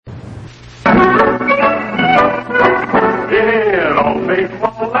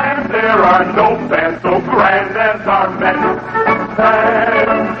baseball land, there are no fans so grand as our Mets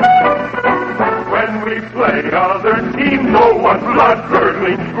fans. When we play other teams, no one's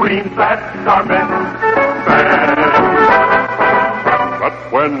blood-curdling screams, that's our Mets fans. But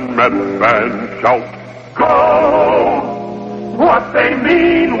when Mets fans shout, go! What they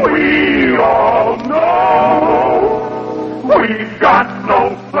mean we all know. We've got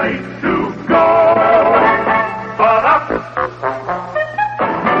no place to go but up.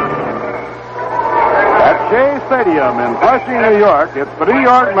 At Shea Stadium in Flushing, New York, it's the New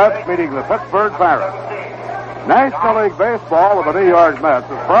York Mets meeting the Pittsburgh Pirates. National League Baseball with the New York Mets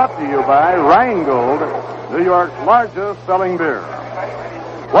is brought to you by Rheingold, New York's largest selling beer.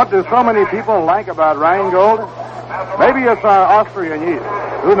 What do so many people like about Rheingold? Maybe it's our Austrian yeast.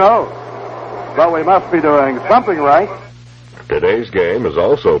 Who knows? But we must be doing something right. Today's game is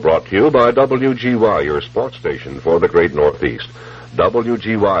also brought to you by WGY, your sports station for the Great Northeast.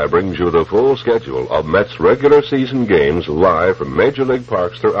 WGY brings you the full schedule of Mets regular season games live from Major League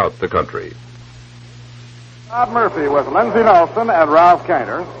parks throughout the country. Bob Murphy with Lindsey Nelson and Ralph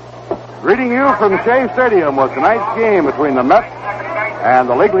Kiner. Greeting you from Shea Stadium was tonight's game between the Mets and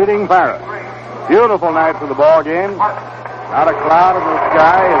the league-leading Pirates. Beautiful night for the ball game. Not a cloud in the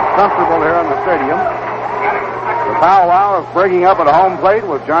sky. It's comfortable here in the stadium. The powwow is breaking up at home plate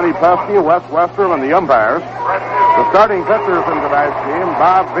with Johnny Pesky, Wes Westrom, and the umpires. The starting pitchers in tonight's game,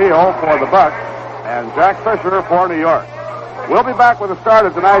 Bob Veal for the Bucks and Jack Fisher for New York. We'll be back with the start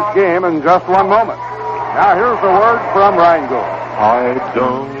of tonight's game in just one moment. Now here's the word from Rheingold. I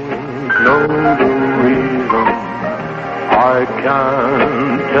don't know the reason. I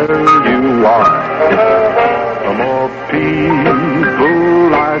can't tell you why. The more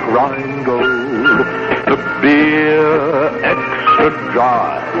people like Rheingold, the beer extra dry.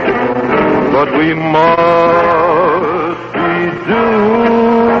 But we must be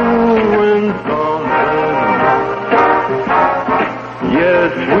doing something.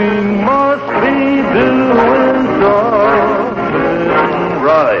 Yes, we must be doing something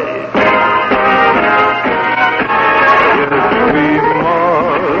right.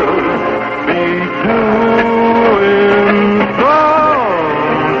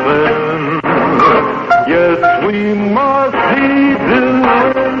 We must be doing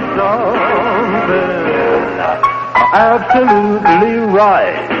something absolutely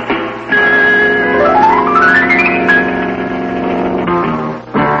right.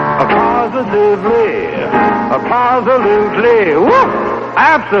 Positively, whoop,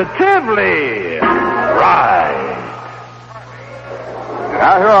 absolutely right.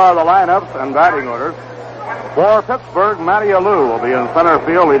 Now here are the lineups and batting orders. For Pittsburgh, Matty Alou will be in center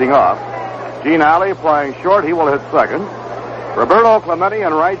field leading off. Gene Alley playing short, he will hit second. Roberto Clemente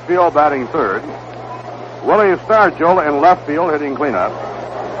in right field batting third. Willie Stargell in left field hitting cleanup.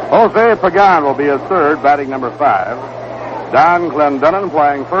 Jose Pagan will be at third, batting number 5. Don Clendenin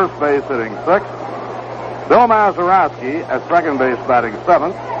playing first base hitting sixth. Bill Mazeroski at second base batting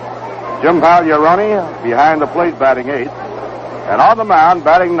seventh. Jim Pagliaroni behind the plate batting eighth. And on the mound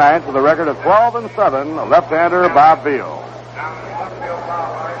batting ninth with a record of 12-7, left-hander Bob Veal.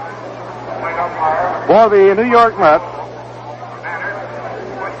 For the New York Mets,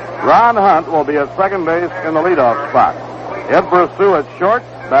 Ron Hunt will be at second base in the leadoff spot. Ed Brosseau at short,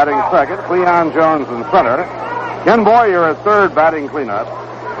 batting second. Cleon Jones in center. Ken Boyer at third, batting cleanup.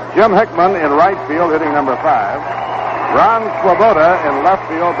 Jim Hickman in right field, hitting number 5. Ron Swoboda in left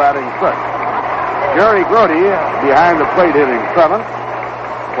field, batting sixth. Jerry Grody behind the plate, hitting seventh.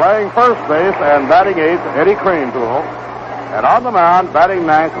 Playing first base and batting eighth, Eddie Kranepool. And on the mound, batting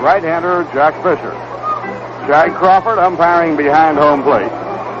ninth, right-hander Jack Fisher. Shag Crawford umpiring behind home plate.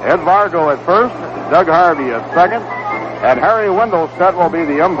 Ed Vargo at first, Doug Harvey at second, and Harry Wendelstedt will be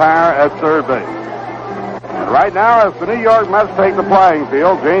the umpire at third base. And right now, as the New York Mets take the playing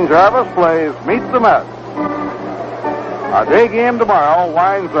field, Gene Jarvis plays Meet the Mets. Our day game tomorrow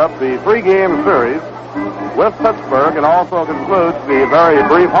winds up the 3-game series with Pittsburgh and also concludes the very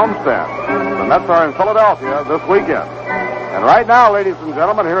brief homestand. The Mets are in Philadelphia this weekend. And right now, ladies and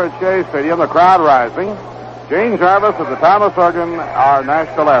gentlemen, here at Shea Stadium, the crowd rising. Gene Jarvis at the Thomas organ, our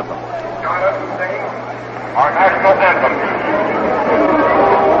national anthem. Join us in singing our national anthem.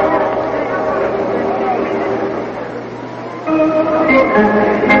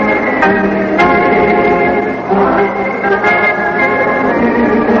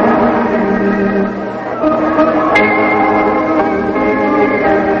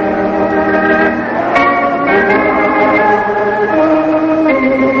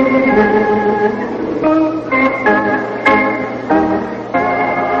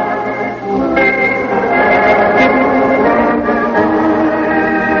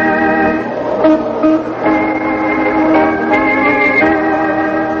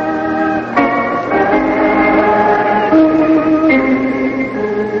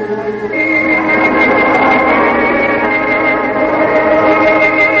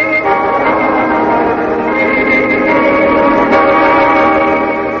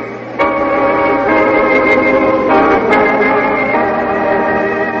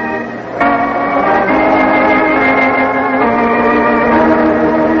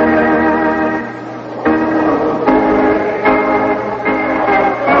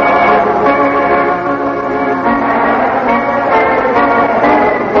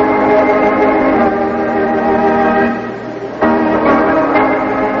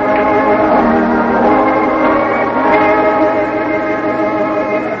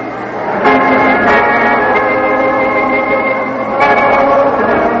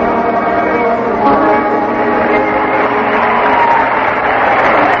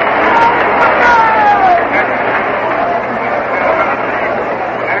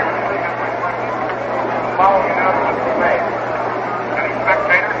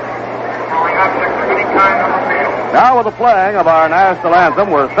 Now with the playing of our national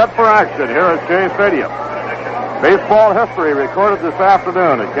anthem, we're set for action here at Shea Stadium. Baseball history recorded this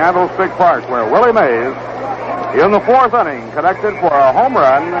afternoon at Candlestick Park, where Willie Mays, in the fourth inning, connected for a home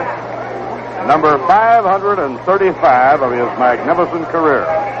run, number 535 of his magnificent career.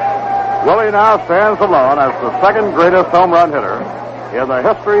 Willie now stands alone as the second greatest home run hitter in the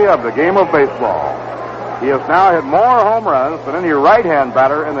history of the game of baseball. He has now hit more home runs than any right-hand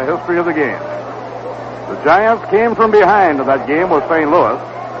batter in the history of the game. The Giants came from behind in that game with St. Louis.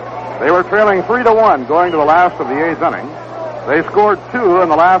 They were trailing 3-1 going to the last of the eighth inning. They scored 2 in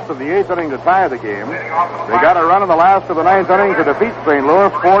the last of the eighth inning to tie the game. They got a run in the last of the ninth inning to defeat St. Louis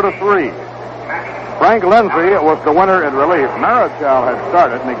 4-3. Frank Lindsay was the winner in relief. Marichal had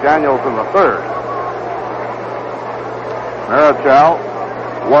started, McDaniels in the third. Marichal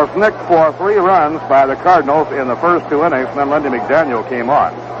was nicked for 3 runs by the Cardinals in the first 2 innings, and then Lindy McDaniel came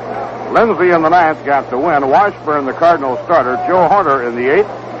on. Lindsay in the ninth got the win. Washburn, the Cardinals starter. Joe Horner in the eighth.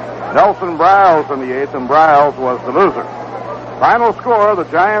 Nelson Briles in the eighth, and Briles was the loser. Final score, the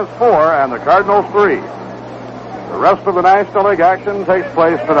Giants 4 and the Cardinals 3. The rest of the National League action takes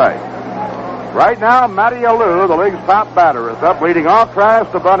place tonight. Right now, Matty Alou, the league's top batter, is up leading off, tries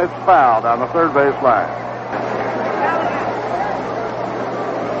to bunt. It's fouled on the third base line.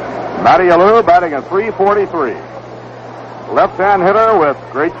 Matty Alou batting at .343. Left-hand hitter with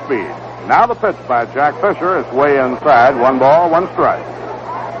great speed. Now the pitch by Jack Fisher. It's way inside. 1 ball, 1 strike.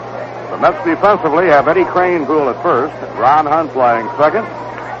 The Mets defensively have Eddie Kranepool at first, Ron Hunt playing second,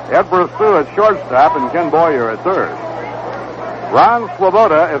 Ed Brosseau at shortstop, and Ken Boyer at third. Ron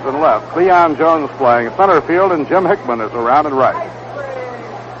Swoboda is in left, Cleon Jones playing center field, and Jim Hickman is around at right.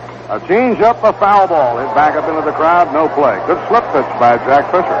 A change-up, a foul ball, hit back up into the crowd, no play. Good slip pitch by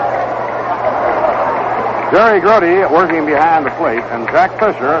Jack Fisher. Jerry Grody working behind the plate, and Jack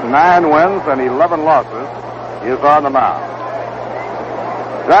Fisher, 9 wins and 11 losses, is on the mound.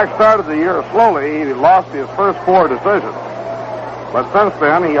 Jack started the year slowly. He lost his first 4 decisions. But since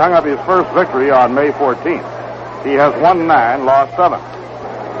then, he hung up his first victory on May 14th. He has won 9, lost 7.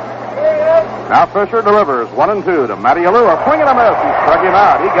 Now Fisher delivers 1-2 to Matty Alou. A swing and a miss. He struck him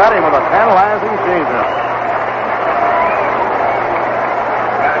out. He got him with a tantalizing changeup.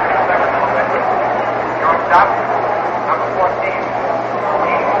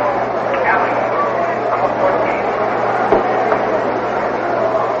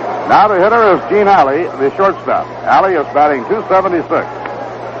 Now the hitter is Gene Alley, the shortstop. Alley is batting .276.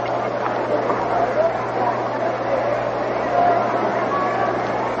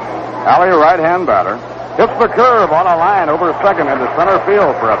 Alley, right-hand batter, hits the curve on a line over second into center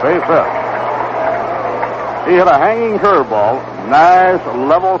field for a base hit. He hit a hanging curveball, nice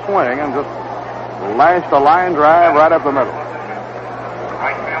level swing, and just lashed a line drive right up the middle.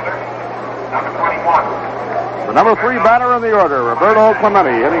 Right fielder, number 21. The number 3 batter in the order, Roberto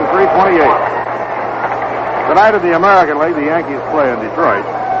Clemente, hitting .328. Tonight in the American League, the Yankees play in Detroit.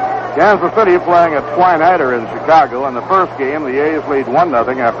 Kansas City playing at Twine-Eider in Chicago. In the first game, the A's lead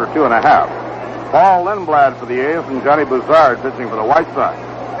 1-0 after 2.5. Paul Lindblad for the A's and Johnny Bouchard pitching for the White Sox.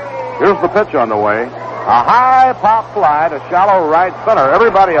 Here's the pitch on the way. A high pop fly to shallow right center.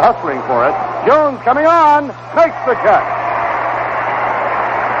 Everybody hustling for it. Jones coming on, makes the catch.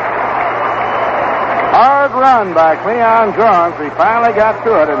 Hard run by Cleon Jones. He finally got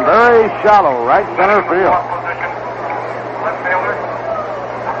to it in very shallow right center field.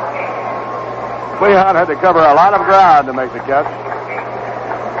 Cleon had to cover a lot of ground to make the catch.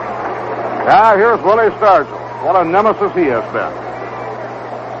 Now here's Willie Stargell. What a nemesis he has been.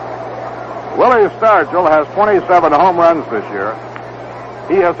 Willie Stargell has 27 home runs this year.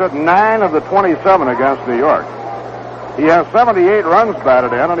 He has hit 9 of the 27 against New York. He has 78 runs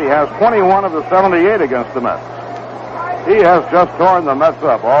batted in, and he has 21 of the 78 against the Mets. He has just torn the Mets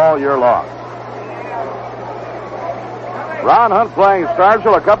up all year long. Ron Hunt playing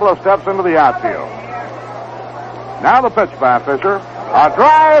Stargell a couple of steps into the outfield. Now the pitch by Fisher. A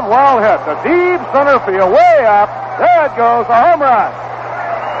drive well hit to deep center field, way up. There it goes, a home run.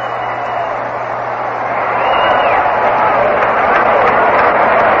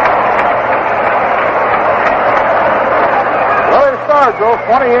 Willie Stargell,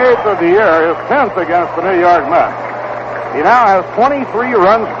 28th of the year, is 10th against the New York Mets. He now has 23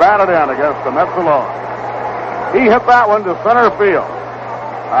 runs batted in against the Mets alone. He hit that one to center field.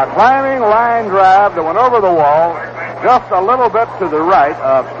 A climbing line drive that went over the wall, just a little bit to the right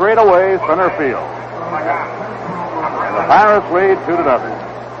of straightaway center field. And the Pirates lead 2-0.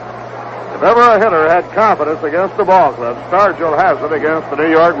 If ever a hitter had confidence against the ball club, Stargell has it against the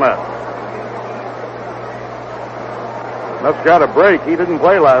New York Mets. Mets got a break. He didn't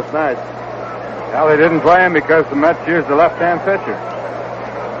play last night. Well, they didn't play him because the Mets used the left-hand pitcher.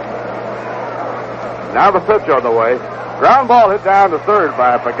 Now the pitch on the way. Ground ball hit down to third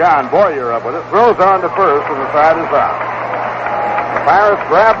by Pagan. Boyer up with it. Throws on to first, and the side is out. The Pirates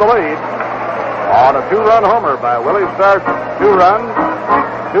grab the lead on a 2-run homer by Willie Starkey. 2 runs,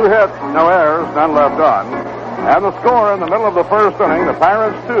 2 hits, no errors, none left on. And the score in the middle of the first inning, the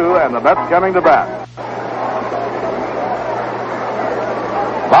Pirates 2 and the Mets coming to bat.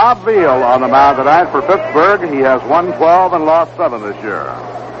 Bob Veal on the mound tonight for Pittsburgh. He has won 12 and lost 7 this year.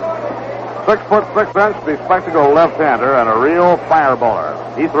 6'6" bespectacled left-hander and a real fireballer.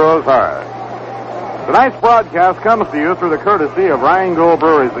 He throws hard. Tonight's broadcast comes to you through the courtesy of Rheingold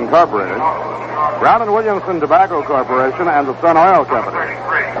Breweries Incorporated, Brown & Williamson Tobacco Corporation, and the Sun Oil Company.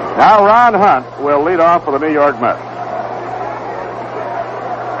 Now Ron Hunt will lead off for the New York Mets.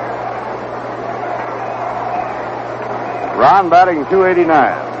 Ron batting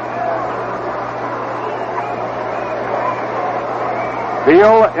 .289.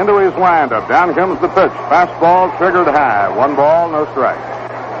 Veal into his windup. Down comes the pitch. Fastball triggered high. 1 ball, no strike.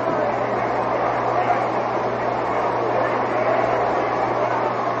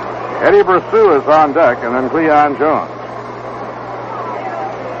 Eddie Brosseau is on deck, and then Cleon Jones.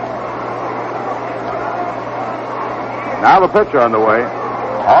 Now the pitch on the way.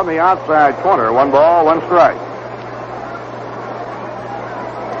 On the outside corner. 1 ball, 1 strike.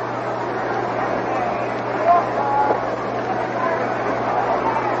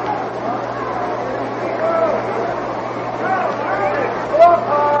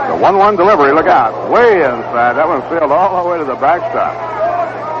 The 1-1 delivery. Look out. Way inside. That one sailed all the way to the backstop.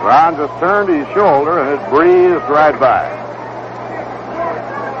 Ron just turned his shoulder and it breezed right by.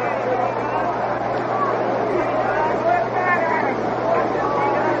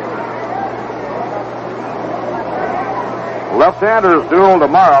 Left-handers duel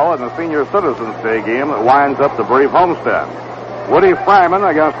tomorrow in the Senior Citizens Day game that winds up the brief homestand. Woody Fryman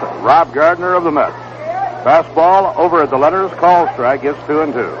against Rob Gardner of the Mets. Fastball over at the letters, call strike, gets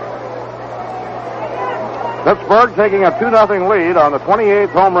 2-2. Pittsburgh taking a 2-0 lead on the 28th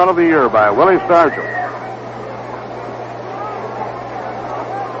home run of the year by Willie Stargell.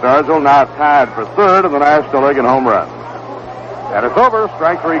 Stargell now tied for third in the National League in home runs. And it's over,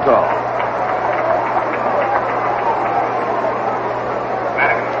 strike 3 call.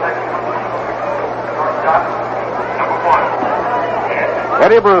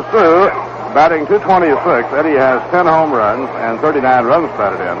 Eddie Brosseau batting .226. Eddie has 10 home runs and 39 runs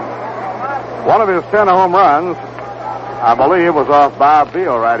batted in. One of his 10 home runs, I believe, was off Bob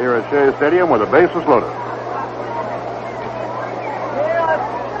Veal right here at Shea Stadium with the bases loaded.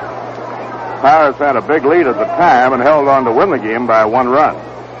 Pirates had a big lead at the time and held on to win the game by 1 run.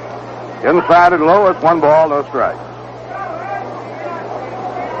 Inside and low, it's 1 ball, no strikes.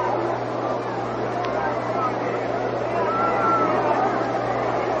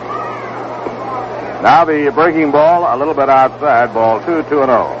 Now the breaking ball, a little bit outside, ball 2,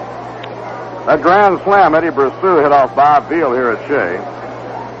 2-0. That grand slam Eddie Brosseau hit off Bob Veal here at Shea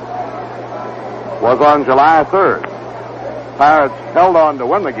was on July 3rd. Pirates held on to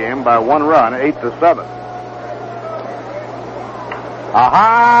win the game by 1 run, 8-7. A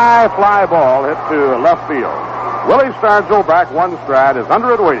high fly ball hit to left field. Willie Stargell, back 1 stride, is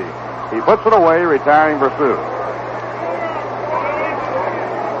under it waiting. He puts it away, retiring Brosseau.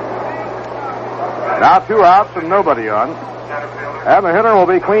 Now 2 outs and nobody on. And the hitter will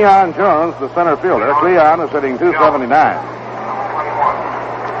be Cleon Jones, the center fielder. Cleon is hitting .279.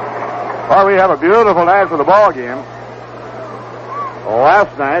 Well, we have a beautiful night for the ball game.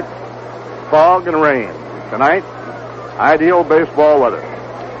 Last night, fog and rain. Tonight, ideal baseball weather.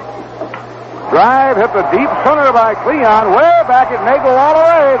 Drive hit the deep center by Cleon. Way back, it may go all the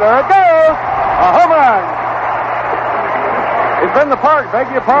way. There it goes. A home run. It's in the park, beg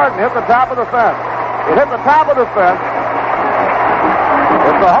your pardon. Hit the top of the fence. It hit the top of the fence.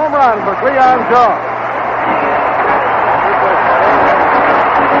 It's a home run for Cleon Jones.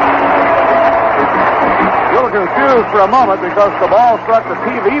 You were confused for a moment because the ball struck the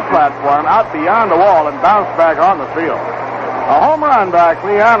TV platform out beyond the wall and bounced back on the field. A home run by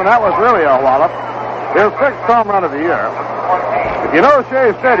Cleon, and that was really a wallop. His 6th home run of the year. If you know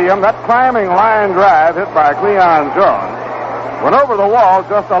Shea Stadium, that climbing line drive hit by Cleon Jones went over the wall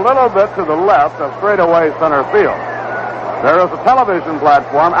just a little bit to the left of straightaway center field. There is a television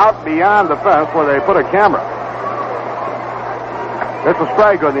platform out beyond the fence where they put a camera. It's a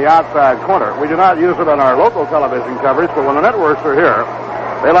strike on the outside corner. We do not use it on our local television coverage, but when the networks are here,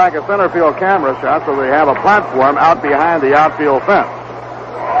 they like a center field camera shot, so they have a platform out behind the outfield fence.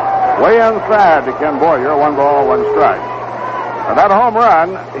 Way inside to Ken Boyer, 1 ball, 1 strike. And that home run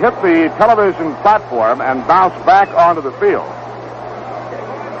hit the television platform and bounced back onto the field.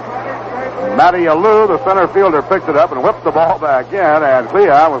 Matty Alou, the center fielder, picked it up and whipped the ball back in, and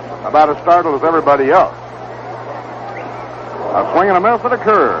Cleon was about as startled as everybody else. A swing and a miss and a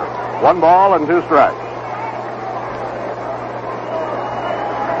curve. 1 ball and 2 strikes.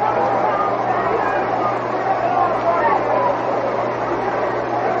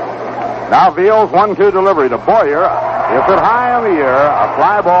 Now Veal's 1-2 delivery to Boyer. It's hit high in the air, a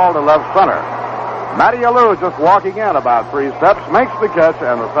fly ball to left center. Matty Alou just walking in about 3 steps, makes the catch,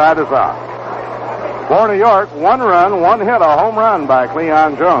 and the side is out. For New York, 1 run, 1 hit, a home run by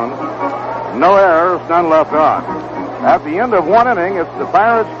Cleon Jones. No errors, none left on. At the end of 1 inning, it's the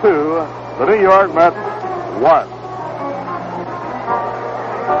Pirates 2, the New York Mets 1.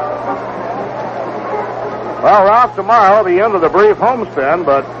 Well, Ralph, tomorrow, the end of the brief homestand,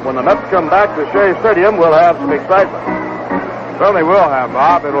 but when the Mets come back to Shea Stadium, we'll have some excitement. Certainly will have,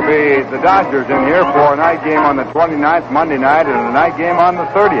 Bob. It'll be the Dodgers in here for a night game on the 29th, Monday night, and a night game on the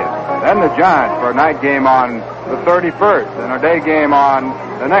 30th. Then the Giants for a night game on the 31st, and a day game on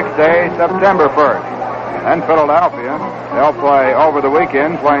the next day, September 1st. And Philadelphia, they'll play over the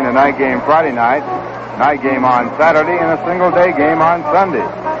weekend, playing a night game Friday night game on Saturday, and a single-day game on Sunday.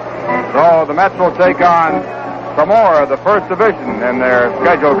 So the Mets will take on some more of the First Division in their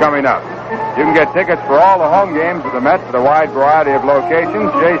schedule coming up. You can get tickets for all the home games of the Mets at a wide variety of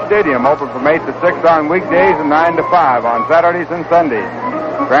locations. Shea Stadium open from 8 to 6 on weekdays and 9 to 5 on Saturdays and Sundays.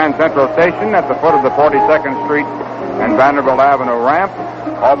 Grand Central Station at the foot of the 42nd Street and Vanderbilt Avenue ramp,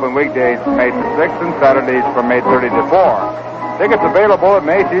 open weekdays from 8 to 6 and Saturdays from 8:30 to 4. Tickets available at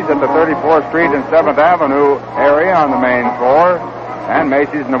Macy's at the 34th Street and 7th Avenue area on the main floor, and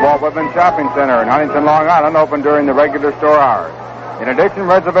Macy's in the Walt Whitman Shopping Center in Huntington, Long Island, open during the regular store hours. In addition,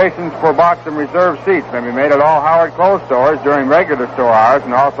 reservations for box and reserve seats may be made at all Howard Clothes stores during regular store hours,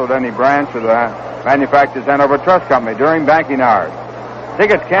 and also at any branch of the Manufacturers Hanover Trust Company during banking hours.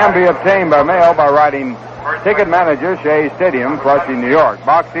 Tickets can be obtained by mail by writing Ticket Manager, Shea Stadium, Flushing, New York.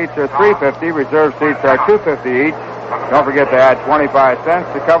 Box seats are $3.50, reserve seats are $2.50 each. Don't forget to add 25 cents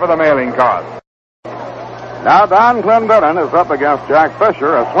to cover the mailing cost. Now Don Clendenin is up against Jack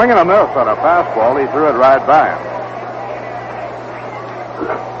Fisher. A swing and a miss on a fastball. He threw it right by him.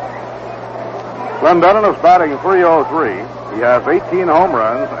 Clendenin is batting .303. He has 18 home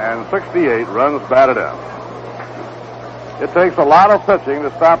runs and 68 runs batted in. It takes a lot of pitching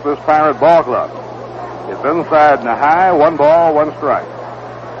to stop this Pirate ball club. It's inside and high, 1 ball, 1 strike.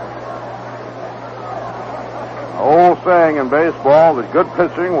 Old saying in baseball that good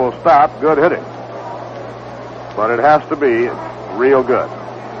pitching will stop good hitting. But it has to be real good.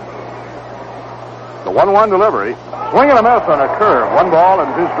 The 1-1 delivery. Swing and a miss on a curve. 1 ball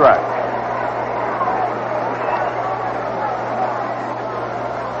and 2 strikes.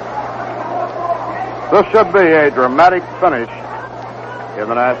 This should be a dramatic finish in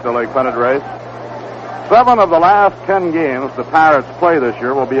the National League pennant race. 7 of the last 10 games the Pirates play this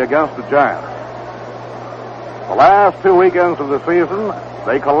year will be against the Giants. The last 2 weekends of the season,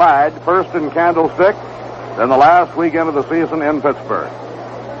 they collide, first in Candlestick, then the last weekend of the season in Pittsburgh.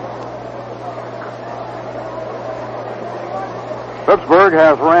 Pittsburgh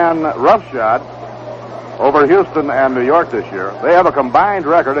has ran roughshod over Houston and New York this year. They have a combined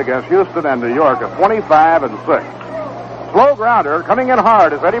record against Houston and New York of 25-6. Slow grounder coming in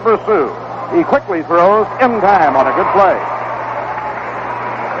hard is Eddie Brosseau. He quickly throws in time on a good play.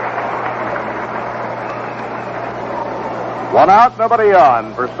 One out, nobody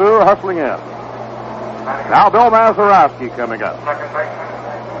on. Brosseau hustling in. Now Bill Mazeroski coming up.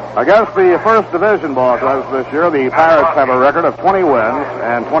 Against the First Division ball clubs this year, the Pirates have a record of 20 wins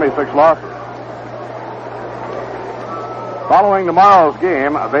and 26 losses. Following tomorrow's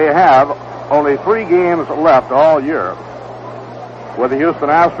game, they have only 3 games left all year with the Houston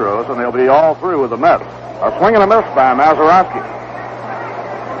Astros, and they'll be all through with the Mets. A swing and a miss by Mazeroski.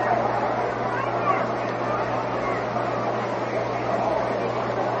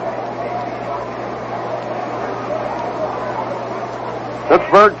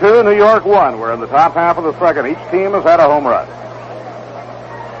 Pittsburgh 2, New York 1. We're in the top half of the second. Each team has had a home run.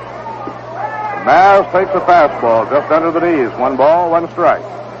 Maz takes a fastball just under the knees. 1 ball, 1 strike.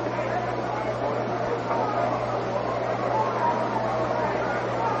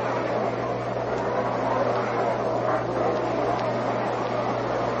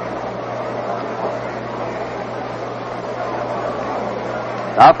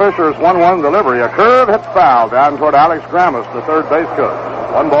 Now Fisher's 1-1 delivery. A curve hits foul down toward Alex Grammas, the third base coach.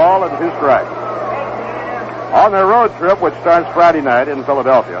 1 ball and 2 strikes. On their road trip, which starts Friday night in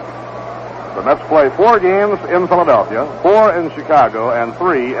Philadelphia, The Mets play 4 games in Philadelphia, 4 in Chicago, and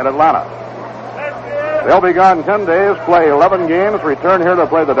 3 in Atlanta. They'll be gone 10 days, play 11 games, return here to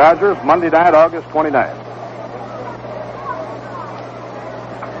play the Dodgers Monday night, August 29th.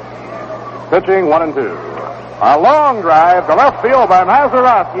 Pitching 1-2. A long drive to left field by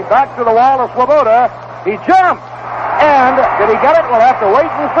Mazeroski. Back to the wall to Swoboda. He jumps. And did he get it? We'll have to wait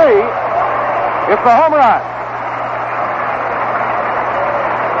and see. It's a home run.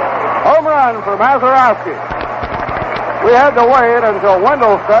 Home run for Mazeroski. We had to wait until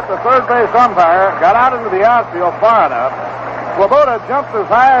Wendelstedt, the third base umpire, got out into the outfield far enough. Swoboda jumped as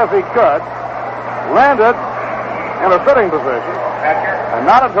high as he could, landed in a sitting position, and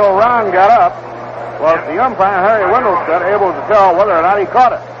not until Ron got up was the umpire, Harry Wendelstedt, able to tell whether or not he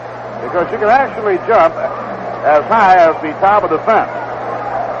caught it. Because you can actually jump as high as the top of the fence.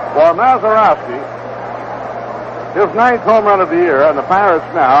 For Mazeroski, his 9th home run of the year, and the Pirates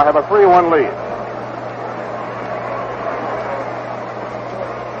now have a 3-1 lead.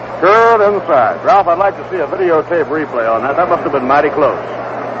 Curved inside. Ralph, I'd like to see a videotape replay on that. That must have been mighty close.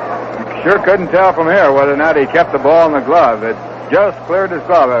 Sure couldn't tell from here whether or not he kept the ball in the glove. It just cleared his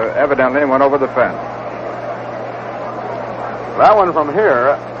glove, evidently, and went over the fence. That one from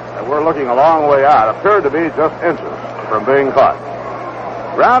here, and we're looking a long way out, appeared to be just inches from being caught.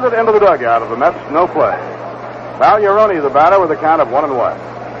 Grounded into the dugout of the Mets, no play. Vagliaroni, the batter, with a count of 1-1.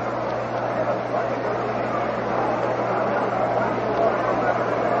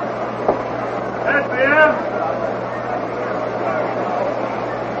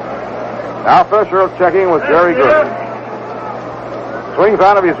 Now Fisher checking with Jerry Green. Swings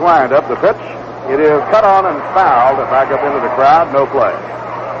out of his windup. The pitch, it is cut on and fouled back up into the crowd. No play.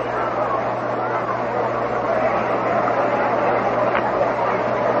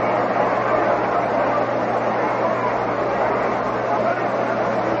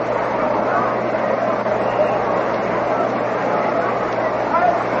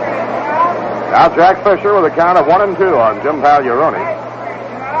 Now Jack Fisher with a count of 1-2 on Jim Vagliaroni.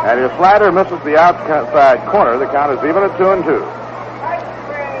 And his slider misses the outside corner. The count is even at 2-2.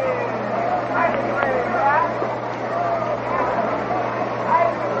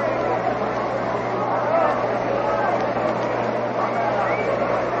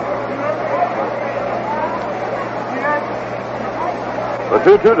 The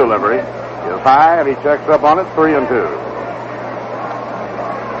 2-2 delivery is high, and he checks up on it, 3-2.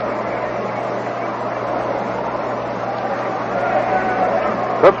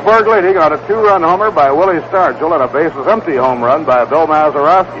 Pittsburgh leading on a 2-run homer by Willie Stargell and a bases-empty home run by Bill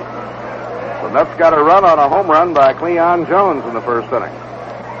Mazeroski. The Mets got a run on a home run by Cleon Jones in the first inning.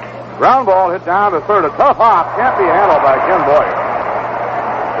 Ground ball hit down to third. A tough hop. Can't be handled by Ken Boyer.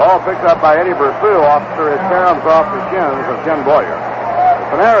 Ball picked up by Eddie Bersu after his caroms off the shins of Ken Boyer.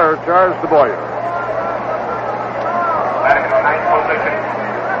 It's an error charged to Boyer. Batting in the 9th position.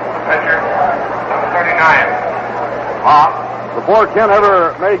 The pitcher, number 39. Hop. Before Ken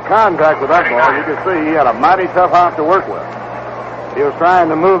ever made contact with that ball, you could see he had a mighty tough hop to work with. He was trying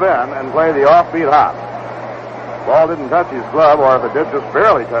to move in and play the offbeat hop. Ball didn't touch his glove, or if it did, just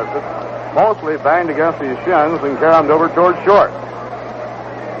barely touched it. Mostly banged against his shins and caromed over towards short.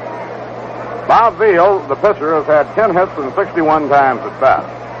 Bob Veal, the pitcher, has had 10 hits and 61 times at bat.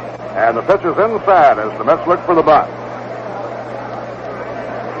 And the pitch is inside as the Mets look for the bunt.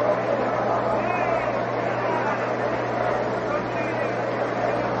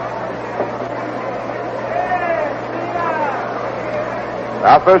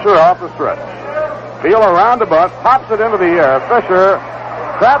 Now Fisher off the stretch. Veal around the bunt, pops it into the air. Fisher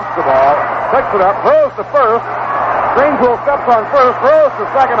traps the ball, picks it up, throws to first. Greenpool steps on first, throws to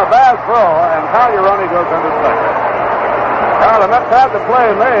second, a bad throw, and Vagliaroni goes into second. Now the Mets had the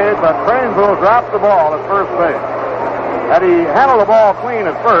play made, but Greenpool dropped the ball at first base. Had he handled the ball clean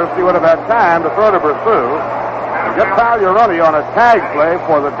at first, he would have had time to throw to Bersu and get Vagliaroni on a tag play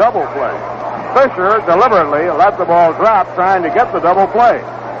for the double play. Fisher deliberately let the ball drop, trying to get the double play.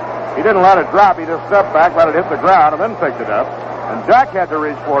 He didn't let it drop. He just stepped back, let it hit the ground, and then picked it up. And Jack had to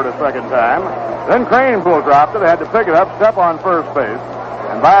reach for it a second time. Then Cranepool dropped it, had to pick it up, step on first base.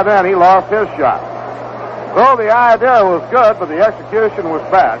 And by then, he lost his shot. So the idea was good, but the execution was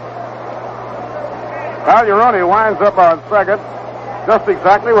bad. Vagliaroni winds up on second, just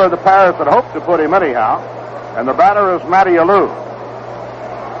exactly where the Pirates had hoped to put him anyhow. And the batter is Matty Alou.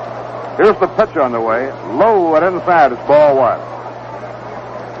 Here's the pitch on the way. Low and inside. It's ball one.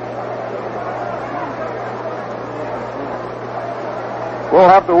 We'll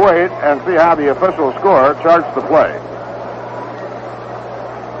have to wait and see how the official score charts the play.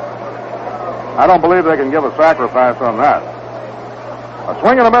 I don't believe they can give a sacrifice on that. A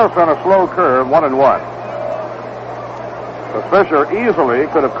swing and a miss on a slow curve, 1-1. But Fisher easily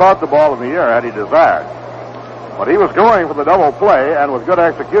could have caught the ball in the air had he desired. But he was going for the double play, and with good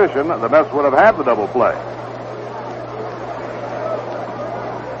execution, the Mets would have had the double play.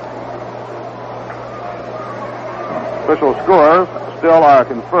 Official scores still are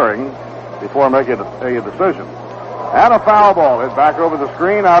conferring before making a decision. And a foul ball hit back over the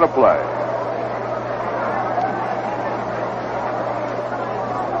screen, out of play.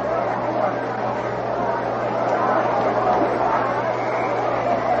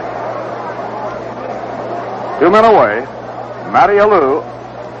 Two men away. Matty Alou,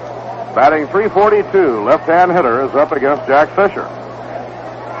 batting .342, left-hand hitter, is up against Jack Fisher.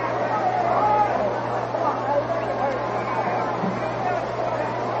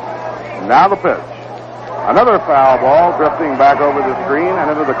 Now the pitch. Another foul ball drifting back over the screen and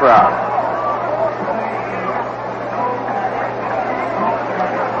into the crowd.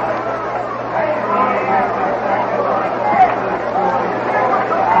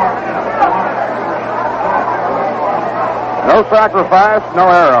 No sacrifice, no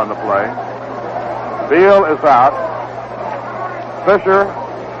error on the play. Beal is out. Fisher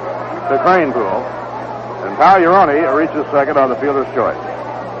to Cranepool. And Pagliarone reaches second on the fielder's choice.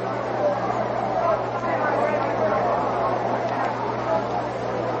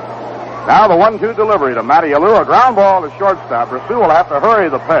 Now the 1-2 delivery to Matty Alou. A ground ball to shortstop. Brissou will have to hurry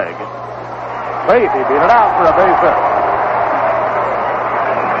the peg. Safe, he beat it out for a base hit.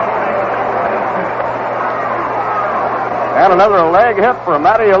 And another leg hit for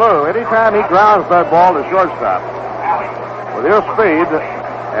Matty Alou. Anytime he grounds that ball to shortstop, with his speed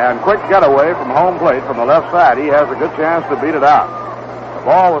and quick getaway from home plate from the left side, he has a good chance to beat it out. The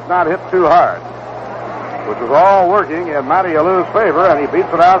ball was not hit too hard, which was all working in Matty Alou's favor, and he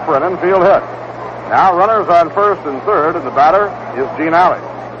beats it out for an infield hit. Now runners on first and third, and the batter is Gene Alley.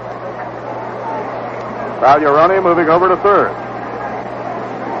 Pagliarone moving over to third.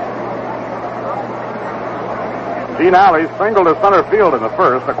 Gene Alley singled to center field in the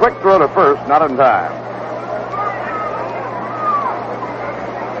first. A quick throw to first, not in time.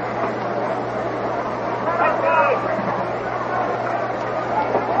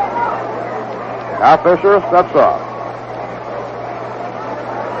 Now Fisher steps off.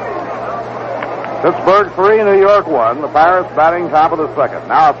 Pittsburgh 3, New York 1. The Pirates batting top of the second.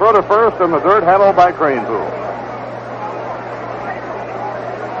 Now a throw to first in the dirt, handled by Cranepool.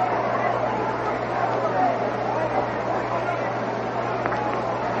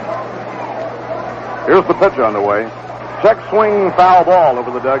 Here's the pitch on the way. Check swing foul ball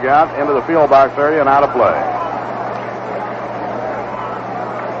over the dugout into the field box area and out of play.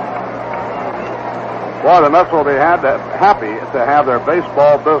 Boy, the Mets will be happy to have their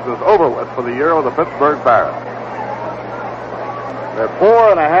baseball business over with for the year with the Pittsburgh Pirates. Their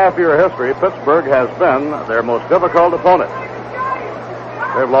 4.5-year history, Pittsburgh has been their most difficult opponent.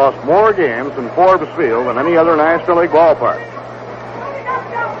 They've lost more games in Forbes Field than any other National League ballpark.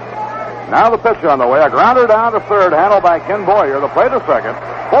 Now the pitch on the way. A grounder down to third, handled by Ken Boyer. The play to second.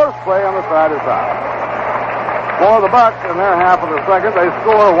 Force play on the side is out. For the Bucks in their half of the second, they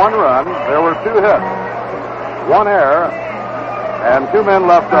score 1 run. There were 2 hits, 1 error, and 2 men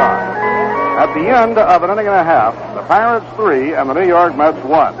left on. At the end of an inning and a half, the Pirates 3 and the New York Mets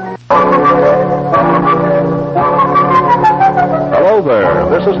 1. Hello there,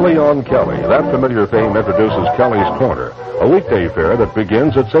 this is Leon Kelly. That familiar theme introduces Kelly's Corner, a weekday fair that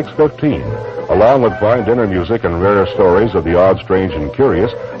begins at 6:15. Along with fine dinner music and rare stories of the odd, strange, and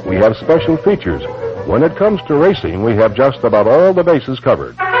curious, we have special features. When it comes to racing, we have just about all the bases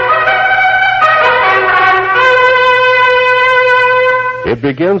covered. It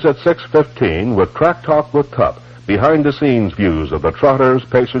begins at 6:15 with Track Talk with Tup, behind-the-scenes views of the trotters,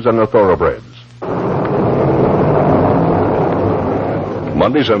 pacers, and the thoroughbreds.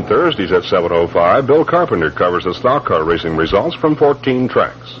 Mondays and Thursdays at 7:05, Bill Carpenter covers the stock car racing results from 14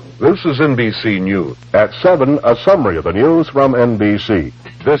 tracks. This is NBC News. At 7, a summary of the news from NBC.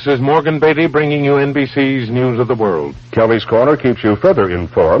 This is Morgan Beatty bringing you NBC's News of the World. Kelly's Corner keeps you further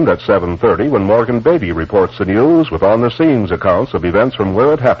informed at 7:30 when Morgan Beatty reports the news with on-the-scenes accounts of events from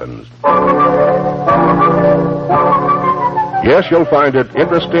where it happens. Yes, you'll find it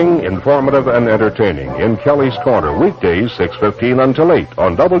interesting, informative, and entertaining in Kelly's Corner, weekdays 6:15 until 8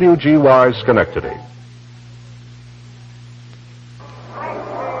 on WGY Schenectady.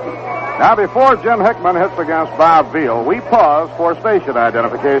 Now, before Jim Hickman hits against Bob Veal, we pause for station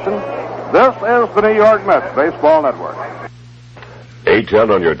identification. This is the New York Mets Baseball Network.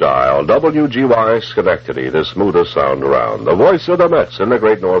 810 on your dial, WGY Schenectady, the smoothest sound around, the voice of the Mets in the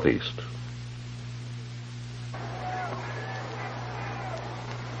great Northeast.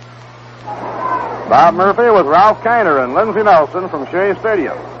 Bob Murphy with Ralph Kiner and Lindsey Nelson from Shea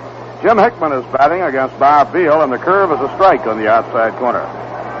Stadium. Jim Hickman is batting against Bob Beal, and the curve is a strike on the outside corner.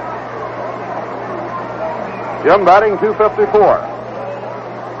 Jim batting .254.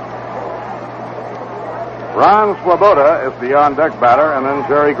 Ron Swoboda is the on-deck batter, and then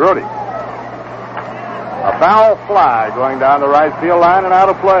Jerry Grody. A foul fly going down the right field line and out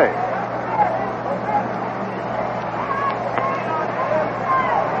of play.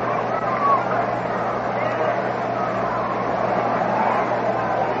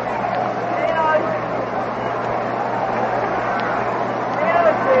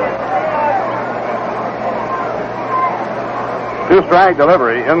 Two-strike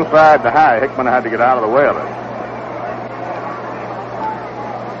delivery inside the high. Hickman had to get out of the way of it.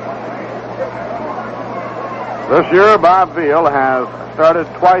 This year, Bob Beal has started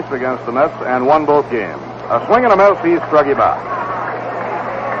twice against the Mets and won both games. A swing and a miss, he struck him out.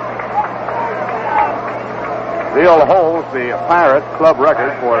 Beal holds the Pirate club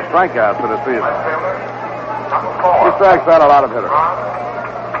record for strikeouts for the season. He strikes out a lot of hitters.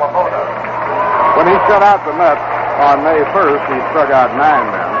 When he shut out the Mets on May 1st, he struck out 9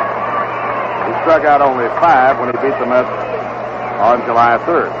 men. He struck out only 5 when he beat the Mets on July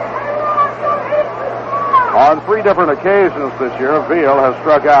 3rd. On 3 different occasions this year, Beal has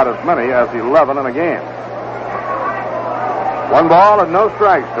struck out as many as 11 in a game. 1 ball and no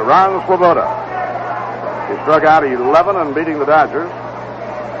strikes to Ron Swoboda. He struck out 11 in beating the Dodgers.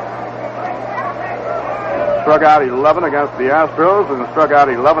 Struck out 11 against the Astros and struck out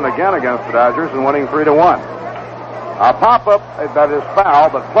 11 again against the Dodgers and winning 3-1. A pop-up that is foul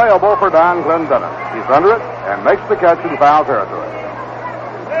but playable for Don Clendenin. He's under it and makes the catch in foul territory.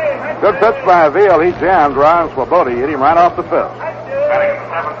 Good pitch by Beal. He jammed Ron Swoboda. He hit him right off the fist. Batting in the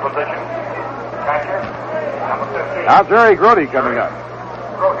 7th position. Catcher, number 15. Now Jerry Grody coming up.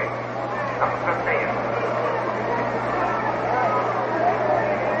 Grody, number 15.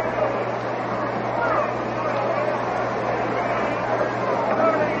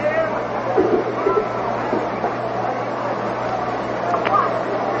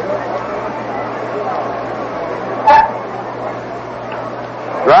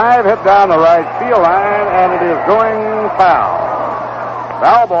 Drive hit down the right field line, and it is going foul.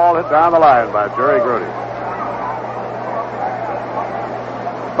 Foul ball hit down the line by Jerry Grody.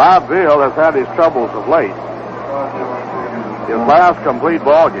 Bob Beal has had his troubles of late. His last complete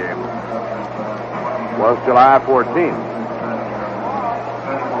ball game was July 14th.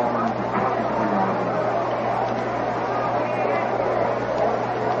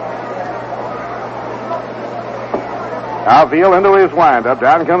 Now Beal into his windup.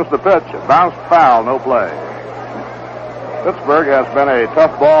 Down comes the pitch. Bounced foul, no play. Pittsburgh has been a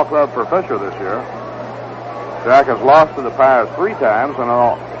tough ball club for Fisher this year. Jack has lost to the Pirates 3 times, and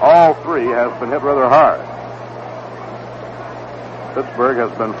all 3 has been hit rather hard. Pittsburgh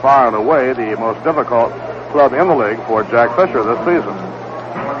has been far and away the most difficult club in the league for Jack Fisher this season.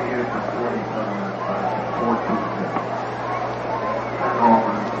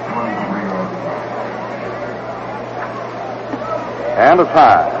 And it's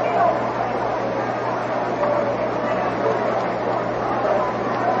high.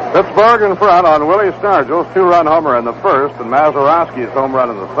 Pittsburgh in front on Willie Stargell's 2-run homer in the first and Mazeroski's home run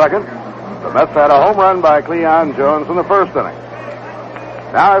in the second. The Mets had a home run by Cleon Jones in the first inning.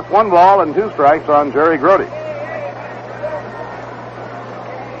 Now it's 1 ball and 2 strikes on Jerry Grody.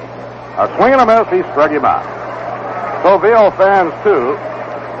 A swing and a miss, he struck him out. So Beal fans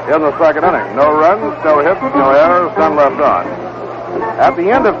 2 in the second inning. No runs, no hits, no errors, none left on. At the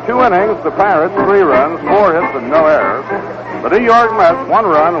end of 2 innings, the Pirates 3 runs, 4 hits, and no errors. The New York Mets 1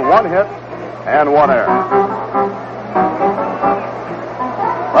 run, 1 hit, and 1 error.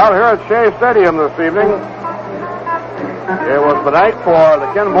 Well, here at Shea Stadium this evening, it was the night for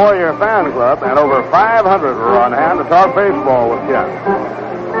the Ken Boyer Fan Club, and over 500 were on hand to talk baseball with Ken.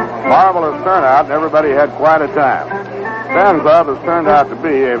 Marvelous turnout, and everybody had quite a time. Fan Club has turned out to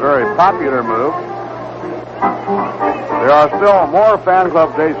be a very popular move. There are still more Fan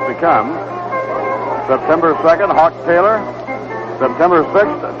Club dates to come. September 2nd, Hawk Taylor. September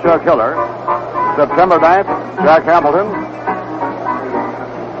 6th, Chuck Hiller. September 9th, Jack Hamilton.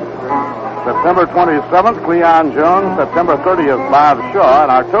 September 27th, Cleon Jones. September 30th, Bob Shaw.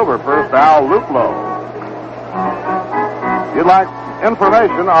 And October 1st, Al Luplow. If you'd like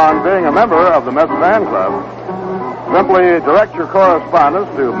information on being a member of the Mets Fan Club, simply direct your correspondence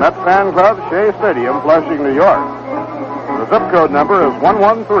to Mets Fan Club, Shea Stadium, Flushing, New York. The zip code number is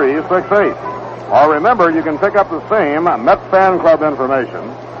 11368. Or remember, you can pick up the same Mets Fan Club information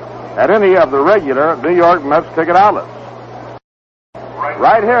at any of the regular New York Mets ticket outlets.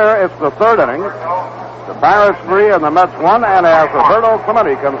 Right here, it's the third inning. The Pirates 3 and the Mets 1, and as Roberto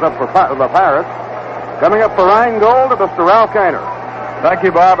Clemente comes up for the Pirates, coming up for Ryan Gold, Mr. Ralph Gaynor. Thank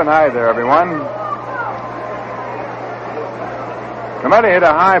you, Bob, and hi there, everyone. Clemente hit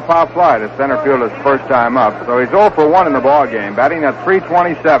a high pop fly to center field his first time up, so he's 0 for 1 in the ball game, batting at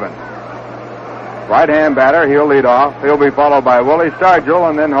 .327. Right-hand batter, he'll lead off. He'll be followed by Willie Stargell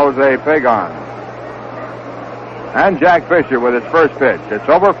and then Jose Pagan. And Jack Fisher with his first pitch. It's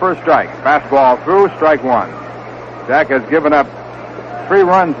over for a strike. Fastball through, strike one. Jack has given up 3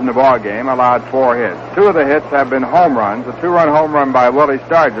 runs in the ball game, allowed 4 hits. 2 of the hits have been home runs, a 2-run home run by Willie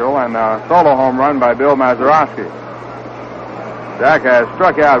Stargell and a solo home run by Bill Mazeroski. Jack has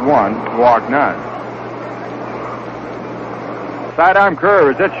struck out 1, walked none. Sidearm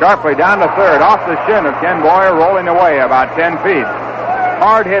curve is hit sharply down to third, off the shin of Ken Boyer, rolling away about 10 feet.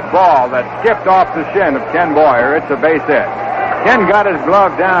 Hard hit ball that skipped off the shin of Ken Boyer. It's a base hit. Ken got his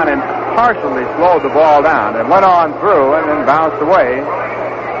glove down and partially slowed the ball down. It went on through and then bounced away.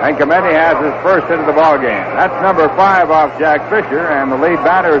 And Clemente has his first hit of the ball game. That's number 5 off Jack Fisher, and the lead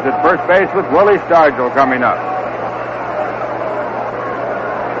batter is at first base with Willie Stargell coming up.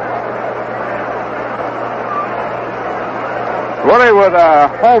 Willie with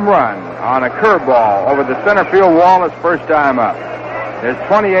a home run on a curveball over the center field wall his first time up. His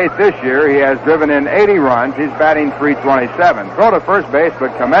 28th this year. He has driven in 80 runs. He's batting .327. Throw to first base,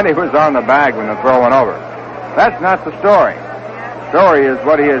 but Clemente was on the bag when the throw went over. That's not the story. The story is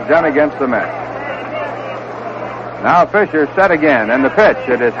what he has done against the Mets. Now Fisher set again, and the pitch.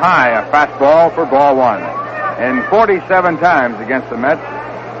 It is high, a fastball for ball 1. In 47 times against the Mets,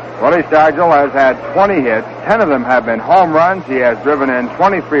 Willie Stargell has had 20 hits. 10 of them have been home runs. He has driven in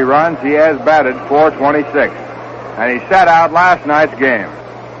 23 runs. He has batted .426. And he sat out last night's game.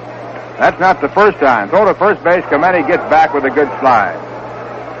 That's not the first time. Throw to first base, Clemente gets back with a good slide.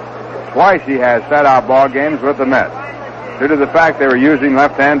 Twice he has sat out ball games with the Mets due to the fact they were using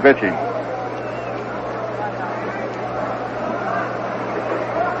left-hand pitching.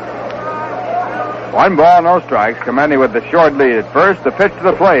 One ball, no strikes. Clemente with the short lead at first. The pitch to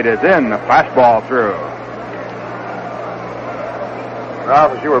the plate is in. The fastball through.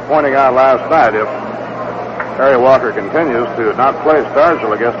 Ralph, as you were pointing out last night, if Harry Walker continues to not play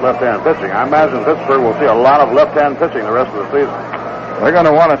Stargell against left-hand pitching, I imagine Pittsburgh will see a lot of left-hand pitching the rest of the season. They're going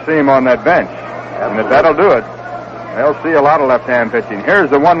to want to see him on that bench. And if that'll do it, they'll see a lot of left-hand pitching.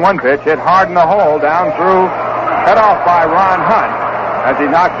 Here's the 1-1 pitch, hit hard in the hole, down through, cut off by Ron Hunt as he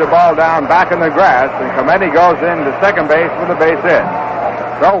knocks the ball down back in the grass, and Clemente goes into second base with a base hit.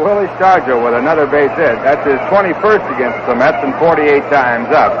 So Willie Stargell with another base hit. That's his 21st against the Mets and 48 times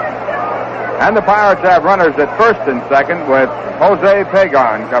up. And the Pirates have runners at first and second with Jose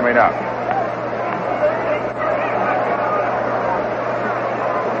Pagan coming up.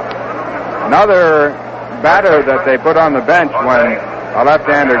 Another batter that they put on the bench when a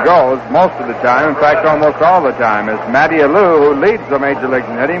left-hander goes most of the time, in fact almost all the time, is Matty Alou, who leads the major leagues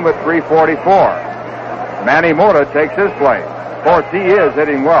in hitting with .344. Manny Mota takes his place. Of course, he is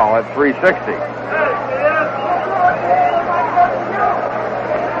hitting well at .360.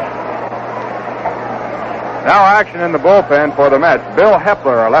 Now action in the bullpen for the Mets. Bill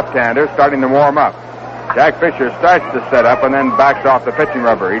Hepler, a left-hander, starting to warm up. Jack Fisher starts to set up and then backs off the pitching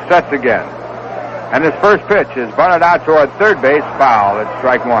rubber. He sets again. And his first pitch is bunted out toward third base, foul. It's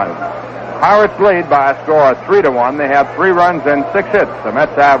strike 1. Pirates lead by a score of 3-1. They have 3 runs and 6 hits. The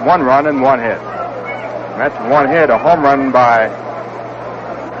Mets have 1 run and 1 hit. The Mets 1 hit, a home run by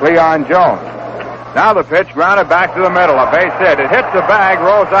Cleon Jones. Now the pitch grounded back to the middle, a base hit. It hits the bag,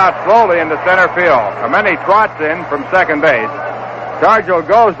 rolls out slowly into center field. Clemente trots in from second base. Stargell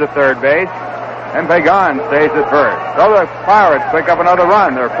goes to third base, and Pagan stays at first. So the Pirates pick up another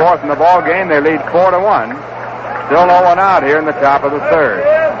run. They're 4th in the ball game. They lead 4-1. Still no one out here in the top of the 3rd.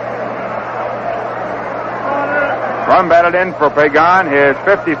 Run batted in for Pagan, his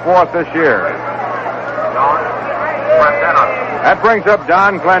 54th this year. That brings up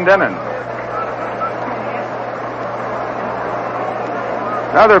Don Clendenin.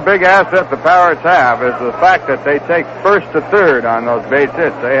 Another big asset the Pirates have is the fact that they take first to third on those base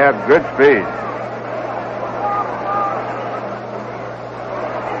hits. They have good speed.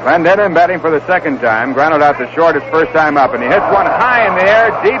 Clendenin batting for the second time, grounded out to short his first time up, and he hits one high in the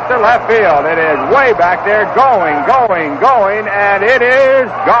air, deep to left field. It is way back there, going, and it is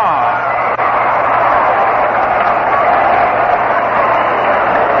gone.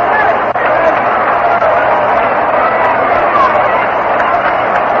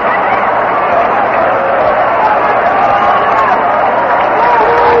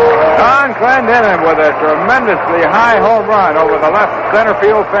 Glendenning with a tremendously high home run over the left center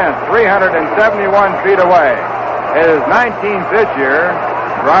field fence, 371 feet away. His 19th this year,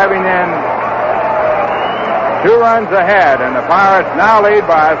 driving in 2 runs ahead, and the Pirates now lead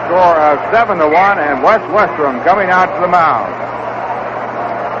by a score of 7-1, and Wes Westrom coming out to the mound.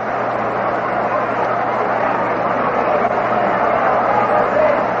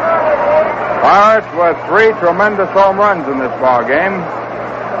 Pirates with 3 tremendous home runs in this ball game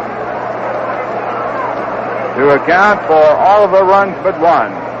to account for all of the runs but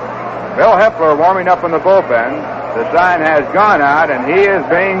one. Bill Hepler warming up in the bullpen. The sign has gone out, and he is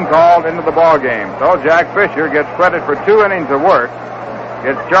being called into the ball game. So Jack Fisher gets credit for 2 innings of work,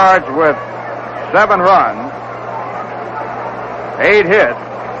 gets charged with 7 runs, 8 hits.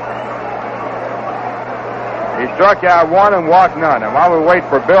 He struck out 1 and walked none. And while we wait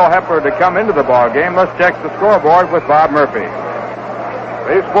for Bill Hepler to come into the ball game, let's check the scoreboard with Bob Murphy.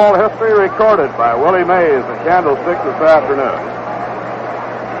 Baseball history recorded by Willie Mays at Candlestick this afternoon.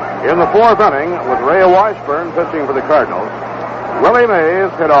 In the 4th inning, with Ray Washburn pitching for the Cardinals, Willie Mays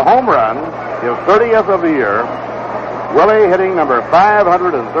hit a home run, his 30th of the year. Willie hitting number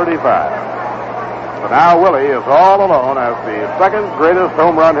 535. But now Willie is all alone as the 2nd greatest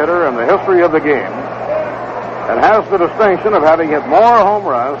home run hitter in the history of the game, and has the distinction of having hit more home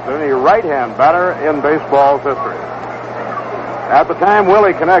runs than any right-hand batter in baseball's history. At the time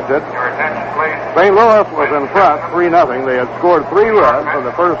Willie connected, St. Louis was in front 3-0. They had scored 3 runs in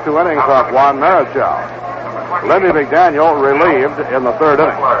the first 2 innings off Juan Marichal. Lindy McDaniel relieved in the 3rd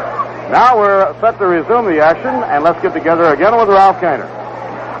inning. Now we're set to resume the action, and let's get together again with Ralph Kiner.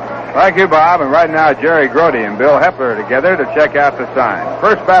 Thank you, Bob. And right now, Jerry Grody and Bill Hepler are together to check out the sign.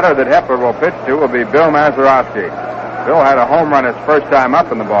 First batter that Hepler will pitch to will be Bill Mazeroski. Bill had a home run his first time up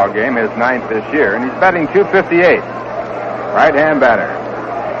in the ball game, his 9th this year, and he's batting .258. Right-hand batter.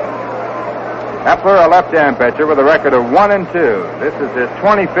 Hepler, a left-hand pitcher with a record of 1-2. This is his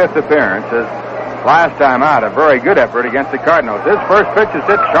 25th appearance. His last time out, a very good effort against the Cardinals. His first pitch is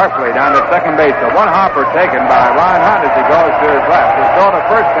hit sharply down to second base. A 1-hopper taken by Ron Hunt as he goes to his left. His throw to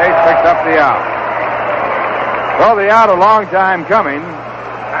first base picks up the out. So the out a long time coming.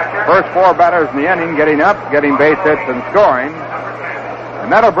 First 4 batters in the inning getting up, getting base hits and scoring. And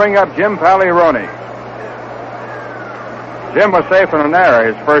that'll bring up Jim Pagliarone. Jim was safe on an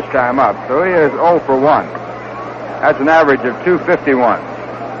error his first time up, so he is 0 for 1. That's an average of .251.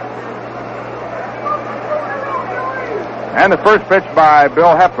 And the first pitch by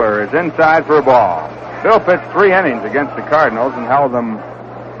Bill Hepler is inside for a ball. Bill pitched 3 innings against the Cardinals and held them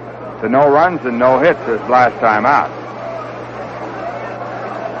to no runs and no hits his last time out.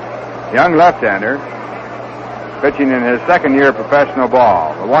 Young left-hander pitching in his 2nd year of professional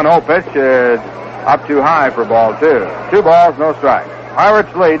ball. The 1-0 pitch is up too high for ball 2. 2 balls, no strikes.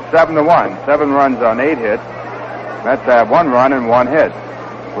 Pirates lead 7-1. 7 runs on 8 hits. Mets have 1 run and 1 hit,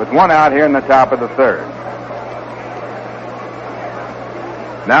 with 1 out here in the top of the 3rd.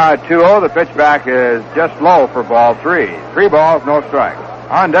 Now at 2-0, the pitch back is just low for ball 3. 3 balls, no strikes.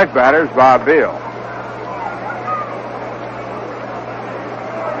 On deck batters, Bob Beal.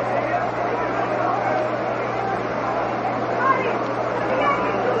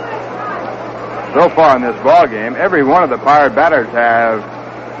 So far in this ball game, every one of the Pirate batters have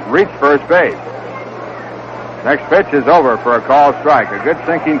reached first base. Next pitch is over for a called strike, a good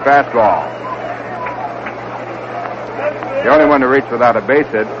sinking fastball. The only one to reach without a base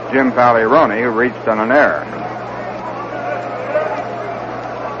hit, Jim Pagliarone, who reached on an error.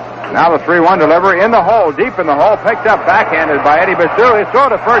 Now the 3-1 delivery in the hole, deep in the hole, picked up backhanded by Eddie Basu. His throw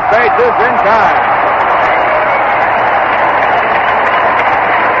to first base is in time.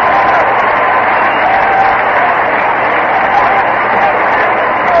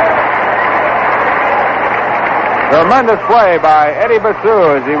 Tremendous play by Eddie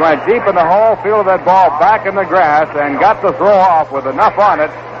Basu as he went deep in the hole, fielded that ball back in the grass, and got the throw off with enough on it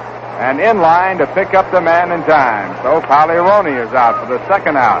and in line to pick up the man in time. So Pagliarone is out for the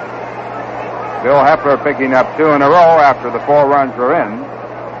 2nd out. Bill Hepler picking up 2 in a row after the 4 runs were in.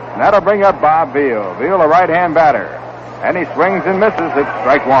 And that'll bring up Bob Beal. Beal, a right-hand batter. And he swings and misses at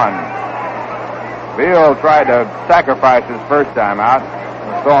strike 1. Beal tried to sacrifice his first time out.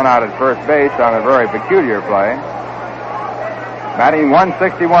 Was thrown out at first base on a very peculiar play. Batting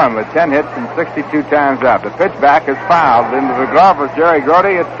 .161 with 10 hits and 62 times up. The pitch back is fouled into the glove of Jerry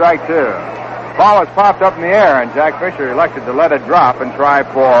Grody at strike 2. Ball has popped up in the air, and Jack Fisher elected to let it drop and try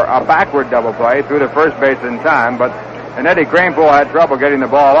for a backward double play through to first base in time, but Eddie Cranepool had trouble getting the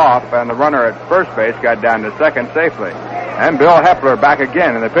ball off, and the runner at first base got down to second safely. And Bill Hepler back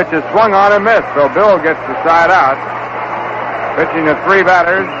again, and the pitch is swung on and missed, so Bill gets the side out. Pitching to 3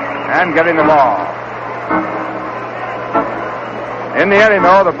 batters, and getting the ball. In the inning,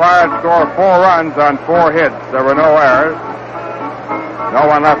 though, the Pirates score 4 runs on 4 hits. There were no errors. No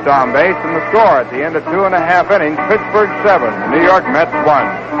one left on base, and the score at the end of 2.5 innings, Pittsburgh 7, the New York Mets 1.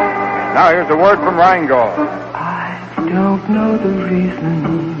 Now here's a word from Rheingold. I don't know the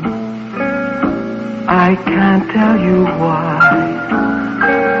reason. I can't tell you why.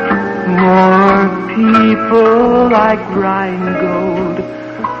 More people like Rheingold,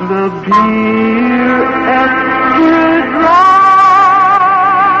 the beer extra dry.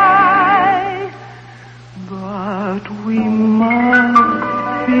 But we must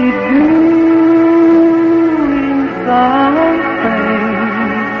be doing something.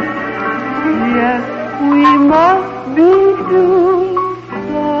 Yes, we must be doing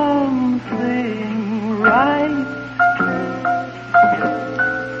something right.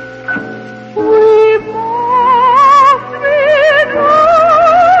 We must be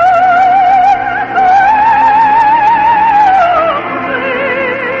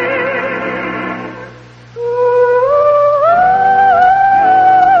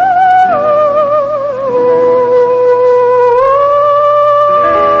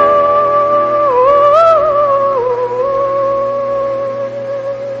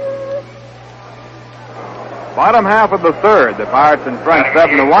Bottom half of the third. The Pirates in front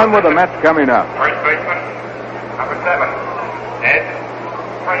 7-1 with the Mets coming up. First baseman, number 7, Ed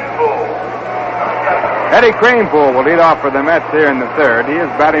Kranepool. Eddie Kranepool will lead off for the Mets here in the third. He is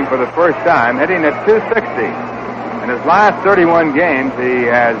batting for the first time, hitting at .260. In his last 31 games, he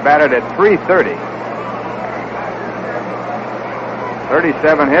has batted at .330.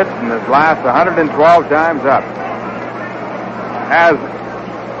 37 hits in his last 112 times up. Has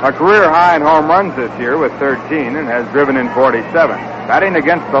a career high in home runs this year with 13 and has driven in 47. Batting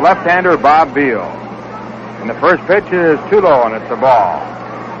against the left-hander Bob Beal. And the first pitch is too low and it's a ball.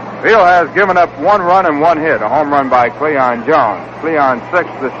 Beal has given up 1 run and 1 hit, a home run by Cleon Jones. Cleon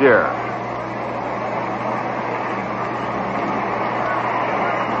 6th this year.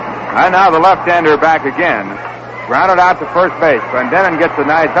 And now the left-hander back again. Grounded out to first base. Clendenin gets a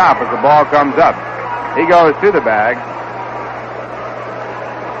nice hop as the ball comes up. He goes to the bag.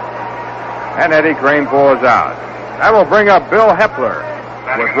 And Eddie Kranepool is out. That will bring up Bill Hepler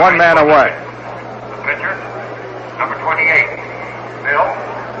with 1 man away. The pitcher, number 28, Bill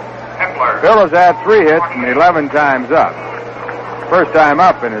Hepler. Bill has had 3 hits and 11 times up. First time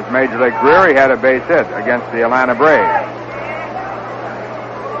up in his major league career, he had a base hit against the Atlanta Braves.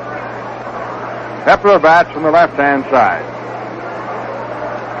 Hepler bats from the left-hand side.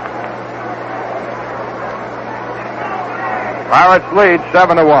 Pirates lead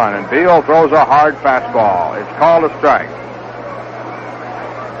 7-1, and Beal throws a hard fastball. It's called a strike.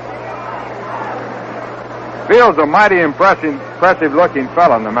 Beal's a mighty impressive-looking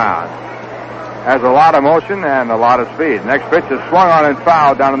fella on the mound. Has a lot of motion and a lot of speed. Next pitch is swung on and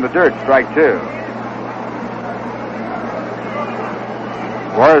fouled down in the dirt. Strike 2.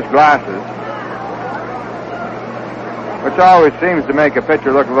 Wears glasses, which always seems to make a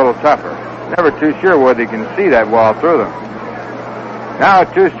pitcher look a little tougher. Never too sure whether he can see that well through them. Now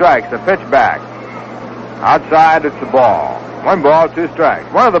 2 strikes, a pitch back. Outside, it's a ball. 1 ball, 2 strikes.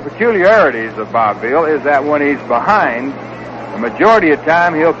 One of the peculiarities of Bob Beal is that when he's behind, the majority of the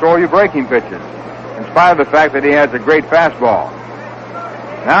time he'll throw you breaking pitches, in spite of the fact that he has a great fastball.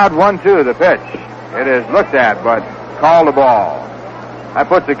 Now at 1-2, the pitch. It is looked at, but called a ball. That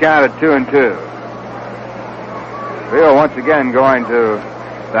puts the count at 2-2. Beal once again going to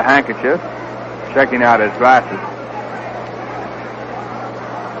the handkerchief, checking out his glasses.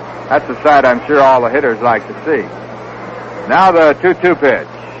 That's a sight I'm sure all the hitters like to see. Now the 2-2 pitch.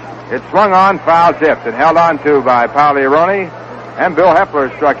 It's swung on, foul tipped, and held on to by Pagliarone, and Bill Hepler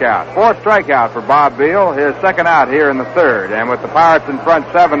struck out. 4th strikeout for Bob Beal, his second out here in the third. And with the Pirates in front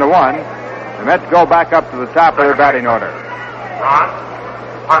 7-1, the Mets go back up to the top of their batting order. Ron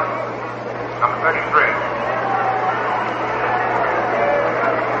Hunt, number 33.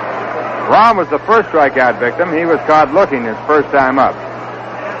 Ron was the first strikeout victim. He was caught looking his first time up.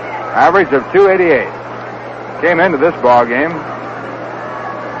 Average of .288. Came into this ball game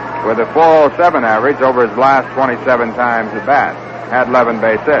with a .407 average over his last 27 times at bat. Had 11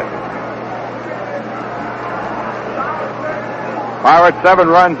 base hits. Pirates 7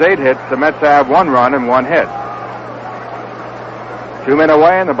 runs, 8 hits. The Mets have 1 run and 1 hit. 2 men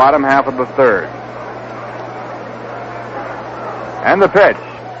away in the bottom half of the third. And the pitch.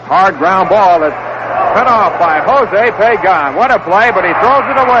 Hard ground ball that's cut off by Jose Pagan. What a play, but he throws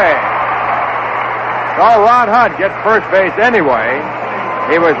it away. So Ron Hunt gets first base anyway.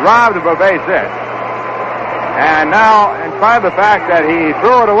 He was robbed of a base hit. And now, in spite of the fact that he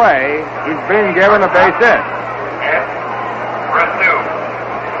threw it away, he's being given a base hit.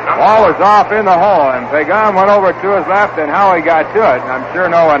 Ball was off in the hole, and Pagan went over to his left, and how he got to it, I'm sure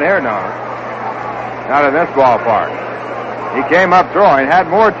no one here knows. Not in this ballpark. He came up throwing, had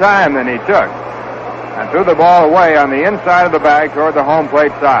more time than he took, and threw the ball away on the inside of the bag toward the home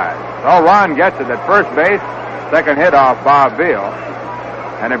plate side. So Ron gets it at first base, second hit off Bob Beal,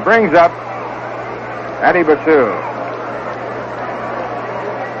 and it brings up Eddie Basu.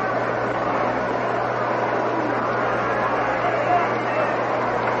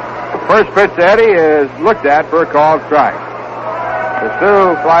 First pitch to Eddie is looked at for a called strike.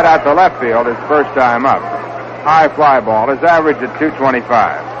 Basu flied out to left field his first time up. High fly ball is averaged at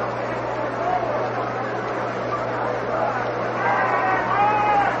 225.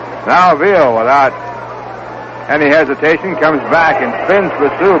 Now Veal, without any hesitation, comes back and spins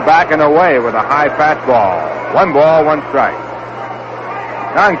Basu back and away with a high fastball. 1 ball, 1 strike.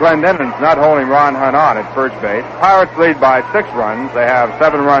 John Clendenin's not holding Ron Hunt on at first base. Pirates lead by 6 runs. They have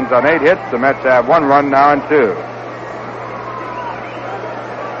 7 runs on 8 hits. The Mets have 1 run now on 2.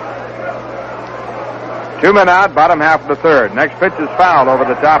 2 men out, bottom half of the third. Next pitch is fouled over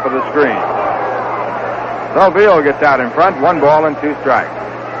the top of the screen. So Veal gets out in front, 1 ball and 2 strikes.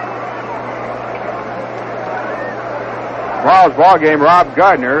 Tomorrow's ball game, Rob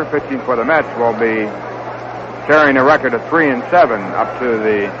Gardner, pitching for the Mets, will be carrying a record of 3-7 up to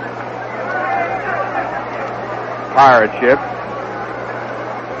the Pirate ship.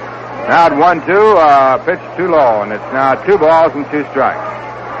 Now at 1-2, pitch too low, and it's now 2 balls and 2 strikes.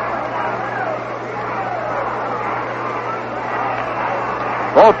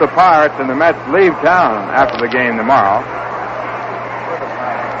 Both the Pirates and the Mets leave town after the game tomorrow.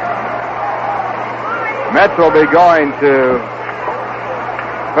 Mets will be going to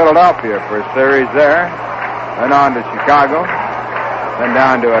Philadelphia for a series there, then on to Chicago, then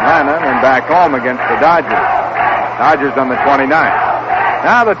down to Atlanta, and back home against the Dodgers. Dodgers on the 29th.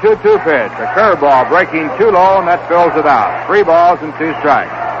 Now the 2-2 pitch, a curveball breaking too low, and that fills it out. 3 balls and 2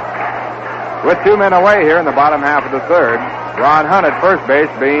 strikes. With 2 men away here in the bottom half of the third, Ron Hunt at first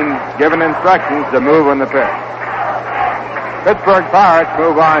base being given instructions to move on the pitch. Pittsburgh Pirates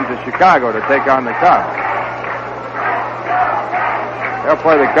move on to Chicago to take on the Cubs. They'll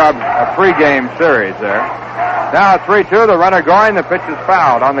play the Cubs a 3-game series there. Now 3-2, the runner going, the pitch is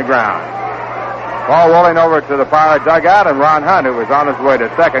fouled on the ground. Ball rolling over to the Pirate dugout, and Ron Hunt, who was on his way to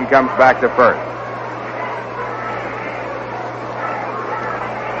second, comes back to first.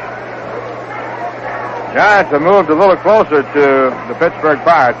 Giants have moved a little closer to the Pittsburgh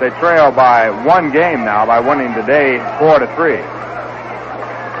Pirates. They trail by 1 game now by winning today 4-3.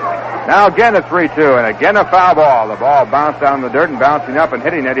 Now again a 3-2, and again a foul ball. The ball bounced down the dirt and bouncing up and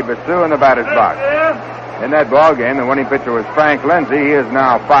hitting Eddie Basu in the batter's box. In that ball game, the winning pitcher was Frank Lindsay. He is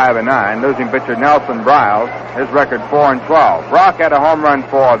now 5-9. Losing pitcher Nelson Briles, his record 4-12. Brock had a home run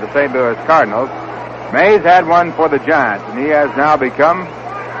for the St. Louis Cardinals. Mays had one for the Giants, and he has now become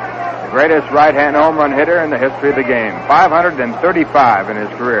the greatest right-hand home run hitter in the history of the game. 535 in his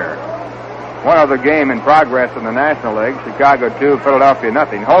career. One other game in progress in the National League. Chicago 2, Philadelphia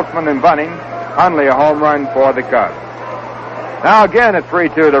nothing. Holtzman and Bunning. Hundley a home run for the Cubs. Now again at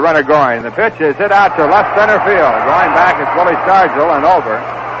 3-2, the runner going. The pitch is hit out to left center field. Going back is Willie Stargell and over.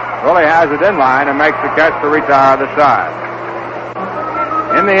 Willie has it in line and makes the catch to retire the side.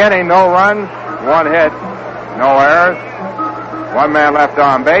 In the inning, no runs, 1 hit, no errors. 1 man left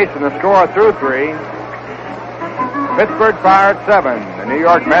on base, and the score through 3. Pittsburgh Pirates 7, the New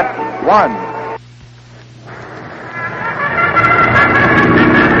York Mets 1.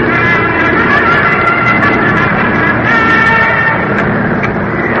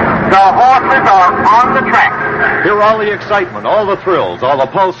 The horses are on the track. Hear all the excitement, all the thrills, all the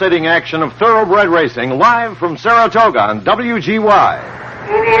pulsating action of thoroughbred racing live from Saratoga on WGY.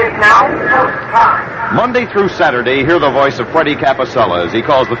 It is now time. Monday through Saturday, hear the voice of Freddie Capicella as he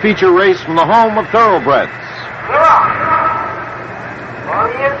calls the feature race from the home of thoroughbreds. On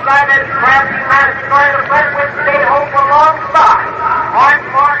the inside, that crafty master going to play with State Hope alongside. Mark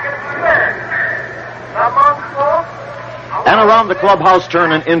Morgan third. Come on, folks. And around the clubhouse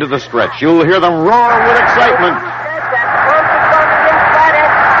turn and into the stretch, you'll hear them roar with excitement.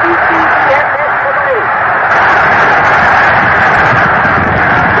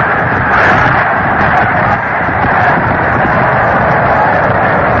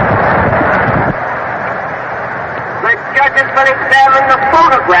 The judges will examine the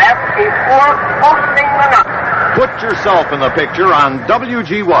photograph before posting the number. Put yourself in the picture on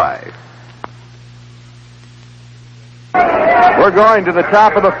WGY. We're going to the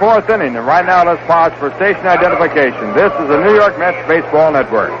top of the fourth inning, and right now let's pause for station identification. This is the New York Mets Baseball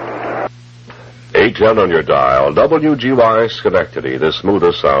Network. 810 on your dial, WGY Schenectady, the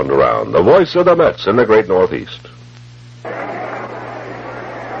smoothest sound around. The voice of the Mets in the great Northeast.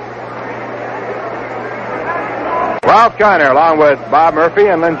 Ralph Kiner, along with Bob Murphy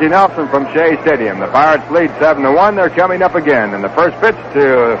and Lindsey Nelson from Shea Stadium. The Pirates lead 7-1. They're coming up again. And the first pitch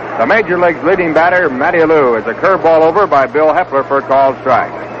to the Major League's leading batter, Matty Alou, is a curveball over by Bill Hepler for a called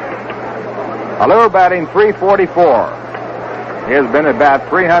strike. Alou batting .344. He has been at bat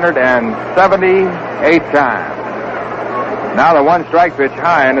 378 times. Now the one strike pitch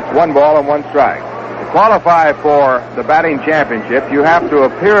high, and it's 1 ball and 1 strike. To qualify for the batting championship, you have to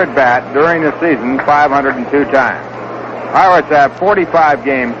appear at bat during the season 502 times. Pirates have 45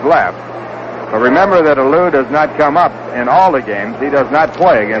 games left. But remember that Alou does not come up in all the games. He does not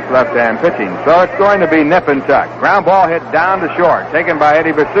play against left-hand pitching. So it's going to be nip and tuck. Ground ball hit down to short, taken by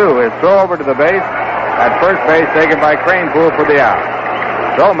Eddie Basu. His throw over to the base. At first base, taken by Cranepool for the out.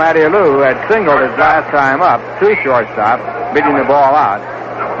 So Matty Alou, who had singled his last time up, 2 shortstops, beating the ball out.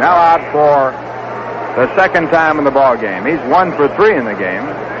 Now out for the second time in the ball game. He's 1 for 3 in the game.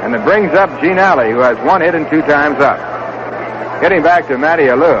 And it brings up Gene Alley, who has 1 hit and 2 times up. Getting back to Matty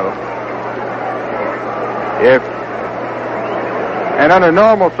Alou. And under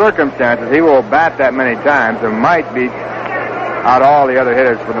normal circumstances, he will bat that many times and might beat out all the other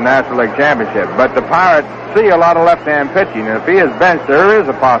hitters for the National League Championship. But the Pirates see a lot of left-hand pitching, and if he is benched, there is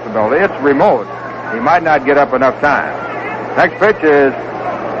a possibility. It's remote. He might not get up enough time. Next pitch is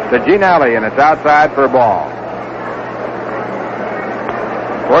to Gene Alley, and it's outside for a ball.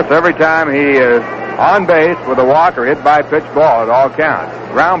 Of course, every time he is on base with a walk or hit by pitch ball, it all counts.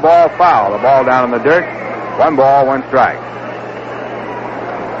 Ground ball, foul. The ball down in the dirt. 1 ball, 1 strike.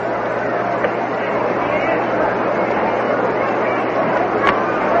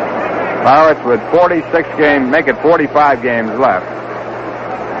 Pirates with 46 games, make it 45 games left.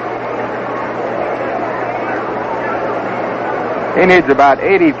 He needs about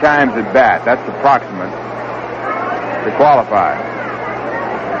 80 times at bat. That's approximate to qualify.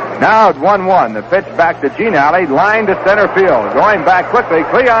 Now it's 1-1. The pitch back to Gene Alley, line to center field. Going back quickly,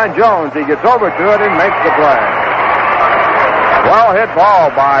 Cleon Jones. He gets over to it and makes the play. Well hit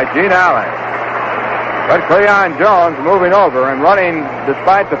ball by Gene Alley. But Cleon Jones moving over and running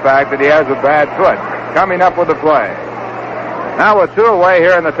despite the fact that he has a bad foot. Coming up with the play. Now with 2 away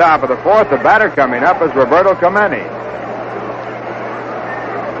here in the top of the fourth, the batter coming up is Roberto Clemente.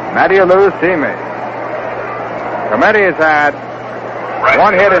 Matty Alou's teammate. Clemente has had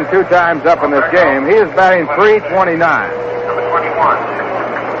 1 hit and 2 times up in this game. He is batting .329.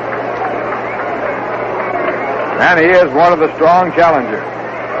 And he is one of the strong challengers.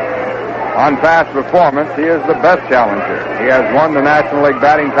 On past performance, he is the best challenger. He has won the National League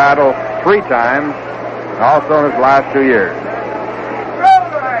batting title 3 times, also in his last 2 years.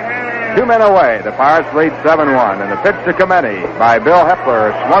 2 men away. The Pirates lead 7-1. And the pitch to Clemente by Bill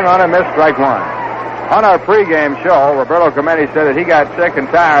Hepler, swung on and missed, strike 1. On our pregame show, Roberto Clemente said that he got sick and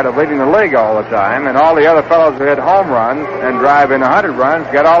tired of leading the league all the time, and all the other fellows who hit home runs and drive in 100 runs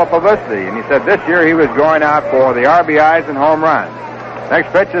got all the publicity. And he said this year he was going out for the RBIs and home runs. Next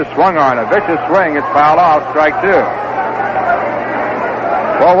pitch is swung on. A vicious swing. It's fouled off. Strike 2.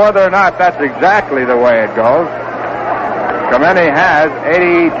 Well, whether or not that's exactly the way it goes, Clemente has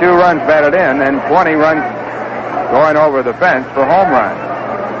 82 runs batted in and 20 runs going over the fence for home runs.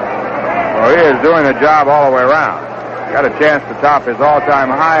 So he is doing the job all the way around. Got a chance to top his all-time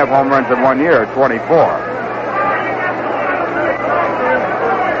high of home runs in 1 year, 24.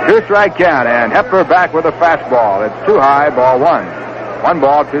 2-strike count, and Hepler back with a fastball. It's too high, ball 1. 1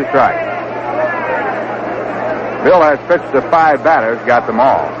 ball, 2 strikes. Bill has pitched to 5 batters, got them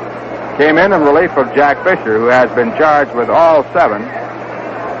all. Came in relief of Jack Fisher, who has been charged with all 7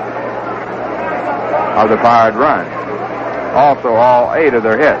 of the Pirate runs. Also all 8 of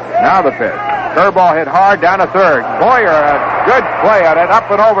their hits. Now the pitch. Curveball hit hard down to third. Boyer, a good play on it, up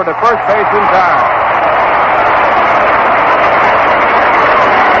and over to first base in time.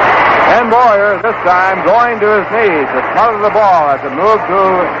 And Boyer, this time, going to his knees to smother the ball as it moved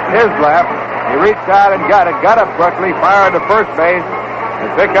to his left. He reached out and got it, got up quickly, fired to first base,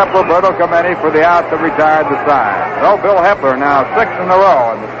 and pick up Roberto Clemente for the out that retired the side. So Bill Hepler now 6 in a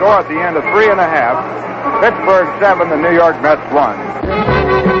row, and the score at the end of 3.5. Pittsburgh 7, the New York Mets 1.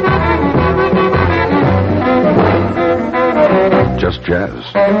 Just jazz.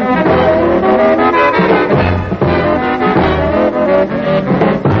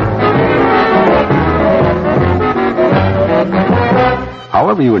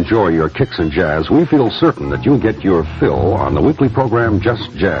 However you enjoy your kicks and jazz, we feel certain that you'll get your fill on the weekly program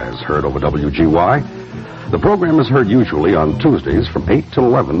Just Jazz, heard over WGY. The program is heard usually on Tuesdays from 8 till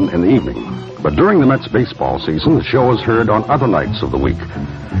 11 in the evening. But during the Mets baseball season, the show is heard on other nights of the week.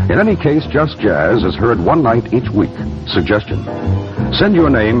 In any case, Just Jazz is heard one night each week. Suggestion: send your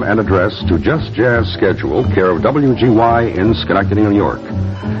name and address to Just Jazz Schedule, care of WGY in Schenectady, New York.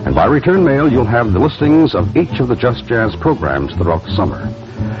 And by return mail, you'll have the listings of each of the Just Jazz programs throughout the summer.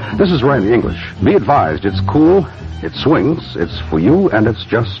 This is Randy English. Be advised, it's cool, it swings, it's for you, and it's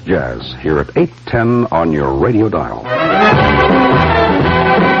Just Jazz, here at 8:10 on your radio dial.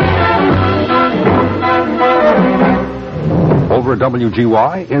 Over at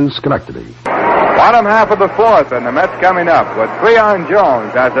WGY in Schenectady. Bottom half of the fourth, and the Mets coming up with Cleon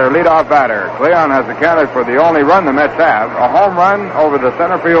Jones as their leadoff batter. Cleon has accounted for the only run the Mets have, a home run over the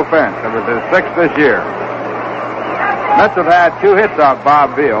center field fence. It was his sixth this year. Mets have had 2 hits off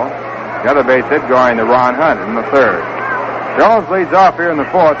Bob Veal. The other base hit going to Ron Hunt in the third. Jones leads off here in the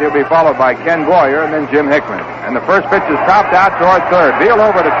fourth. He'll be followed by Ken Boyer and then Jim Hickman. And the first pitch is topped out toward third. Veal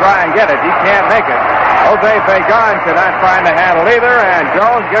over to try and get it. He can't make it. Jose Pagan cannot find the handle either, and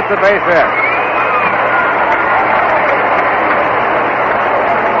Jones gets a base hit.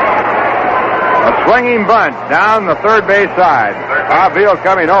 A swinging bunt down the third base side. Bob Veal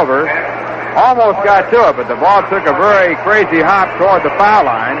coming over. Almost got to it, but the ball took a very crazy hop toward the foul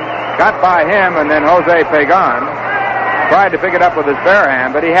line. Got by him, and then Jose Pagan tried to pick it up with his bare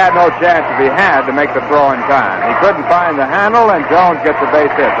hand, but he had no chance if he had to make the throw in time. He couldn't find the handle, and Jones gets a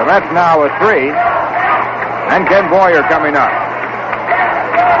base hit. So that's now a 3. And Ken Boyer coming up.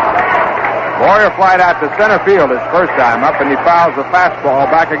 Boyer flied out to center field his first time up, and he fouls the fastball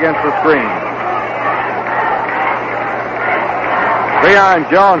back against the screen. Cleon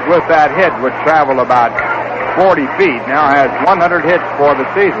Jones, with that hit, which traveled about 40 feet, now has 100 hits for the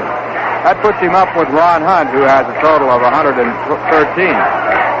season. That puts him up with Ron Hunt, who has a total of 113.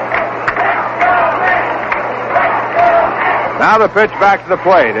 Now the pitch back to the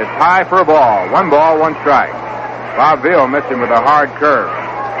plate. It's high for a ball. 1 ball, 1 strike. Bob Veal missed him with a hard curve.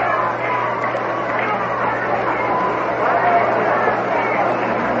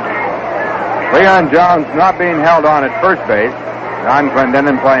 Cleon Jones not being held on at first base. John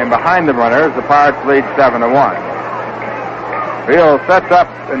Clendenin playing behind the runners. The Pirates lead 7-1. Veal sets up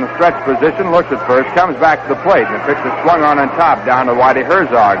in the stretch position, looks at first, comes back to the plate, and the pitch is swung on top down to Whitey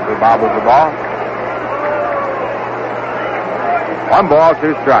Herzog, who bobbles the ball. 1 ball,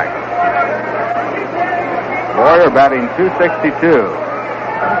 2 strikes. Boyer batting .262.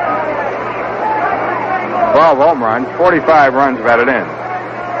 12 home runs, 45 runs batted in.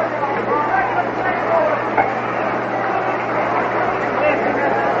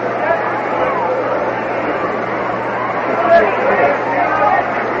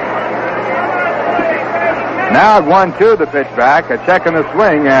 Now at 1-2, the pitch back, a check in the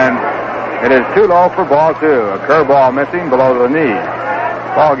swing, and it is too low for ball 2. A curveball missing below the knee.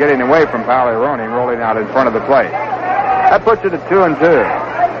 Ball getting away from Pagliarone, rolling out in front of the plate. That puts it at 2-2.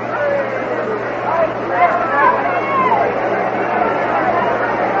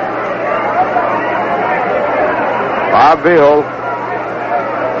 Bob Veal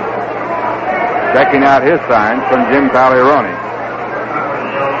checking out his signs from Jim Pagliarone.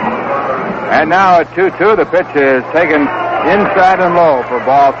 And now at 2-2, the pitch is taken inside and low for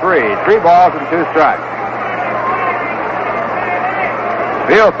ball 3. 3 balls and 2 strikes.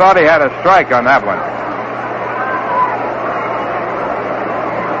 Veal thought he had a strike on that one.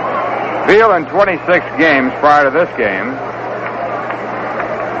 Veal in 26 games prior to this game,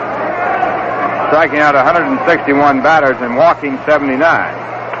 striking out 161 batters and walking 79.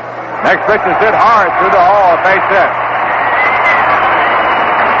 Next pitch is hit hard through the hole, a base hit.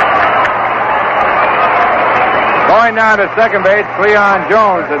 Going down to second base, Cleon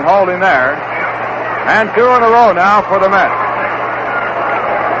Jones, and holding there. And 2 in a row now for the Mets.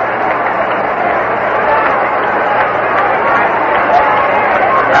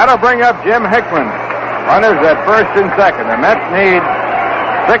 That'll bring up Jim Hickman. Runners at first and second. The Mets need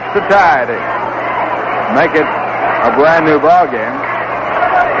 6 to tie to make it a brand new ball game.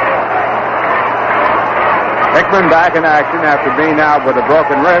 Hickman back in action after being out with a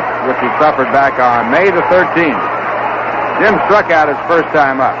broken wrist, which he suffered back on May the 13th. Jim struck out his first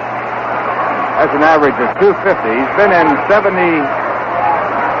time up. That's an average of 250. He's been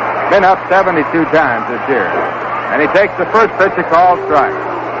up 72 times this year. And he takes the first pitch, a called strike.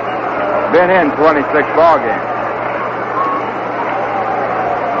 Been in 26 ball games.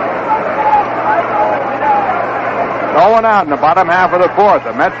 No one out in the bottom half of the fourth.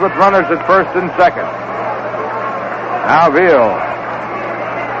 The Mets with runners at first and second. Now Veal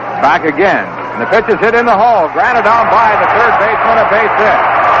back again. And the pitch is hit in the hole. Grounded on by the third baseman, a base hit.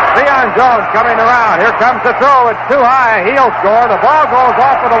 Leon Jones coming around. Here comes the throw. It's too high. He'll score. The ball goes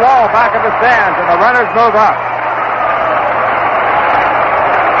off of the wall back of the stands, and the runners move up.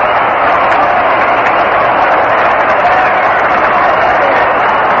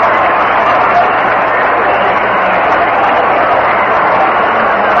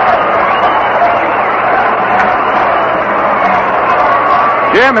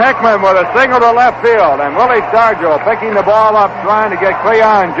 Jim Hickman with a single to left field, and Willie Stargell picking the ball up, trying to get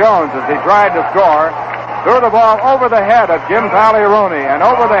Cleon Jones as he tried to score. Threw the ball over the head of Jim Pagliarone and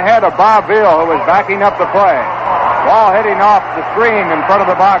over the head of Bob Veal, who was backing up the play. Ball hitting off the screen in front of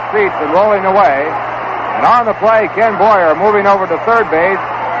the box seats and rolling away. And on the play, Ken Boyer moving over to third base,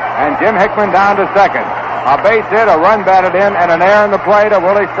 and Jim Hickman down to second. A base hit, a run batted in, and an error in the play to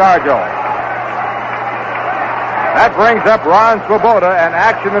Willie Stargell. That brings up Ron Swoboda, and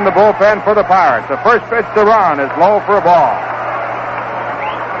action in the bullpen for the Pirates. The first pitch to Ron is low for a ball.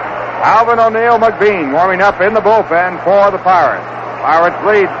 Alvin O'Neill McBean warming up in the bullpen for the Pirates. Pirates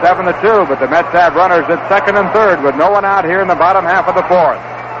lead 7-2, but the Mets have runners at second and third with no one out here in the bottom half of the fourth.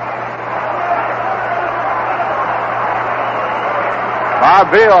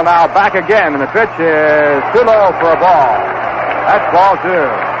 Bob Veal now back again, and the pitch is too low for a ball. That's ball two.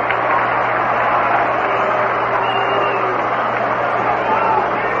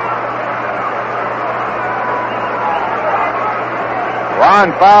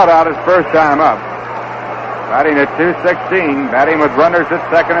 Ron fouled out his first time up. Batting at .216, batting with runners at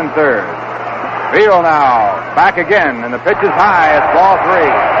second and third. Veal now back again, and the pitch is high. It's ball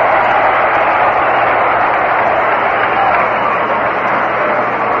three.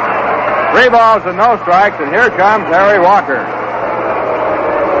 Three balls and no strikes, and here comes Harry Walker.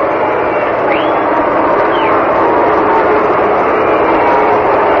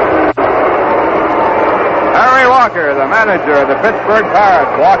 Harry Walker, the manager of the Pittsburgh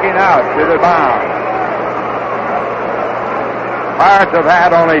Pirates, walking out to the mound. Pirates have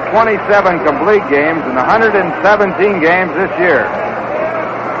had only 27 complete games in 117 games this year.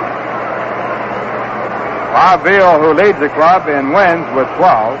 Bob Veal, who leads the club in wins with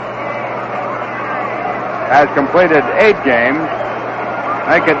 12, has completed 8 games,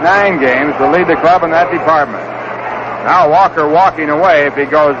 make it 9 games to lead the club in that department. Now Walker walking away. If he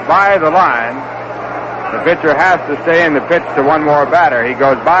goes by the line, the pitcher has to stay in the pitch to one more batter. He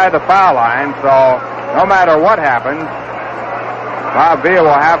goes by the foul line, so no matter what happens, Bob Veal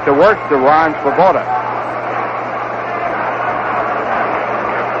will have to work to Ron Swoboda.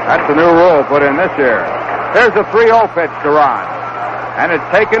 That's the new rule put in this year. Here's a 3-0 pitch to Ron. And it's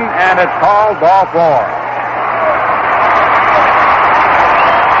taken, and it's called ball 4.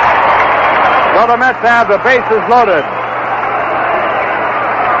 So the Mets have the bases loaded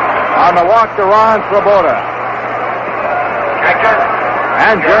on the walk to Ron Swoboda.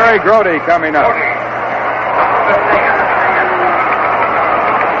 And Jerry Grody coming up.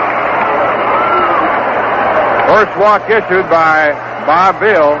 First walk issued by Bob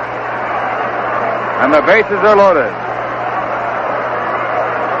Veal, and the bases are loaded.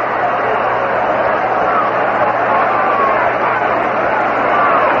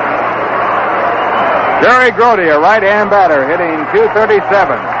 Jerry Grody, a right-hand batter, hitting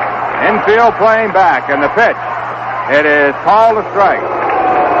 .237. Infield playing back, and the pitch. It is called a strike.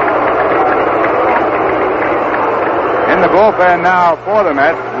 In the bullpen now for the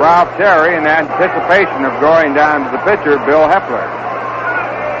Mets, Ralph Terry, in anticipation of going down to the pitcher, Bill Hepler.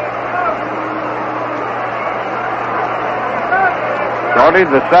 Grody,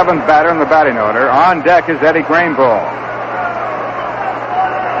 the 7th batter in the batting order. On deck is Eddie Kranepool.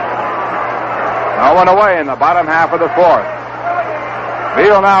 No one away in the bottom half of the fourth.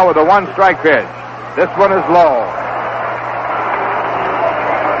 Veal now with a 1-strike pitch. This one is low.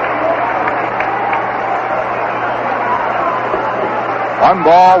 One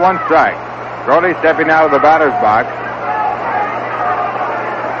ball, 1 strike. Grody stepping out of the batter's box.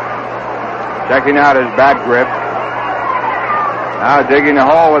 Checking out his bat grip. Now digging a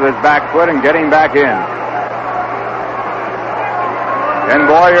hole with his back foot and getting back in. Ken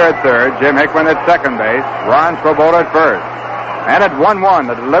Boyer at third. Jim Hickman at second base. Ron Swoboda at first. And at 1-1,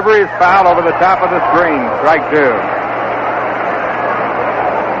 the delivery is fouled over the top of the screen. Strike 2.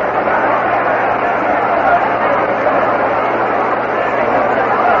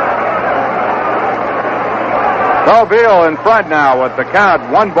 So Veal in front now with the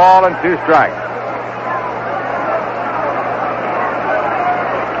count 1 ball and 2 strikes.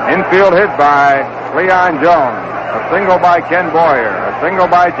 Infield hit by Cleon Jones. A single by Ken Boyer. A single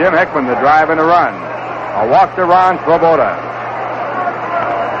by Jim Hickman to drive in a run. A walk to Ron Swoboda.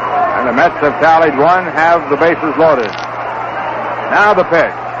 And the Mets have tallied one, have the bases loaded. Now the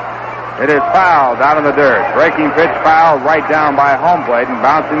pitch. It is fouled down in the dirt. Breaking pitch foul right down by home plate and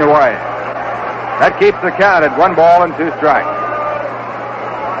bouncing away. That keeps the count at 1 ball and 2 strikes.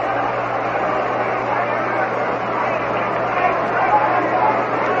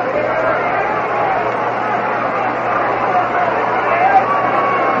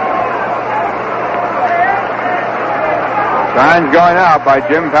 Signs going out by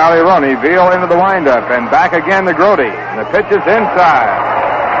Jim Pagliarone. Veal into the windup and back again to Grody. And the pitch is inside.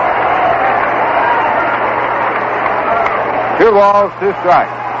 2 balls, 2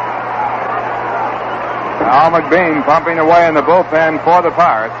 strikes. Al McBean pumping away in the bullpen for the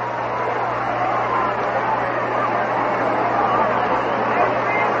Pirates.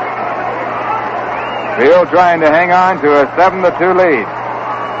 Veal trying to hang on to a 7-2 lead.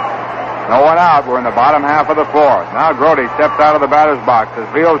 No one out. We're in the bottom half of the 4th. Now Grody steps out of the batter's box as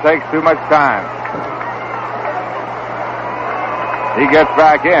Veal takes too much time. He gets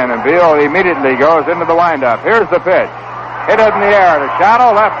back in, and Veal immediately goes into the windup. Here's the pitch. Hit it in the air to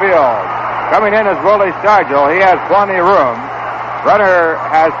shallow left field. Coming in is Willie Stargell. He has plenty of room. Runner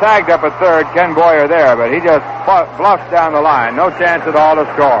has tagged up at third. Ken Boyer there, but he just bluffs down the line. No chance at all to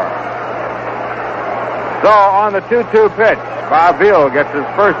score. So on the 2-2 pitch, Bob Veal gets his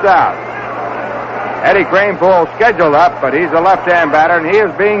first out. Eddie Kranepool scheduled up, but he's a left-hand batter, and he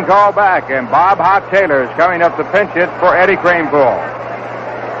is being called back. And Bob Hot Taylor is coming up to pinch hit for Eddie Kranepool.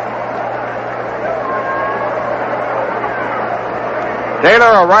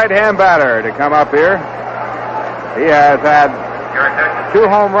 Taylor, a right-hand batter, to come up here. He has had 2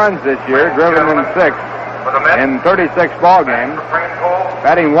 home runs this year, driven in 6 in 36 ball games,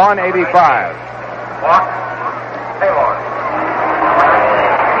 batting .185. Taylor.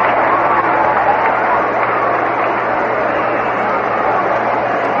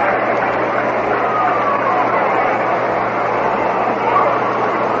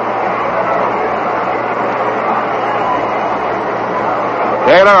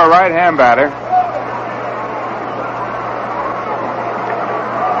 Taylor, a right-hand batter.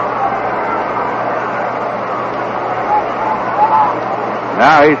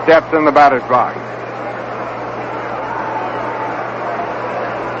 Now he steps in the batter's box.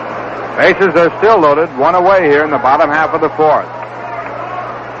 Bases are still loaded, 1 away here in the bottom half of the 4th.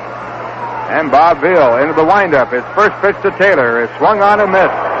 And Bob Veal into the windup. His first pitch to Taylor is swung on and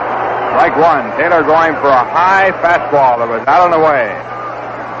missed. Strike 1. Taylor going for a high fastball that was out and away.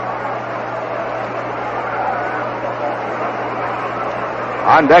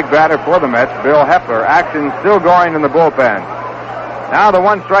 On deck batter for the Mets, Bill Hepler. Action still going in the bullpen. Now the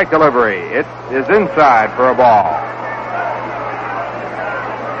 1-strike delivery. It is inside for a ball.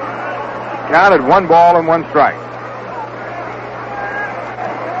 Counted 1 ball and 1 strike.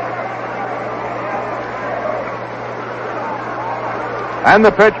 And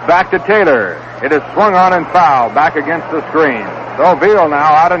the pitch back to Taylor. It is swung on and fouled back against the screen. So Veal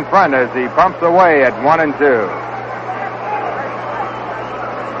now out in front as he pumps away at 1-2.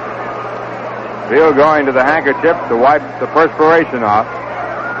 Veal going to the handkerchief to wipe the perspiration off.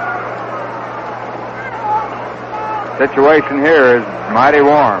 Situation here is mighty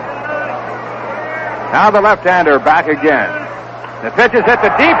warm. Now the left-hander back again. The pitch is hit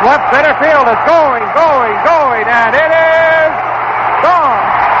to deep left center field. It's going, and it is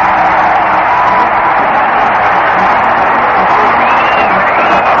gone.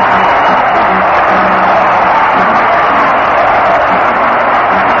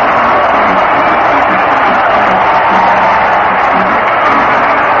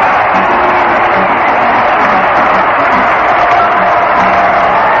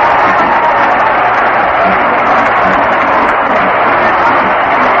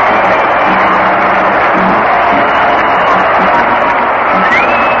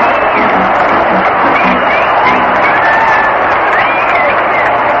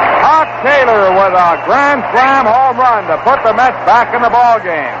 With a grand slam home run to put the Mets back in the ball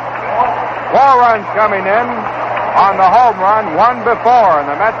game. 4 runs coming in on the home run, 1 before, and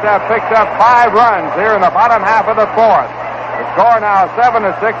the Mets have picked up 5 runs here in the bottom half of the 4th. The score now 7-6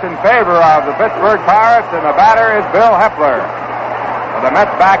 in favor of the Pittsburgh Pirates, and the batter is Bill Hepler. With the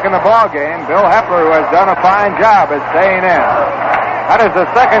Mets back in the ball game, Bill Hepler, who has done a fine job, is staying in. That is the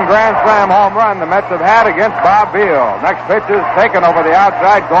second grand slam home run the Mets have had against Bob Veal. Next pitch is taken over the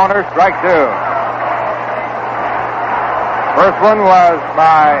outside corner, strike 2. First one was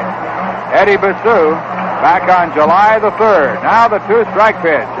by Eddie Basu back on July the 3rd. Now the 2-strike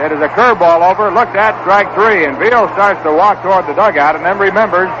pitch. It is a curveball over, looked at, strike 3, and Veal starts to walk toward the dugout and then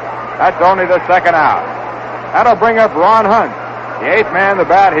remembers that's only the second out. That'll bring up Ron Hunt. The 8th man to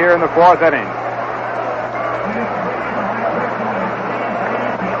bat here in the 4th inning.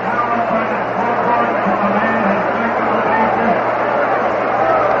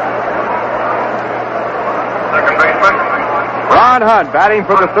 Ron Hunt batting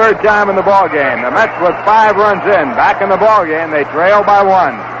for the 3rd time in the ballgame. The Mets with 5 runs in. Back in the ballgame, they trail by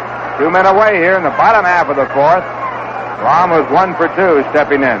 1. 2 men away here in the bottom half of the 4th. Ron was 1 for 2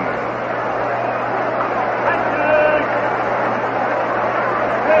 stepping in.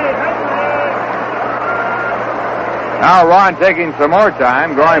 Now Ron taking some more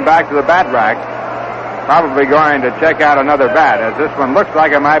time, going back to the bat rack. Probably going to check out another bat, as this one looks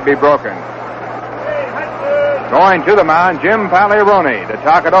like it might be broken. Going to the mound, Jim Pagliarone to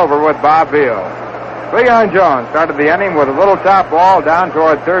talk it over with Bob Beal. Cleon Jones started the inning with a little top ball down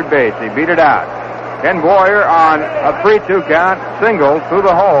toward third base. He beat it out. Ken Boyer on a 3-2 count, singled through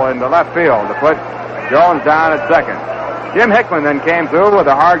the hole in the left field to put Jones down at second. Jim Hickman then came through with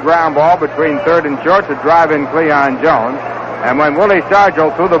a hard ground ball between third and short to drive in Cleon Jones. And when Willie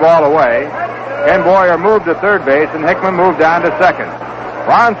Stargell threw the ball away, Ken Boyer moved to third base and Hickman moved down to second.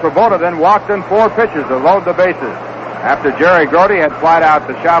 Ron Swoboda then walked in 4 pitches to load the bases. After Jerry Grody had flied out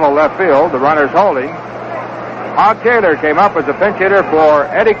to shallow left field, the runners holding, Hog Taylor came up as a pinch hitter for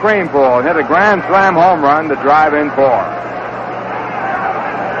Eddie Kranepool and hit a grand slam home run to drive in 4.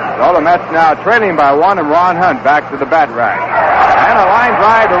 So the Mets now trailing by 1 and Ron Hunt back to the bat rack. And a line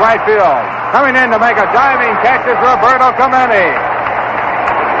drive to right field. Coming in to make a diving catch is Roberto Clemente.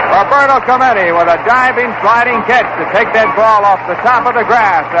 Roberto Clemente with a diving, sliding catch to take that ball off the top of the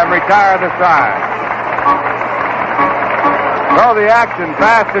grass and retire the side. So the action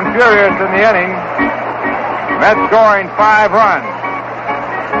fast and furious in the inning. Mets scoring 5 runs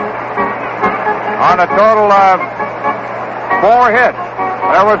on a total of 4 hits.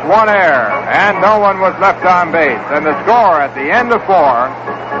 There was 1 error, and no one was left on base. And the score at the end of 4,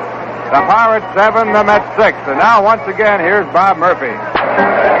 the Pirates 7, the Mets 6. And now once again, here's Bob Murphy.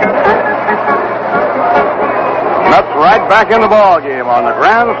 Mets right back in the ball game on the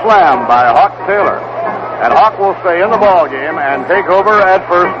grand slam by Hawk Taylor. And Hawk will stay in the ball game and take over at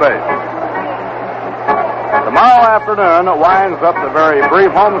first base. Tomorrow afternoon winds up the very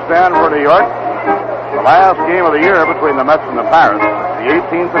brief homestand for New York. The last game of the year between the Mets and the Pirates, the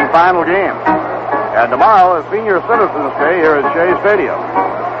 18th and final game. And tomorrow is Senior Citizens Day here at Shea Stadium.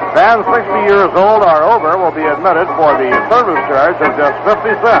 Fans 60 years old or over will be admitted for the service charge of just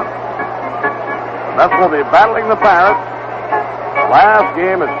 50 cents. The Mets will be battling the Pirates. Last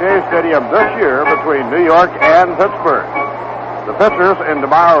game at Shea Stadium this year between New York and Pittsburgh. The pitchers in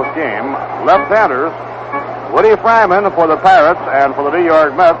tomorrow's game, left-handers, Woody Fryman for the Pirates, and for the New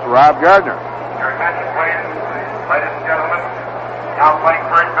York Mets, Rob Gardner. Your attention, please, ladies and gentlemen. Now playing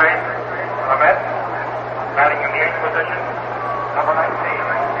first base for the Mets. Batting in the 8th position, number 19.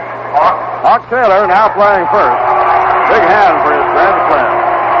 Hawk Taylor now playing first. Big hand for his grand slam.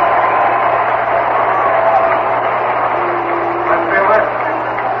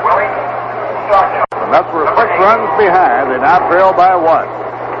 The Mets were 6 runs behind. They now trail by 1.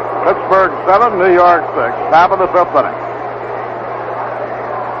 Pittsburgh 7, New York 6. Top of the 5th inning.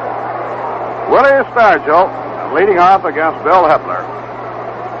 Willie Stargell leading off against Bill Hepler.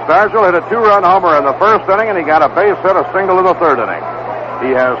 Stargell hit a 2-run homer in the 1st inning, and he got a base hit, a single in the 3rd inning.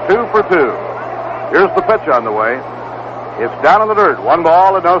 He has 2 for 2. Here's the pitch on the way. It's down in the dirt. 1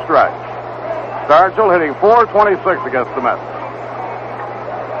 ball and no strikes. Stargell hitting .426 against the Mets.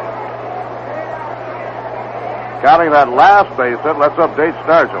 Counting that last base hit, let's update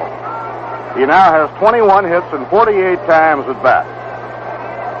Stargell. He now has 21 hits and 48 times at bat.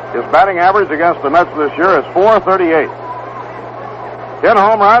 His batting average against the Mets this year is .438. 10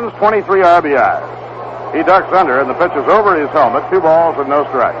 home runs, 23 RBIs. He ducks under, and the pitch is over his helmet. 2 balls and no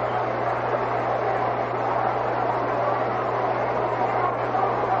strikes.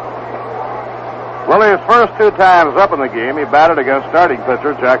 Willie's first 2 times up in the game, he batted against starting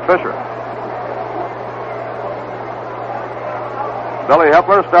pitcher Jack Fisher. Billy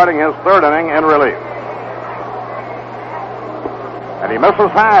Hepler starting his 3rd inning in relief. And he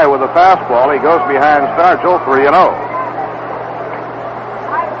misses high with a fastball. He goes behind Stargell 3-0.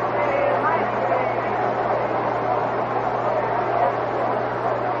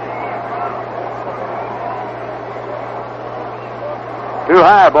 Too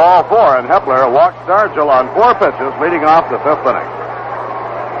high, ball 4, and Hepler walked Stargell on 4 pitches, leading off the 5th inning.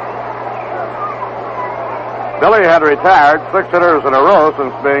 Billy had retired 6 hitters in a row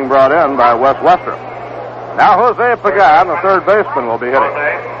since being brought in by Wes Westrom. Now Jose Pagan, the 3rd baseman, will be hitting.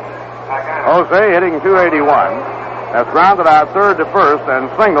 Jose hitting .281. That's rounded out 3rd to 1st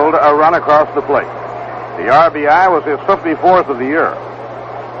and singled a run across the plate. The RBI was his 54th of the year.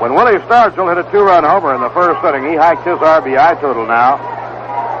 When Willie Stargell hit a 2-run homer in the first inning, he hiked his RBI total now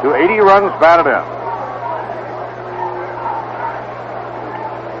to 80 runs batted in.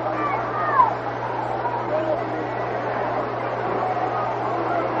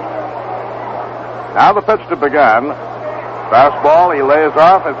 Now the pitch to Pagan. Fastball, he lays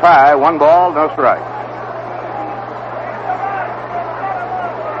off. It's high. 1 ball, no strike.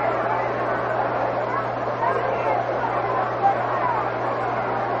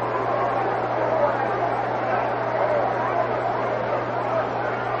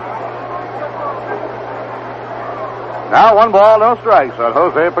 Now 1 ball, no strikes on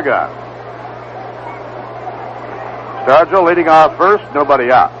Jose Pagan. Stargell leading off first, nobody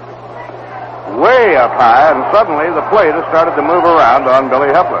out. Way up high, and suddenly the plate has started to move around on Billy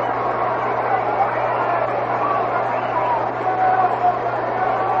Hepler.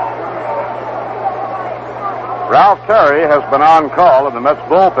 Ralph Terry has been on call in the Mets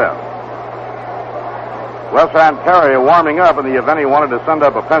bullpen. Wes Terry warming up in the event he wanted to send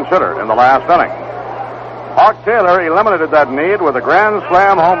up a pinch hitter in the last inning. Hawk Taylor eliminated that need with a grand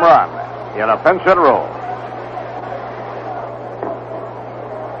slam home run in a pinch hit role.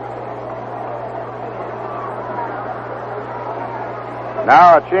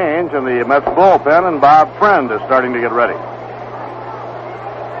 Now a change in the Mets bullpen, and Bob Friend is starting to get ready.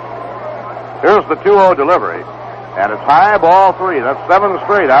 Here's the 2-0 delivery, and it's high, ball 3. That's 7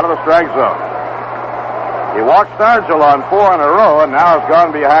 straight out of the strike zone. He walked Stargell on 4 in a row, and now has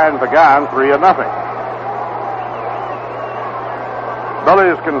gone behind Pagan 3-0.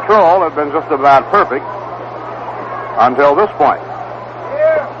 Billy's control had been just about perfect until this point.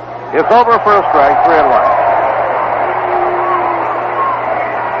 It's over for a strike, 3-1.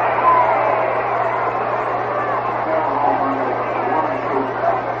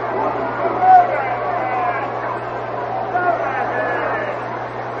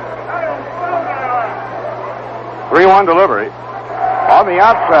 Delivery. On the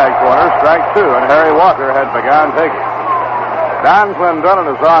outside corner, strike 2, and Harry Walker had begun taking. Don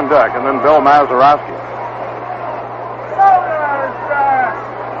Clendenin is on deck, and then Bill Mazeroski.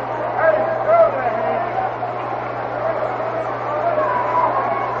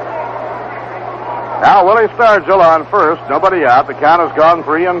 Now Willie Stargell on first, nobody out. The count has gone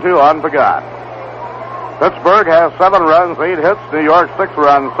 3-2 on Pagan. Pittsburgh has 7 runs, 8 hits. New York 6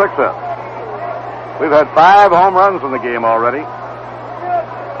 runs, 6 hits. We've had 5 home runs in the game already. 4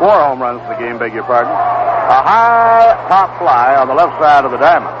 home runs in the game, beg your pardon. A high pop fly on the left side of the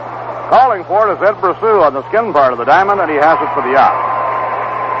diamond. Calling for it is Ed Brosseau on the skin part of the diamond, and he has it for the out.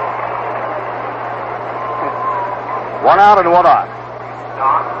 1 out and 1 on.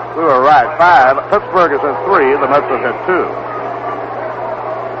 We were right, 5. Pittsburgh has hit 3. The Mets have hit 2.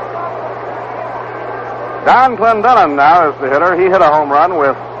 Don Clendenin now is the hitter. He hit a home run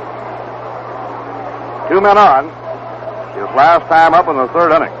with 2 men on. His last time up in the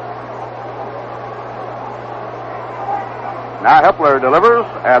 3rd inning. Now Hepler delivers,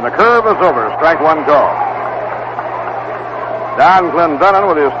 and the curve is over. Strike 1 call. Don Clendenin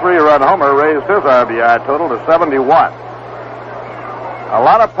with his 3-run homer raised his RBI total to 71. A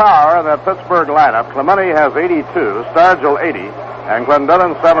lot of power in that Pittsburgh lineup. Clemente has 82, Stargell 80, and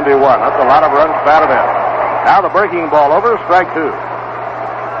Clendenin 71. That's a lot of runs batted in. Now the breaking ball over, strike 2.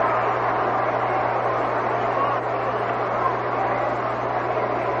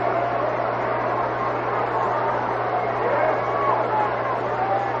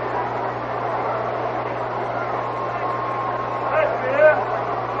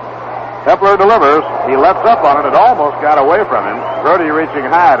 Hepler delivers. He lets up on it. It almost got away from him. Brody reaching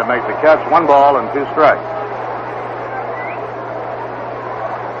high to make the catch. 1 ball and 2 strikes.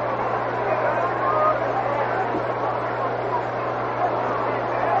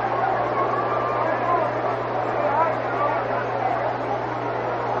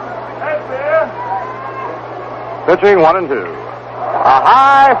 Pitching 1-2. A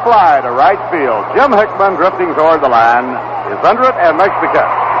high fly to right field. Jim Hickman drifting toward the line is under it and makes the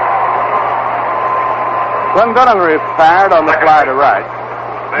catch. Clendenin retired on the fly to right.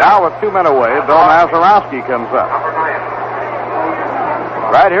 Now with 2 men away, Bill Mazeroski comes up.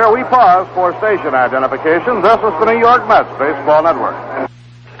 Right here we pause for station identification. This is the New York Mets Baseball Network.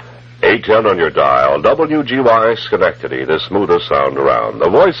 810 on your dial. WGY Schenectady, the smoothest sound around. The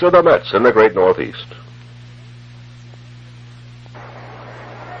voice of the Mets in the great Northeast.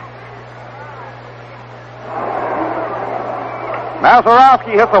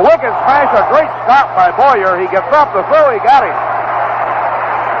 Mazeroski hits a wicked smash, a great stop by Boyer. He gets up the throw, he got him.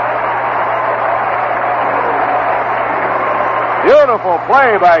 Beautiful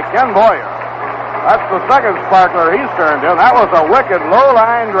play by Ken Boyer. That's the second sparkler he's turned in. That was a wicked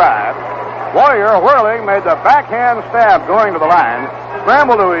low-line drive. Boyer, whirling, made the backhand stab going to the line,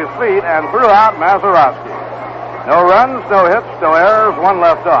 scrambled to his feet, and threw out Mazeroski. No runs, no hits, no errors, one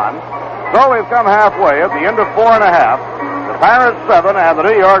left on. So we've come halfway at the end of 4 1/2. The Pirates 7 and the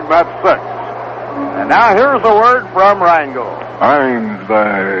New York Mets 6. And now here's a word from Rheingold. I'm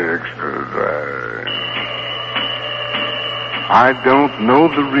the extra dry. I don't know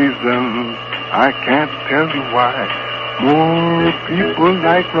the reason. I can't tell you why. More people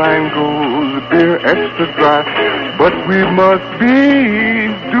like Rheingold beer extra dry. But we must be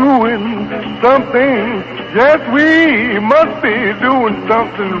doing something. Yes, we must be doing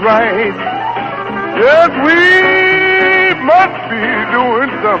something right. Yes, we must be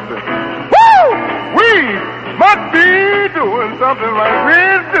doing something. Woo! We must be doing something right.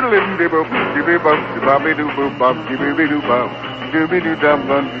 We're diddly-dee-boop, dee-bee-bop, dee-bop-dee-doo-boop, bop, dee-bee-dee-doo-bop,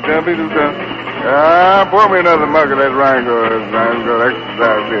 dee-bee-doo-dum-dum-dee-bee-doo-dum. Pour me another mug of that Rheingold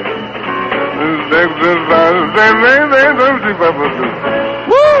exercise here.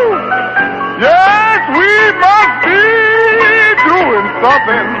 Woo! Yes, we must be doing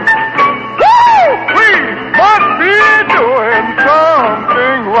something. Woo! We must be doing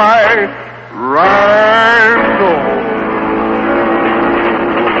something right. Rheingold.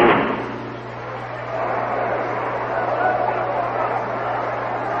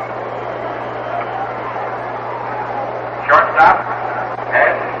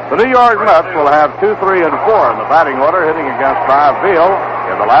 The New York Mets will have 2, 3, and 4 in the batting order, hitting against Bob Veal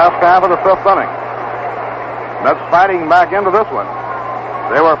in the last half of the 5th inning. Mets fighting back into this one.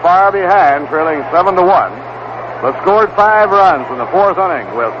 They were far behind, trailing 7-1, but scored 5 runs in the 4th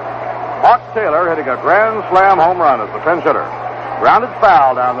inning with Hawk Taylor hitting a grand slam home run as the pinch hitter. Grounded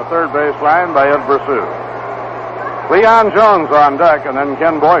foul down the third base line by Ed Brissou. Leon Jones on deck, and then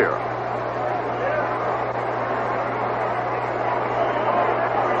Ken Boyer.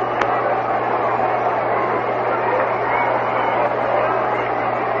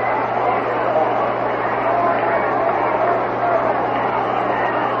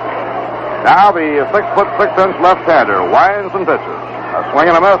 Now the 6'6" left-hander winds and pitches. A swing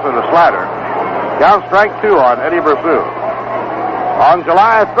and a miss and a slider. Count strike 2 on Eddie Brissou. On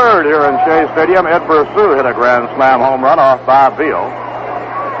July 3rd here in Shea Stadium, Ed Brissou hit a grand slam home run off Bob Veal.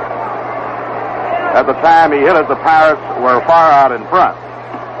 At the time he hit it, the Pirates were far out in front.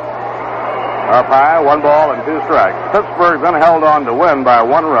 Up high, 1 ball and 2 strikes. Pittsburgh then held on to win by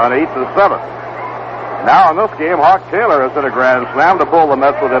 1 run, 8-7. Now in this game, Hawk Taylor has hit a grand slam to pull the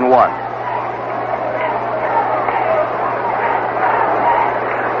Mets within 1.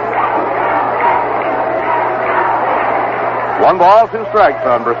 1 ball, 2 strikes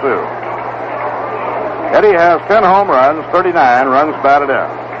on Brissou. Eddie has 10 home runs, 39 runs batted in.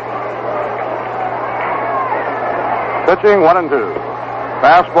 Pitching 1 and 2.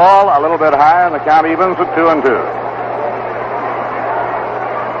 Fastball a little bit high, and the count evens at 2 and 2.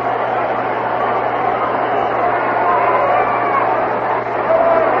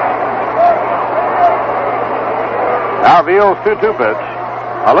 Now Veal's 2-2 pitch.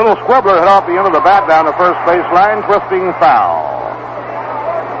 A little squibbler hit off the end of the bat down the first base line, twisting foul.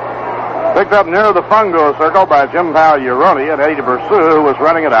 Picked up near the fungo circle by Jim Pagliarone, and Eddie Brissou, who was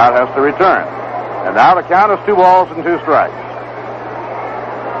running it out, has to return. And now the count is 2 balls and 2 strikes.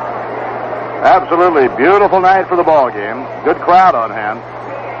 Absolutely beautiful night for the ball game. Good crowd on hand.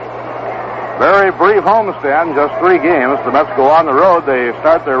 Very brief homestand, just 3 games. The Mets go on the road. They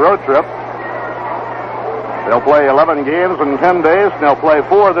start their road trip. They'll play 11 games in 10 days, and they'll play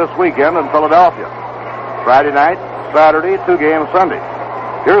 4 this weekend in Philadelphia. Friday night, Saturday, 2 games Sunday.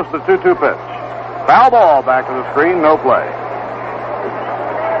 Here's the 2-2 pitch. Foul ball back to the screen, no play.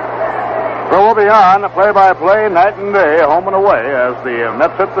 So we'll be on play-by-play night and day, home and away, as the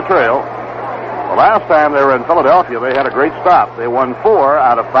Mets hit the trail. The last time they were in Philadelphia, they had a great stop. They won 4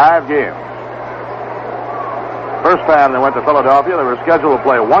 out of 5 games. First time they went to Philadelphia, they were scheduled to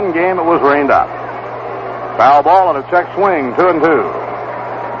play 1 game. It was rained out. Foul ball and a check swing, 2 and 2.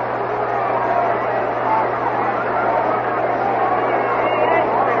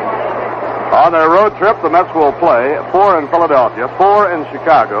 On their road trip, the Mets will play 4 in Philadelphia, 4 in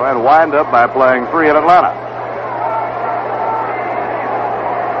Chicago, and wind up by playing 3 in Atlanta.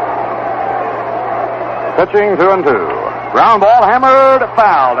 Pitching 2 and 2. Ground ball hammered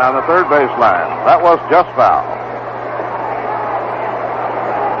foul down the third baseline. That was just foul.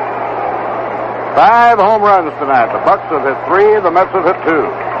 5 home runs tonight. The Bucks have hit 3. The Mets have hit 2.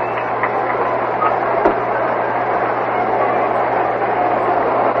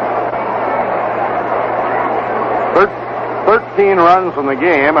 13 runs in the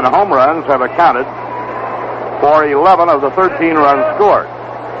game, and home runs have accounted for 11 of the 13 runs scored.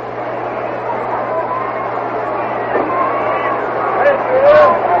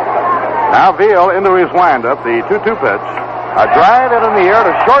 Now Veal into his windup, the 2-2 pitch. A drive in the air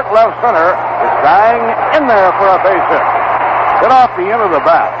to short left center. It's dying in there for a base hit. Hit off the end of the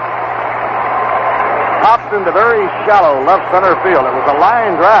bat. Popped into very shallow left center field. It was a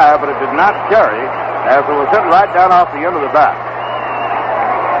line drive, but it did not carry as it was hit right down off the end of the bat.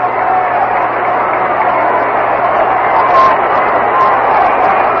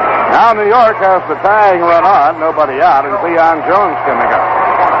 Now New York has the tying run on, nobody out, and Cleon Jones coming up.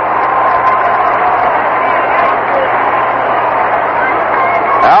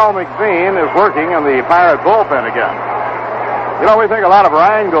 Al McBean is working in the Pirate bullpen again. You know, we think a lot of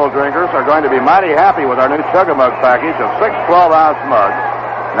Rheingold drinkers are going to be mighty happy with our new Chug-a-Mug package of 6 12-ounce mugs,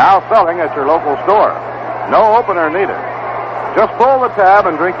 now selling at your local store. No opener needed. Just pull the tab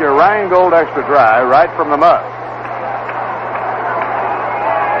and drink your Rheingold Extra Dry right from the mug.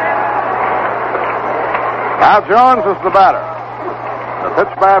 Now Jones is the batter. The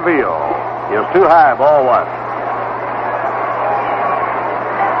pitch by Veal is too high, ball 1.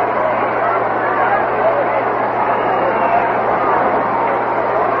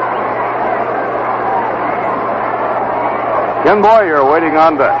 Ken Boyer waiting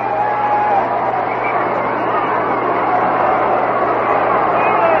on deck.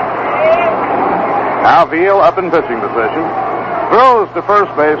 Now Veal up in pitching position. Throws to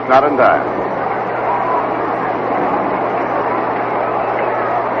first base, not in time.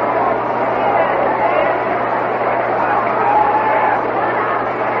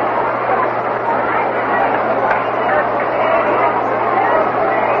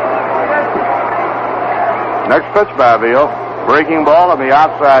 Next pitch by Veal. Breaking ball in the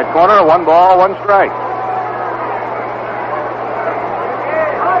outside corner. 1 ball, 1 strike.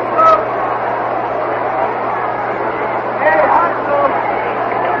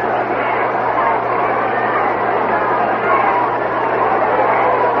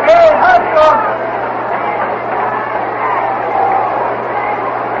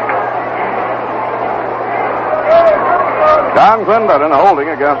 Don Clendenin holding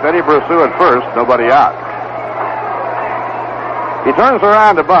against Eddie Brosseau at first. Nobody out. He turns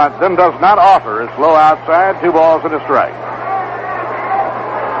around to bunt, then does not offer. It's low outside, 2 balls and a strike.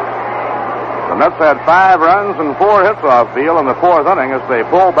 The Mets had 5 runs and 4 hits off Veal in the 4th inning as they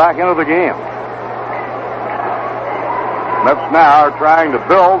pull back into the game. Mets now are trying to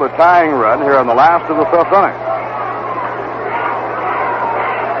build a tying run here in the last of the 5th inning.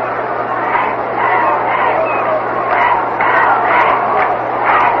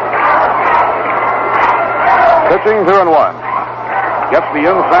 Pitching 2-1. Gets the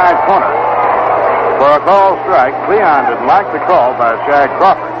inside corner for a call strike. Cleon didn't like the call by Shag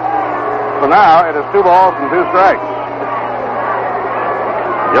Crawford. So now it is 2 balls and 2 strikes.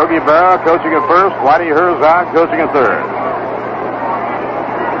 Yogi Berra coaching at first. Whitey Herzog coaching at third.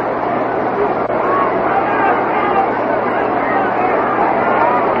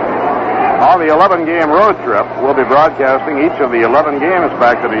 On the 11-game road trip, we'll be broadcasting each of the 11 games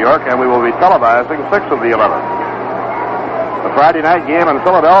back to New York, and we will be televising 6 of the 11. The Friday night game in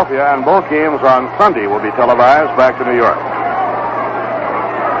Philadelphia and both games on Sunday will be televised back to New York.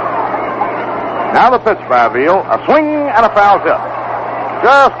 Now the pitch by Veal. A swing and a foul tip.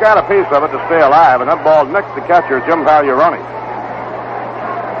 Just got a piece of it to stay alive, and that ball nicked the catcher, Jim Pagliaroni.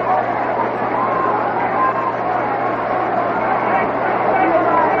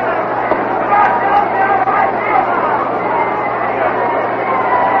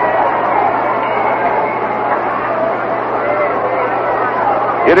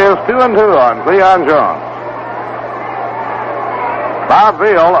 It is 2-2 on Cleon Jones. Bob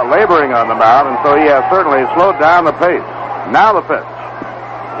Veal laboring on the mound, and so he has certainly slowed down the pace. Now the pitch.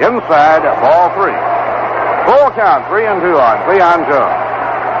 Inside, ball 3. Full count, 3-2 on Cleon Jones.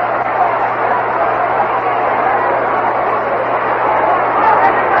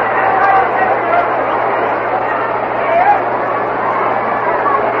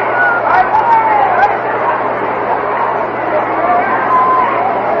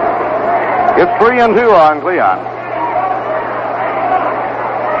 It's 3-2 on Cleon.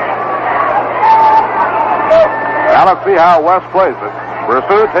 Now let's see how West plays it.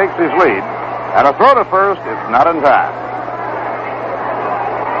 Brosseau takes his lead, and a throw to first is not in time.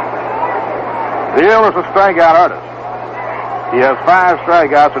 Veal is a strikeout artist. He has 5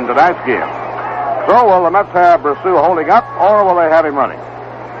 strikeouts in tonight's game. So will the Mets have Brosseau holding up, or will they have him running?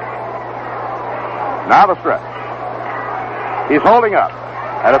 Now the stretch. He's holding up.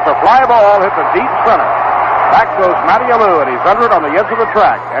 And it's a fly ball hit to deep center. Back goes Matty Alou, and he's under it on the edge of the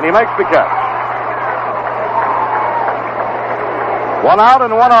track, and he makes the catch. 1 out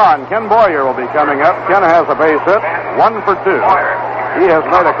and 1 on. Ken Boyer will be coming up. Ken has a base hit, 1 for 2. He has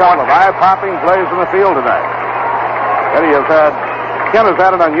made a couple of eye-popping plays in the field tonight. Ken has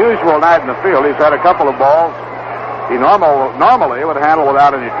had an unusual night in the field. He's had a couple of balls he normally would handle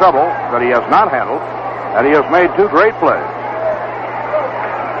without any trouble that he has not handled, and he has made 2 great plays.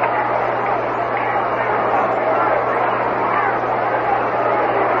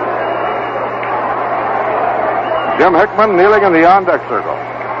 Jim Hickman kneeling in the on-deck circle.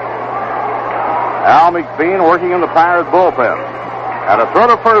 Al McBean working in the Pirate bullpen. And a throw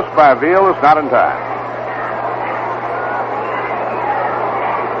to first by Veal is not in time.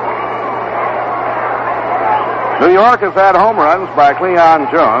 New York has had home runs by Cleon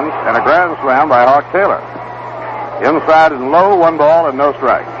Jones and a grand slam by Hawk Taylor. Inside and low, 1 ball and no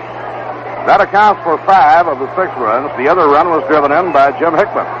strikes. That accounts for 5 of the 6 runs. The other run was driven in by Jim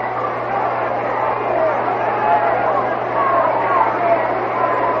Hickman.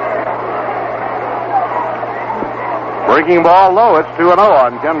 Breaking ball low, it's 2-0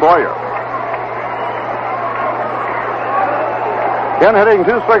 on Ken Boyer. Ken hitting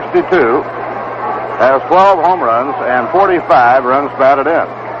 .262, has 12 home runs and 45 runs batted in.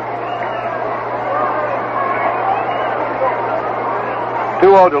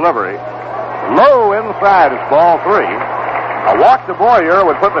 2-0 delivery. Low inside is ball 3. A walk to Boyer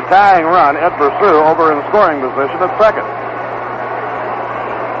would put the tying run, Ed Versu, over in scoring position at second.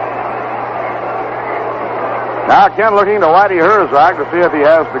 Now Ken looking to Whitey Herzog to see if he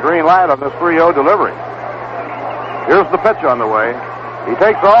has the green light on this 3-0 delivery. Here's the pitch on the way. He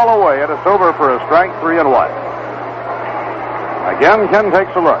takes all the way, and it's over for a strike, 3-1. Again, Ken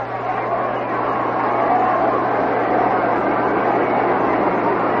takes a look.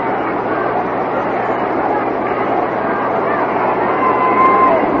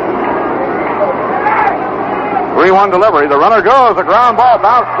 Delivery. The runner goes. A ground ball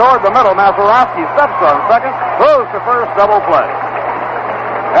bounced toward the middle. Mazeroski steps on second. Throws to first. Double play.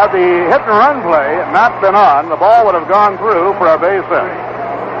 Had the hit and run play not been on, the ball would have gone through for a base hit.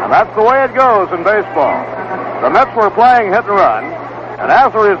 And that's the way it goes in baseball. The Mets were playing hit and run, and as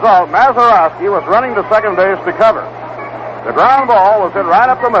a result, Mazeroski was running to second base to cover. The ground ball was hit right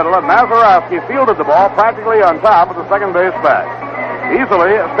up the middle, and Mazeroski fielded the ball practically on top of the second base bag.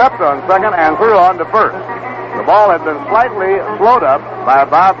 Easily stepped on second and threw on to first. The ball had been slightly slowed up by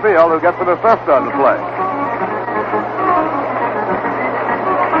Bob Field, who gets an assist on the play.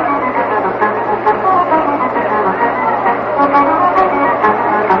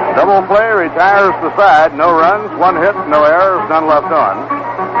 Double play retires the side. No runs, 1 hit, no errors, none left on.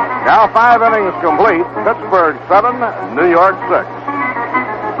 Now 5 innings complete. Pittsburgh 7, New York 6.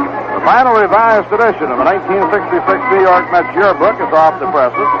 The final revised edition of the 1966 New York Mets yearbook is off the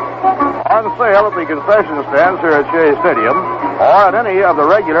presses. On sale at the concession stands here at Shea Stadium or at any of the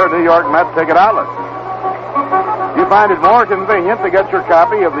regular New York Mets ticket outlets. If you find it more convenient to get your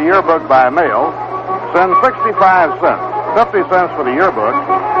copy of the yearbook by mail, send 65 cents, 50 cents for the yearbook,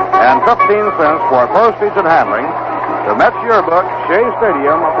 and 15 cents for postage and handling to Mets Yearbook, Shea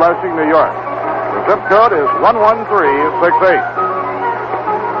Stadium, Flushing, New York. The zip code is 11368.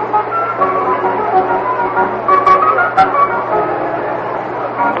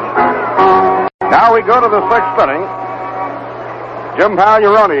 Now we go to the 6th inning. Jim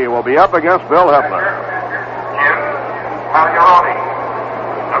Pagliarone will be up against Bill Hefner. Jim Pagliarone,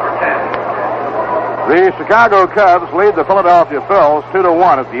 number 10. The Chicago Cubs lead the Philadelphia Phils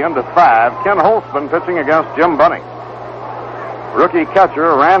 2-1 at the end of 5. Ken Holtzman pitching against Jim Bunning. Rookie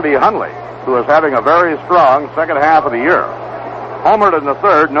catcher Randy Hundley, who is having a very strong second half of the year. Homered in the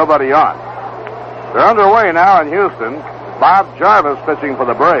 3rd, nobody on. They're underway now in Houston. Bob Jarvis pitching for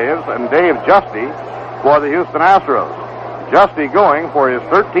the Braves and Dave Justy for the Houston Astros. Justy going for his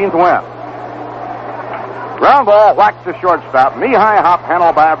 13th win. Ground ball whacked to shortstop. Knee-high hop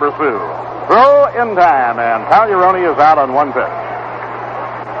handled by Bersu. Throw in time, and Pagliarone is out on 1 pitch.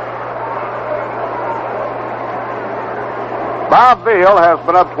 Bob Veal has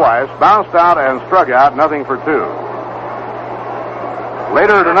been up twice, bounced out and struck out, nothing for 2.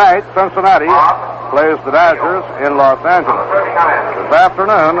 Later tonight, Cincinnati plays the Dodgers in Los Angeles. This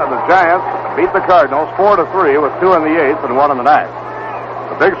afternoon, the Giants beat the Cardinals 4-3 with 2 in the 8th and 1 in the 9th.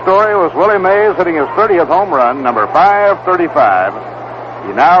 The big story was Willie Mays hitting his 30th home run, number 535.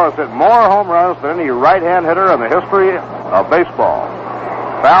 He now has hit more home runs than any right-hand hitter in the history of baseball.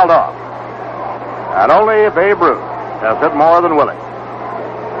 Fouled off. And only Babe Ruth has hit more than Willie.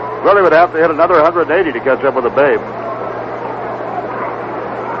 Willie would have to hit another 180 to catch up with the Babe.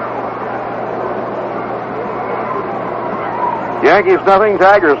 Yankees nothing,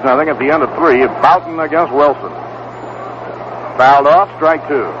 Tigers nothing at the end of 3. Boughton against Wilson. Fouled off, strike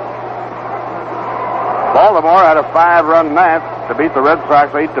 2. Baltimore had a 5-run ninth to beat the Red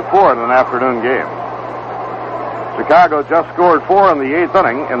Sox 8-4 in an afternoon game. Chicago just scored 4 in the 8th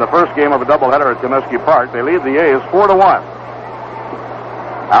inning in the first game of a doubleheader at Comiskey Park. They lead the A's 4-1.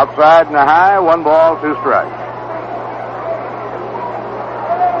 Outside and a high, 1 ball, 2 strikes.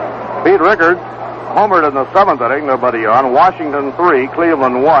 Pete Rickard homered in the 7th inning, nobody on. Washington 3,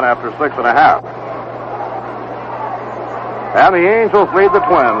 Cleveland 1 after 6.5. And the Angels lead the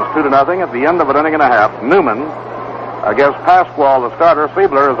Twins 2-0 at the end of an inning and a half. Newman against Pasquale, the starter.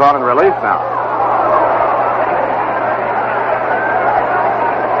 Siebler is on in relief now.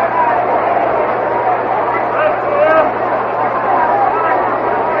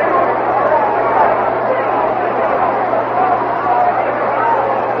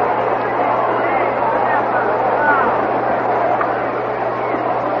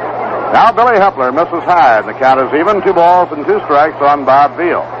 Now Billy Hepler misses high, and the count is even. 2 balls and 2 strikes on Bob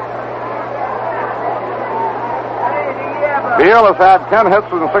Veal. Veal has had 10 hits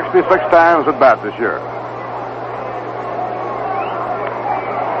and 66 times at bat this year.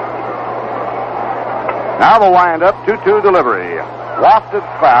 Now the windup, 2-2 delivery. Wafted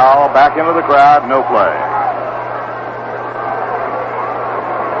foul, back into the crowd, no play.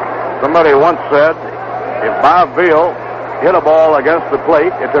 Somebody once said, if Bob Veal hit a ball against the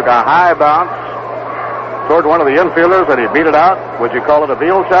plate, it took a high bounce toward one of the infielders and he beat it out, would you call it a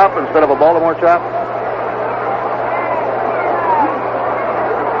Veal chop instead of a Baltimore chop?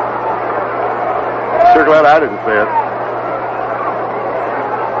 Sure glad I didn't say it.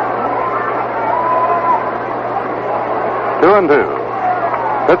 Two and two.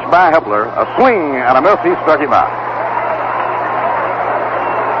 Pitch by Hepler. A swing and a miss. He struck him out.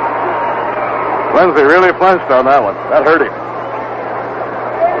 Lindsay really flinched on that one. That hurt him.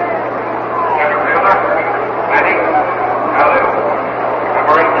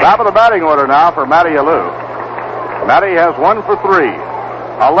 Top of the batting order now for Matty Alou. Matty has 1 for 3.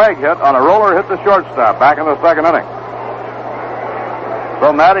 A leg hit on a roller hit the shortstop back in the 2nd inning.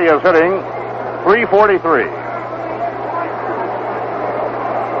 So Matty is hitting .343.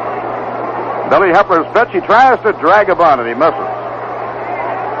 Billy Hepler's pitch. He tries to drag a bunt and he misses.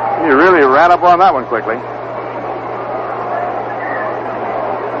 He really ran up on that one quickly.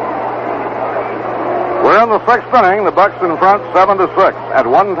 We're in the 6th inning. The Bucks in front 7-6. At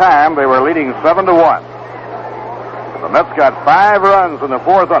one time, they were leading 7-1. The Mets got 5 runs in the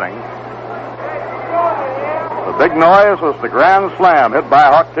 4th inning. The big noise was the grand slam hit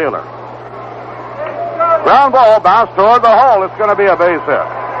by Hawk Taylor. Ground ball bounced toward the hole. It's going to be a base hit.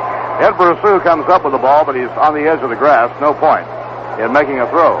 Ed Brosseau comes up with the ball, but he's on the edge of the grass. No point in making a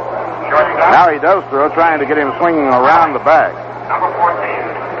throw. Now he does throw, trying to get him swinging around the bag. Number 14.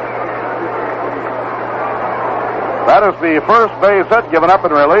 That is the first base hit given up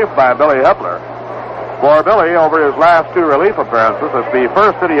in relief by Billy Hepler. For Billy, over his last 2 relief appearances, it's the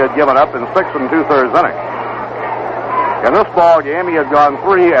first hit he had given up in 6 2/3 innings. In this ball game, he had gone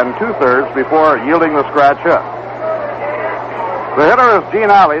 3 2/3 before yielding the scratch hit. The hitter is Gene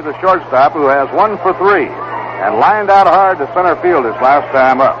Alley, the shortstop, who has 1 for 3 and lined out hard to center field his last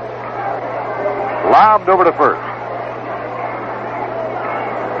time up. Lobbed over to first.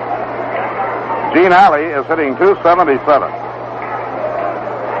 Gene Alley is hitting .277.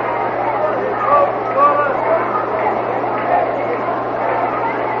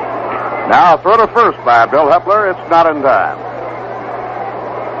 Now throw to first by Bill Hepler. It's not in time.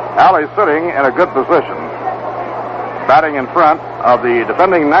 Alley's sitting in a good position, batting in front of the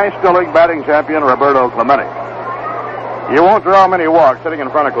defending National League batting champion Roberto Clemente. You won't draw many walks sitting in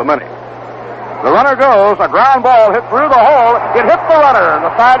front of Clemente. The runner goes, a ground ball hit through the hole. It hit the runner, and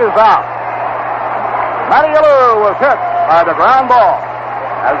the side is out. Matty Alou was hit by the ground ball,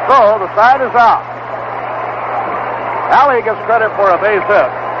 and so the side is out. Alley gets credit for a base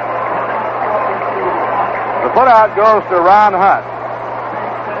hit. The putout goes to Ron Hunt.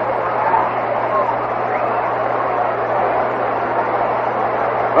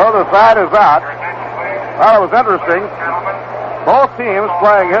 So the side is out. Well, it was interesting. Both teams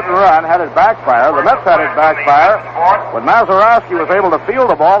playing hit and run had it backfire. The Mets had it backfire. When Mazeroski was able to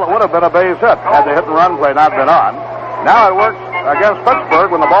field the ball, it would have been a base hit had the hit and run play not been on. Now it works against Pittsburgh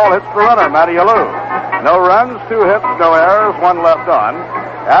when the ball hits the runner, Matty Alou. No runs, 2 hits, no errors, 1 left on.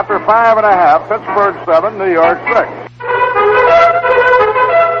 After 5.5, Pittsburgh 7, New York 6.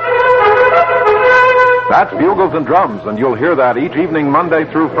 That's Bugles and Drums, and you'll hear that each evening Monday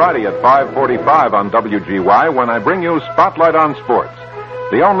through Friday at 5:45 on WGY when I bring you Spotlight on Sports.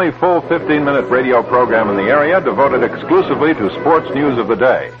 the only full 15-minute radio program in the area devoted exclusively to sports news of the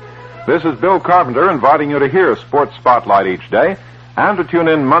day. This is Bill Carpenter inviting you to hear Sports Spotlight each day and to tune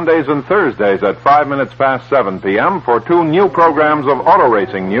in Mondays and Thursdays at 5 minutes past 7 p.m. for 2 new programs of auto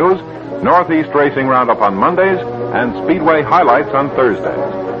racing news, Northeast Racing Roundup on Mondays and Speedway Highlights on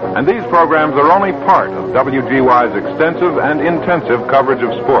Thursdays. And these programs are only part of WGY's extensive and intensive coverage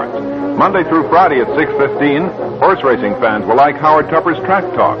of sports. Monday through Friday at 6:15, horse racing fans will like Howard Tupper's Track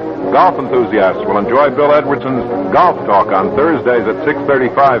Talk. Golf enthusiasts will enjoy Bill Edwardson's Golf Talk on Thursdays at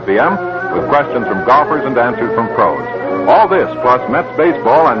 6:35 p.m. with questions from golfers and answers from pros. All this, plus Mets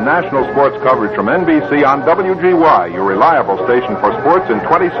baseball and national sports coverage from NBC on WGY, your reliable station for sports in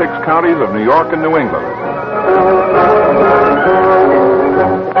 26 counties of New York and New England.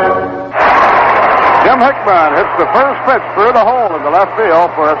 Jim Hickman hits the first pitch through the hole in the left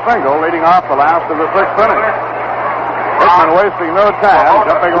field for a single, leading off the last of the 6th inning. Hickman wasting no time,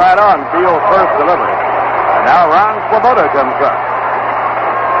 jumping right on Field's first delivery. And now Ron Swoboda comes up.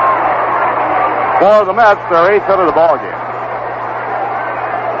 For the Mets, their 8th hit of the ballgame.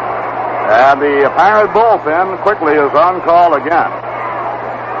 And the Pirate bullpen quickly is on call again.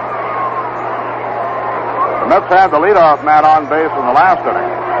 The Mets had the leadoff man on base in the last inning.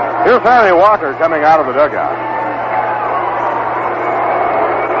 Here's Harry Walker coming out of the dugout.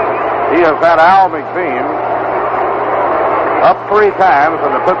 He has had Al McBean up 3 times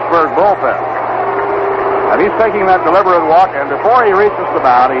in the Pittsburgh bullpen. And he's taking that deliberate walk, and before he reaches the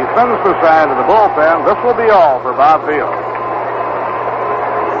mound, he sends the sign to the bullpen. This will be all for Bob Veal.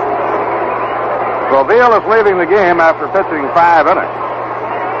 So Veal is leaving the game after pitching 5 innings.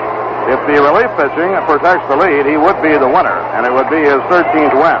 If the relief pitching protects the lead, he would be the winner, and it would be his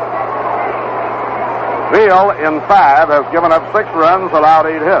 13th win. Veal, in 5, has given up 6 runs, allowed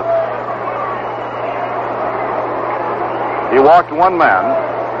 8 hits. He walked 1 man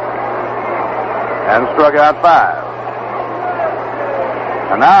and struck out 5.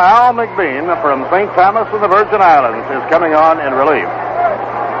 And now Al McBean from St. Thomas and the Virgin Islands is coming on in relief.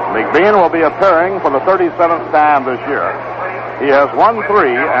 McBean will be appearing for the 37th time this year. He has won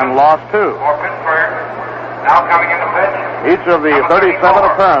 3 and lost 2. For Pittsburgh, now coming in the pitch. Each of the 37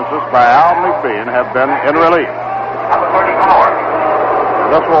 appearances by Al McBean have been in relief. Number 34.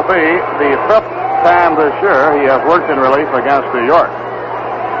 This will be the 5th time this year he has worked in relief against New York.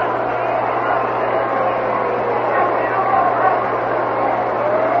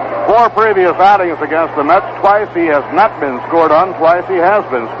 Four previous outings against the Mets, twice he has not been scored on, twice he has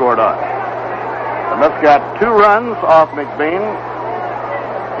been scored on. The Mets got 2 runs off McBean,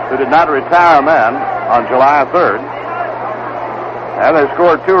 who did not retire a man on July 3rd. And they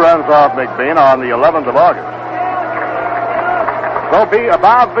scored 2 runs off McBean on the 11th of August. So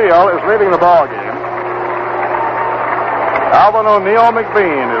Bob Veal is leaving the ball game. Alvin O'Neill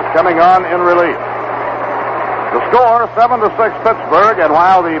McBean is coming on in relief. The score, 7-6 Pittsburgh, and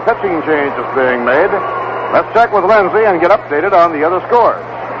while the pitching change is being made, let's check with Lindsay and get updated on the other scores.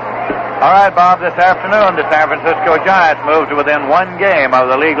 All right, Bob, this afternoon, the San Francisco Giants moved to within 1 game of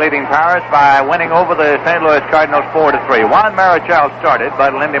the league-leading Pirates by winning over the St. Louis Cardinals 4-3. Juan Marichal started,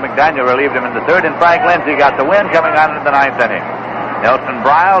 but Lindy McDaniel relieved him in the 3rd, and Frank Lindsay got the win coming on in the 9th inning. Nelson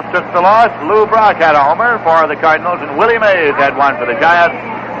Briles took the loss. Lou Brock had a homer for the Cardinals, and Willie Mays had one for the Giants,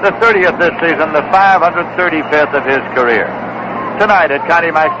 the 30th this season, the 535th of his career. Tonight at Connie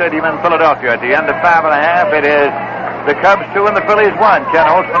Mack Stadium in Philadelphia, at the end of 5 1/2, it is the Cubs 2 and the Phillies 1. Ken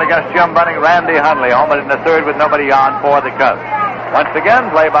Holtzman against Jim Bunning. Randy Hundley homered in the 3rd with nobody on for the Cubs. Once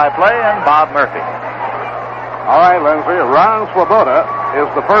again, play-by-play, and Bob Murphy. All right, Lindsay. Ron Swoboda is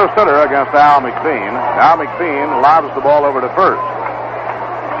the first hitter against Al McBean. Al McBean lobs the ball over to first.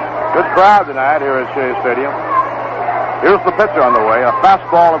 Good crowd tonight here at Shea Stadium. Here's the pitch on the way. A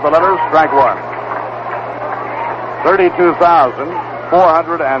fastball of the letters, strike 1.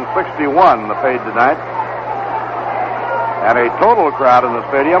 32,461 the paid tonight. And a total crowd in the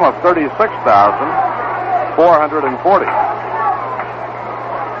stadium of 36,440.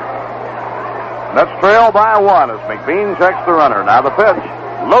 Mets trail by 1 as McBean checks the runner. Now the pitch,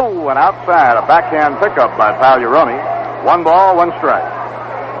 low and outside. A backhand pickup by Pagliarone. 1 ball, 1 strike.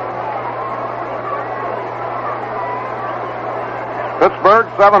 Pittsburgh,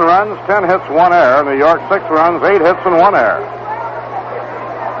 7 runs, 10 hits, 1 error. New York, 6 runs, 8 hits, and 1 error.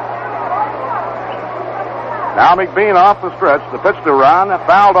 Now McBean off the stretch. The pitch to Ron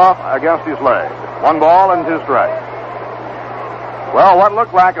fouled off against his leg. 1 ball and 2 strikes. Well, what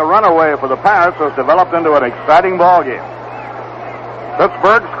looked like a runaway for the Pirates has developed into an exciting ball game.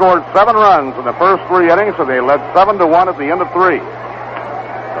 Pittsburgh scored 7 runs in the first 3 innings, and they led 7-1 at the end of 3.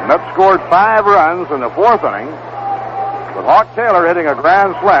 The Mets scored 5 runs in the 4th inning, with Hawk Taylor hitting a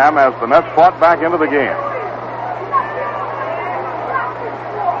grand slam as the Mets fought back into the game.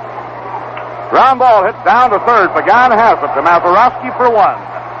 Ground ball hit down to third. Pagan has it to Mazeroski for one.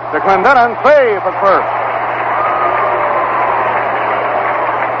 To Clendenin, safe at first.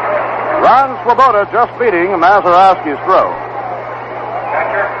 Ron Swoboda just beating Mazeroski's throw.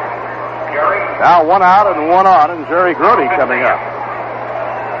 Now one out and one on, and Jerry Grody coming up.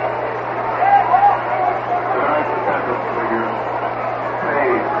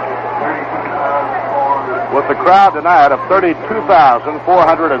 With the crowd tonight of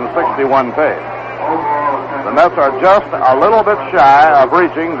 32,461 paid. The Mets are just a little bit shy of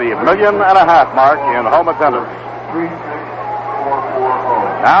reaching the 1.5 million mark in home attendance.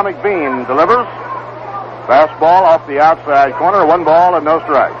 Now McBean delivers. Fastball off the outside corner, 1 ball and no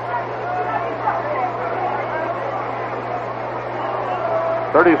strikes.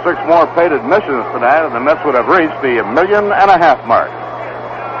 36 more paid admissions tonight, and the Mets would have reached the 1.5 million mark.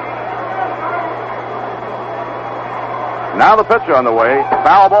 Now the pitch on the way.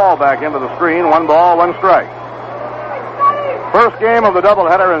 Foul ball back into the screen. 1 ball, 1 strike. First game of the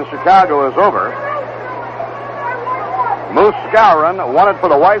doubleheader in Chicago is over. Moose Skowron won it for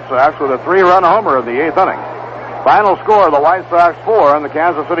the White Sox with a 3-run homer in the 8th inning. Final score, the White Sox 4 and the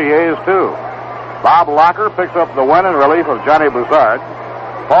Kansas City A's 2. Bob Locker picks up the win in relief of Johnny Boussard.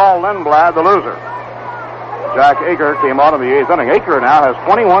 Paul Lindblad, the loser. Jack Aker came on in the 8th inning. Aker now has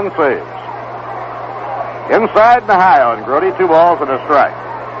 21 saves. Inside and high on Grody, 2 balls and a strike.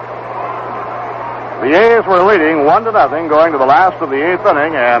 The A's were leading 1-0 going to the last of the 8th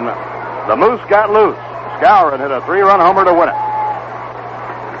inning, and the Moose got loose. Skowron hit a 3-run homer to win it.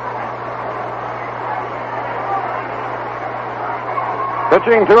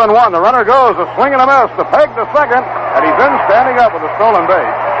 Pitching 2-1. The runner goes, a swing and a miss. The peg to second, and he's in standing up with a stolen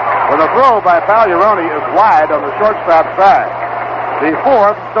base. When the throw by Pagliarone is wide on the shortstop side. The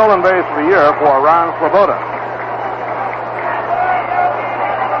 4th stolen base of the year for Ron Swoboda.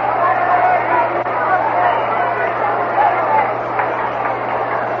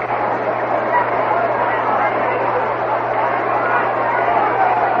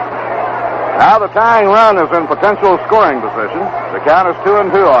 Now the tying run is in potential scoring position. The count is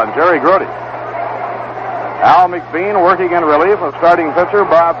 2-2 on Jerry Grody. Al McBean working in relief of starting pitcher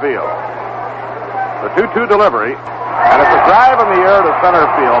Bob Veal. The 2-2 delivery. And it's a drive in the air to center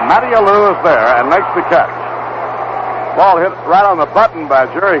field. Matty Alou is there and makes the catch. Ball hit right on the button by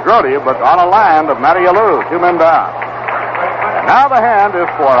Jerry Grody, but on a line of Matty Alou, 2 men down. And now the hand is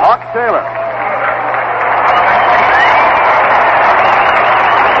for Hawk Taylor.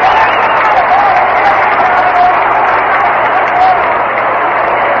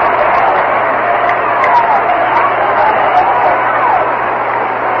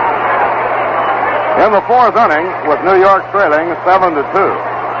 In the 4th inning, with New York trailing 7-2,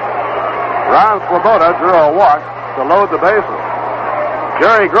 Ron Swoboda drew a walk to load the bases.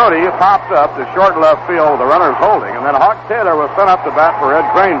 Jerry Grody popped up to short left field with the runners holding, and then Hawk Taylor was sent up to bat for Ed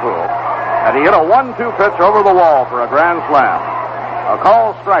Kranepool, and he hit a 1-2 pitch over the wall for a grand slam. A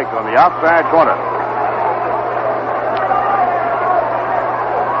called strike on the outside corner.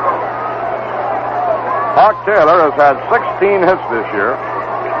 Hawk Taylor has had 16 hits this year.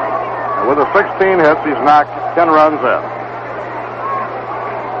 With the 16 hits, he's knocked 10 runs in.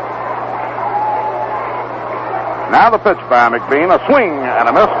 Now the pitch by McBean, a swing and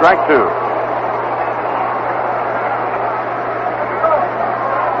a miss, strike 2.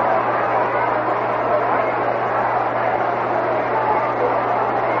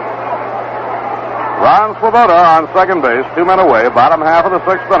 Ron Swoboda on second base, 2 men away, bottom half of the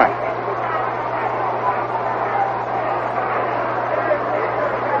 6th inning.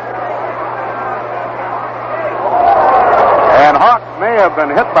 Have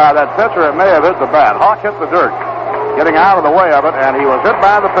been hit by that pitch, or it may have hit the bat. Hawk hit the dirt, getting out of the way of it, and he was hit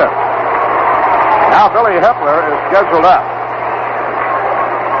by the pitch. Now Billy Hepler is scheduled up.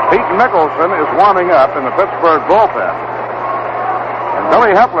 Pete Mickelson is warming up in the Pittsburgh bullpen. And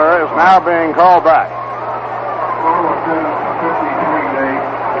Billy Hepler is now being called back.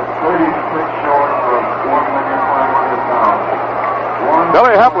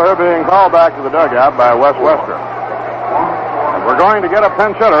 Billy Hepler being called back to the dugout by Wes Wester. We're going to get a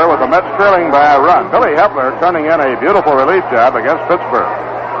pinch hitter with the Mets trailing by a run. Billy Hepler turning in a beautiful relief job against Pittsburgh.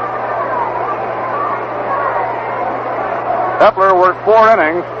 Hepler worked 4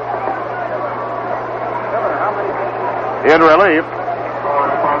 innings in relief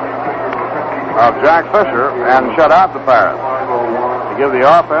of Jack Fisher and shut out the Pirates to give the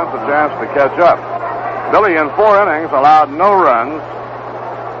offense a chance to catch up. Billy in 4 innings allowed no runs,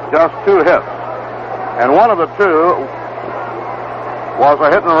 just 2 hits. And one of the 2 was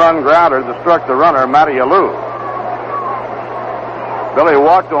a hit-and-run grounder that struck the runner, Matty Alou. Billy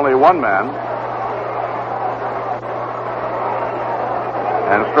walked only one man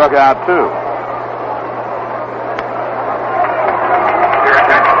and struck out two.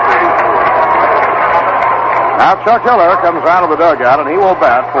 Now Chuck Hiller comes out of the dugout, and he will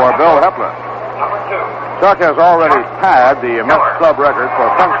bat for Bill Hepler. Chuck has already tied the Mets club record for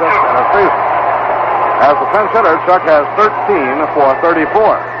pinch hits in a season. As a pinch hitter, Chuck has 13 for 34.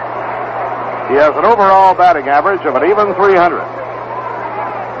 He has an overall batting average of an even 300.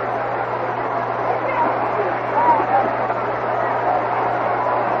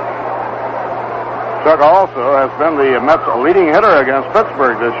 Chuck also has been the Mets' leading hitter against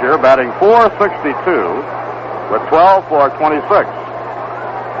Pittsburgh this year, batting .462 with 12 for 26.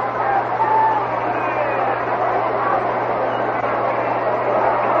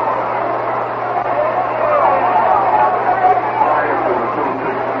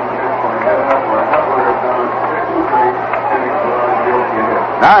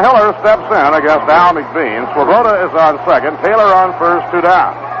 Now Hiller steps in against Al McBean. Swoboda is on second. Taylor on first, 2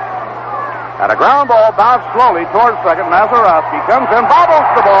 down. And a ground ball bounced slowly towards second. Mazeroski comes in, bobbles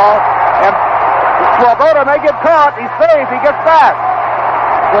the ball, and Swoboda may get caught. He's safe. He gets back.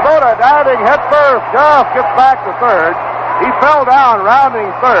 Swoboda diving head first. Just gets back to third. He fell down rounding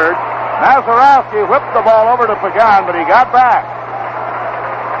third. Mazeroski whipped the ball over to Pagan, but he got back.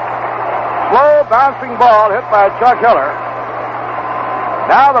 Slow bouncing ball hit by Chuck Hiller.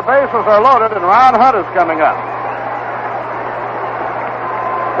 Now the bases are loaded, and Ron Hunt is coming up.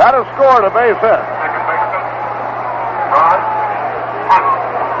 That has scored a base hit.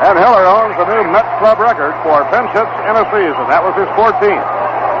 And Hiller owns the new Mets club record for pinch hits in a season. That was his 14th.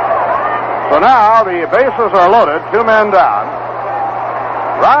 So now the bases are loaded, 2 men down.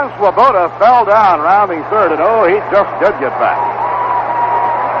 Ron Swoboda fell down rounding third, and he just did get back.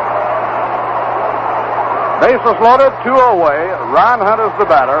 Bases loaded, 2 away. Ron Hunt is the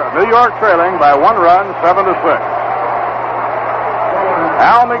batter. New York trailing by 1 run, 7-6.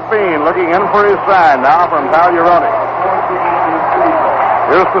 Al McBean looking in for his sign now from Pagliarone.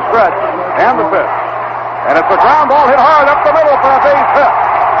 Here's the stretch and the pitch. And it's a ground ball hit hard up the middle for a base hit.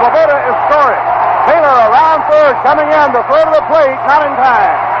 Swoboda is scoring. Taylor around third, coming in to throw to the plate, not in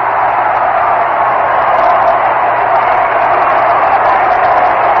time.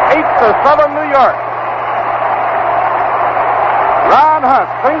 Eight to 7 New York. Ron Hunt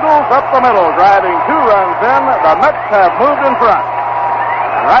singles up the middle, driving 2 runs in. The Mets have moved in front.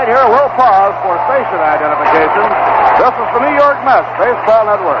 And right here, we'll pause for station identification. This is the New York Mets Baseball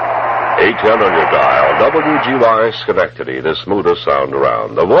Network. 810 on your dial. WGY Schenectady, the smoothest sound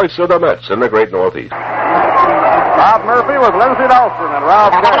around. The voice of the Mets in the great Northeast. Bob Murphy with Lindsey Nelson and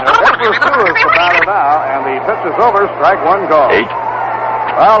Ralph Kane. Edward Sue is the batter now, and the pitch is over. Strike 1 call. 8.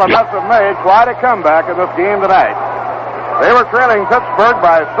 Well, the Mets have made quite a comeback in this game tonight. They were trailing Pittsburgh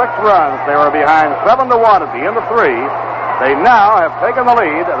by 6 runs. They were behind 7-1 at the end of 3. They now have taken the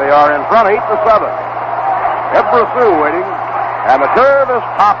lead. They are in front 8-7. Edward Sue waiting, and the curve is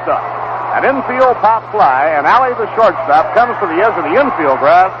popped up. An infield pop fly, and Alley, the shortstop, comes to the edge of the infield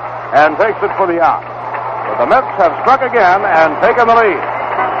grass and takes it for the out. But the Mets have struck again and taken the lead.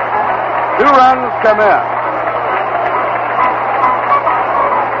 2 runs come in.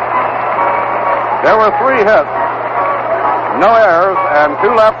 There were 3 hits, no errors, and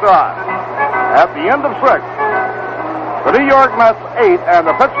 2 left on. At the end of 6, the New York Mets 8 and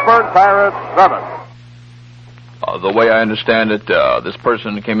the Pittsburgh Pirates 7. The way I understand it, this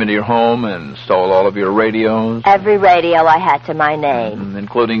person came into your home and stole all of your radios? Every radio I had to my name.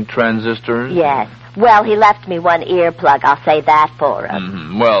 Including transistors? Yes. Well, he left me 1 earplug. I'll say that for him.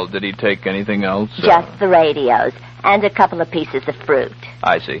 Mm-hmm. Well, did he take anything else? Just the radios. And a couple of pieces of fruit.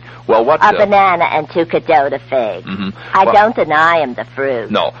 I see. Well, what... A banana and 2 Cadota figs. Mm-hmm. I don't deny him the fruit.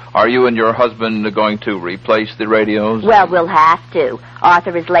 No. Are you and your husband going to replace the radios? Well, we'll have to.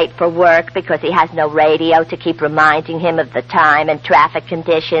 Arthur is late for work because he has no radio to keep reminding him of the time and traffic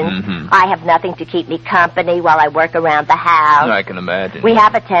conditions. Mm-hmm. I have nothing to keep me company while I work around the house. I can imagine. We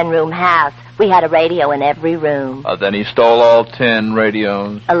have a 10-room house. We had a radio in every room. Then he stole all 10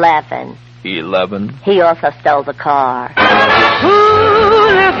 radios? 11. 11. He also stole the car. Who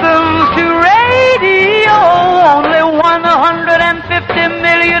listens to radio? Only 150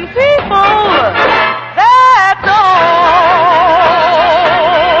 million people. That's all.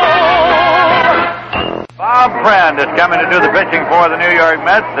 Bob Friend is coming to do the pitching for the New York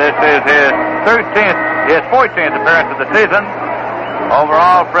Mets. This is his 14th appearance of the season.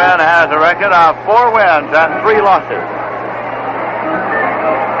 Overall, Friend has a record of 4 wins and 3 losses.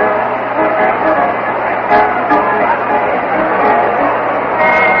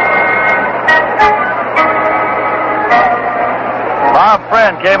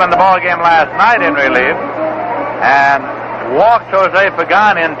 Friend came in the ball game last night in relief and walked Jose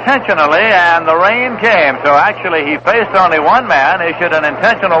Pagan intentionally, and the rain came. So actually he faced only one man, issued an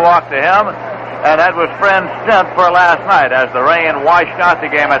intentional walk to him, and that was Friend's stint for last night as the rain washed out the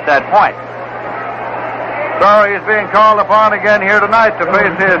game at that point. So he's being called upon again here tonight to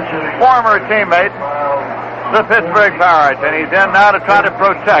face his former teammate, the Pittsburgh Pirates, and he's in now to try to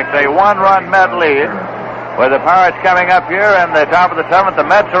protect a one-run Met lead. With the Pirates coming up here in the top of the seventh, the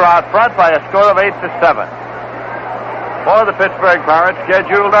Mets are out front by a score of 8-7. For the Pittsburgh Pirates,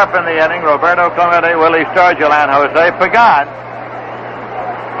 scheduled up in the inning, Roberto Clemente, Willie Stargell, and Jose Pagan.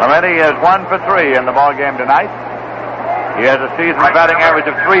 Clemente is 1 for 3 in the ball game tonight. He has a season batting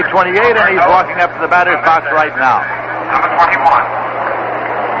average of .328, and he's walking up to the batter's box right now. Number 21.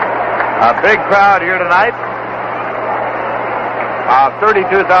 A big crowd here tonight of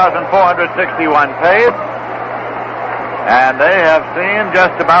 32,461 paid. And they have seen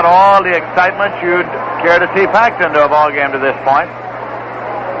just about all the excitement you'd care to see packed into a ball game to this point.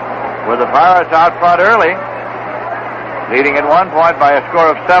 With the Pirates out front early, leading at 1 point by a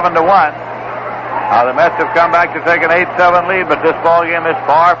score of 7-1. Now the Mets have come back to take an 8-7 lead, but this ball game is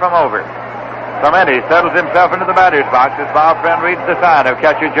far from over. Clemente settles himself into the batter's box as Bob Friend reads the sign of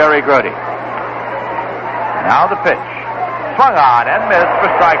catcher Jerry Grody. Now the pitch. Swung on and missed for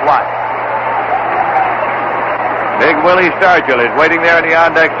strike one. Big Willie Stargell is waiting there in the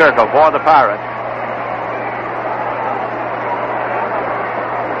on-deck circle for the Pirates.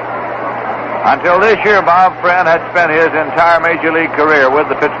 Until this year, Bob Friend had spent his entire Major League career with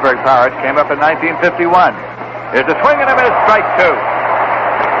the Pittsburgh Pirates. Came up in 1951. Here's a swing and a miss, strike two.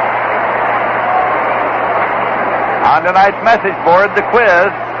 On tonight's message board, the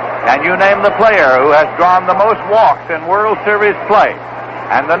quiz, and you name the player who has drawn the most walks in World Series play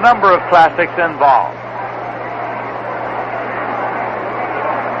and the number of classics involved.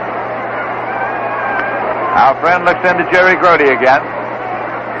 Our friend looks into Jerry Grody again.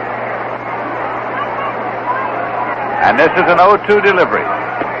 And this is an 0-2 delivery.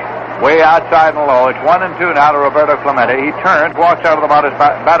 Way outside and low. It's 1-2 now to Roberto Clemente. He turns, walks out of the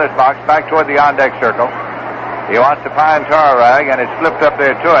batter's box, back toward the on-deck circle. He wants to find Tarrag, and it's flipped up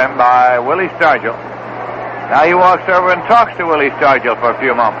there to him by Willie Stargell. Now he walks over and talks to Willie Stargell for a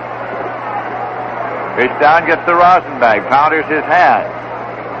few moments. Pitch down, gets the rosin bag, powders his hand.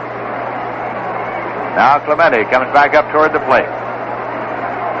 Now Clemente comes back up toward the plate.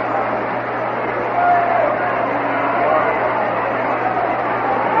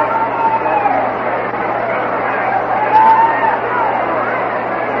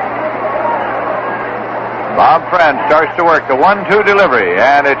 Bob Friend starts to work the 1-2 delivery,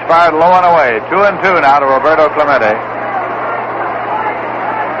 and it's fired low and away. 2-2 now to Roberto Clemente.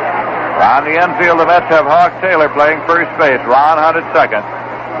 On the infield, the Mets have Hawk Taylor playing first base. Ron Hunt at second.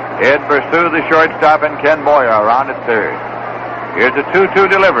 Ed Pursue, the shortstop, and Ken Boyer around at third. Here's a 2-2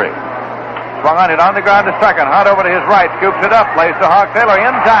 delivery. Swung on it on the ground to second. Hunt over to his right, scoops it up, plays to Hawk Taylor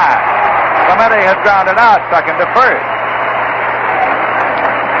in time. Clemente has grounded out, second to first.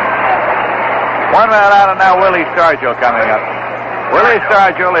 One man out, and now Willie Stargell coming up. Willie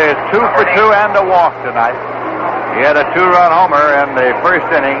Stargell is 2 for 2 and a walk tonight. He had a 2-run homer in the first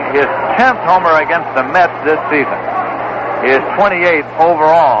inning, his 10th homer against the Mets this season. His 28th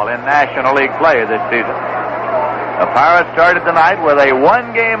overall in National League play this season. The Pirates started the night with a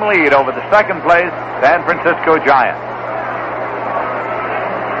 1-game lead over the second-place San Francisco Giants.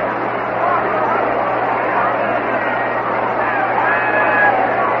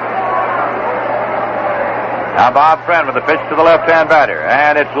 Now Bob Friend with the pitch to the left-hand batter,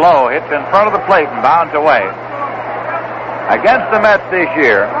 and it's low, hits in front of the plate and bounds away. Against the Mets this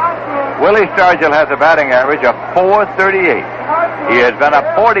year, Willie Stargell has a batting average of .438. He has been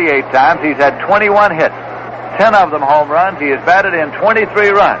up 48 times. He's had 21 hits, 10 of them home runs. He has batted in 23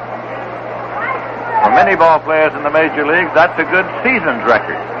 runs. For many ball players in the major leagues, that's a good season's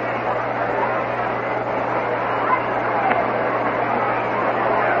record.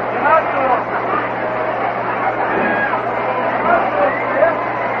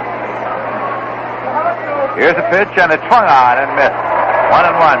 Here's a pitch, and it's swung on and missed. 1-1.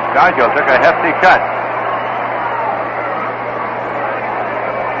 Stargell took a hefty cut.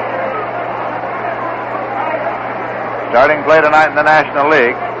 Starting play tonight in the National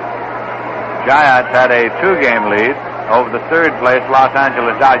League. Giants had a 2-game lead over the third-place Los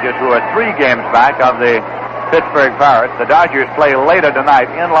Angeles Dodgers, who are 3 games back of the Pittsburgh Pirates. The Dodgers play later tonight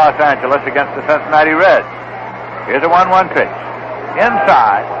in Los Angeles against the Cincinnati Reds. Here's a 1-1 pitch.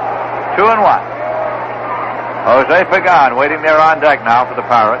 Inside. 2-1. Jose Pagan waiting there on deck now for the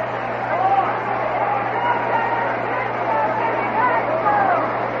Pirates.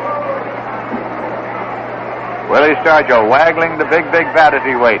 Willie Stargell waggling the big bat as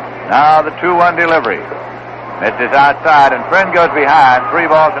he waits. Now the 2-1 delivery. Misses outside, and Friend goes behind.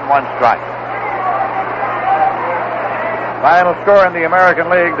 3 balls and 1 strike. Final score in the American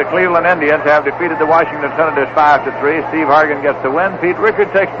League, the Cleveland Indians have defeated the Washington Senators 5-3. Steve Hargan gets the win. Pete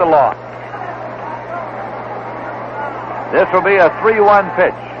Rickard takes the loss. This will be a 3-1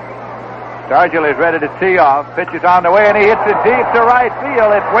 pitch. Stargell is ready to tee off. Pitch is on the way, and he hits it deep to right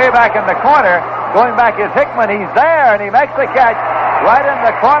field. It's way back in the corner. Going back is Hickman. He's there, and he makes the catch right in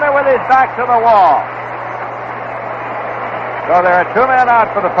the corner with his back to the wall. So there are 2 men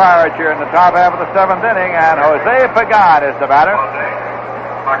out for the Pirates here in the top half of the 7th inning, and Jose Pagan is the batter.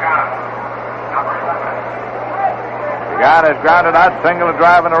 Pagan has grounded out, single a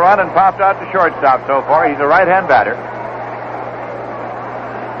drive and a run, and popped out to shortstop so far. He's a right-hand batter.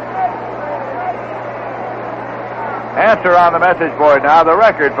 Answer on the message board now. The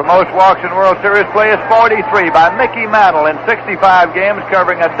record for most walks in World Series play is 43 by Mickey Mantle in 65 games,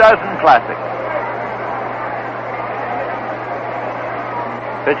 covering a dozen classics.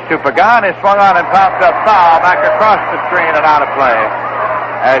 Pitch to Pagan is swung on and popped up foul back across the screen and out of play.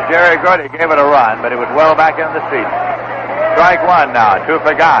 As Jerry Gordy gave it a run, but it was well back in the seat. Strike 1 now to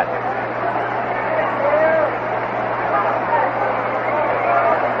Pagan.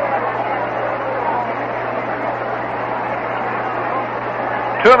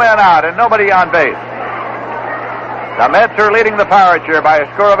 Two men out and nobody on base. The Mets are leading the Pirates here by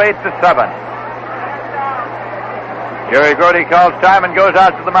a score of 8-7. Jerry Gordy calls time and goes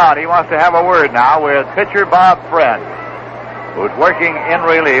out to the mound. He wants to have a word now with pitcher Bob Friend, who's working in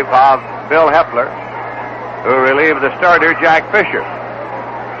relief of Bill Hepler, who relieved the starter Jack Fisher.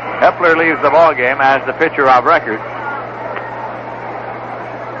 Hepler leaves the ballgame as the pitcher of record.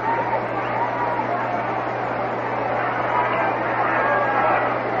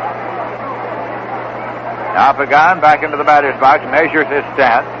 Now Pagan back into the batter's box, measures his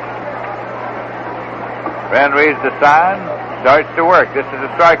stance. Friend reads the sign, starts to work. This is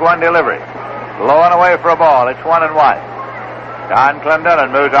a strike 1 delivery. Low and away for a ball. It's 1-1. Don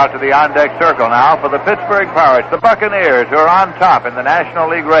Clendenin moves out to the on-deck circle now for the Pittsburgh Pirates, the Buccaneers, who are on top in the National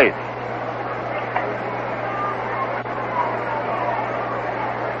League race.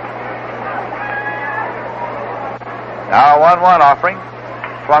 Now a 1-1 offering.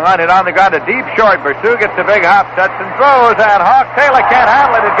 Swung on it on the ground, a deep short. Bersu gets a big hop, sets and throws, and Hawk Taylor can't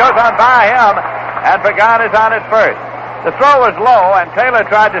handle it. It goes on by him, and Pagan is on at first. The throw was low, and Taylor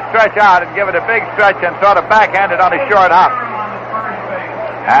tried to stretch out and give it a big stretch and sort of backhanded on a short hop.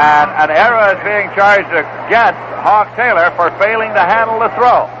 And an error is being charged against Hawk Taylor for failing to handle the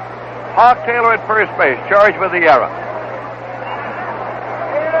throw. Hawk Taylor at first base, charged with the error.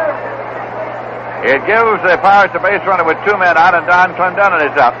 It gives the Pirates a base runner with 2 men out, and Don Clendenin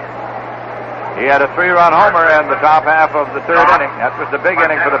is up. He had a 3-run homer in the top half of the 3rd inning. That was the big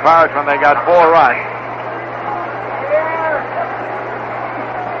inning for the Pirates when they got 4 runs.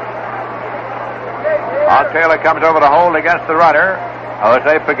 Hawk Taylor comes over to hold against the runner,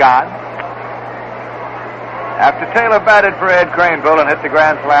 Jose Pagan. After Taylor batted for Ed Craneville and hit the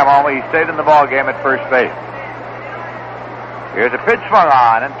grand slam home, he stayed in the ballgame at first base. Here's a pitch swung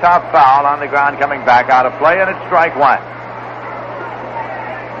on and top foul on the ground coming back out of play, and it's strike 1.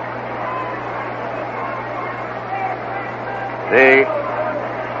 The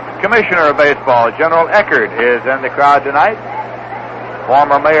commissioner of baseball, General Eckert, is in the crowd tonight.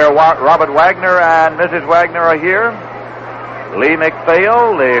 Former Mayor Robert Wagner and Mrs. Wagner are here. Lee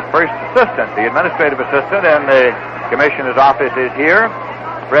McPhail, the first assistant, the administrative assistant in the commissioner's office, is here.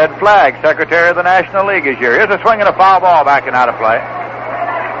 Fred Flagg, Secretary of the National League, is here. Here's a swing and a foul ball back and out of play.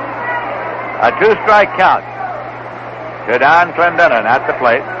 A 2-strike count to Don Clendenin at the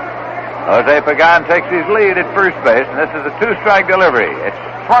plate. Jose Pagan takes his lead at first base, and this is a 2-strike delivery. It's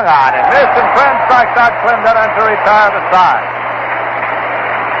swung on and missed, and Friend strikes out Clendenin to retire the side.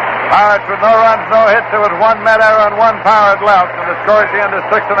 Pirates with no runs, no hits. There was 1 Met error and 1 Pirate left, and the score at the end of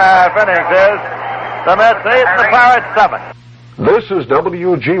 6.5 innings is the Mets 8 and the Pirates 7. This is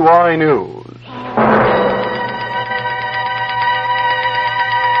WGY News.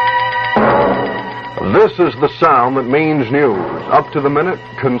 This is the sound that means news. Up to the minute,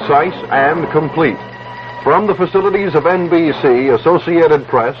 concise, and complete. From the facilities of NBC, Associated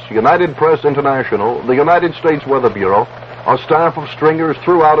Press, United Press International, the United States Weather Bureau, a staff of stringers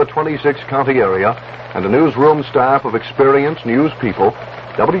throughout a 26-county area, and a newsroom staff of experienced news people,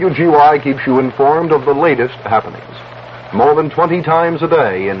 WGY keeps you informed of the latest happenings. More than 20 times a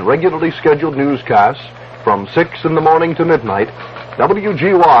day in regularly scheduled newscasts from 6 in the morning to midnight,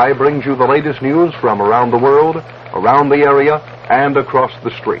 WGY brings you the latest news from around the world, around the area, and across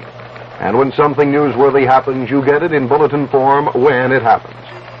the street. And when something newsworthy happens, you get it in bulletin form when it happens.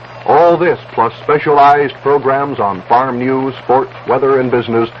 All this, plus specialized programs on farm news, sports, weather, and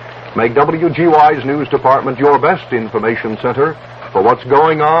business, make WGY's news department your best information center for what's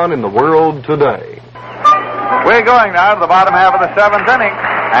going on in the world today. We're going now to the bottom half of the seventh inning,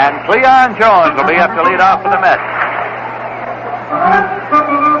 and Cleon Jones will be up to lead off for the Mets.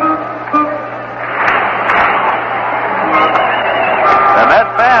 The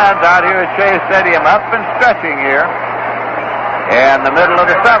Mets fans out here at Shea Stadium up and stretching here in the middle of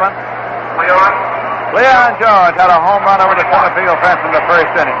the seventh. Cleon Jones had a home run over the center field fence in the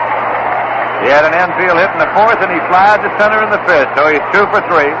first inning. He had an infield hit in the fourth, and he flied to center in the fifth, so he's 2 for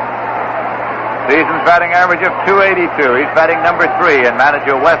 3. Season's batting average of .282. He's batting number 3 in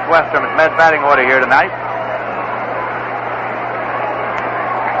manager Wes Westrum's Mets batting order here tonight.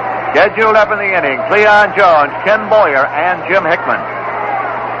 Scheduled up in the inning, Cleon Jones, Ken Boyer, and Jim Hickman.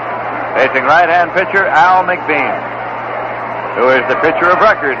 Facing right-hand pitcher Al McBean, who is the pitcher of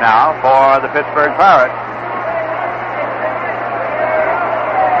record now for the Pittsburgh Pirates.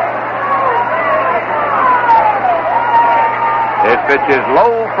 This pitch is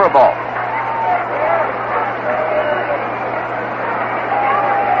low for a ball.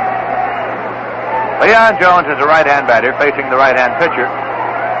 Cleon Jones is a right-hand batter facing the right-hand pitcher.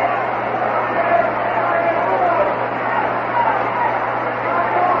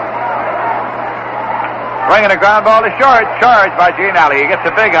 Swinging a ground ball to short, charged by Gene Alley. He gets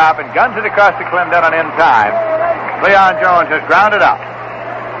a big hop and guns it across to Clendenon in time. Cleon Jones has grounded out.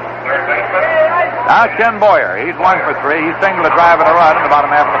 Now Ken Boyer, he's 1 for 3. He's singled a drive and a run in the bottom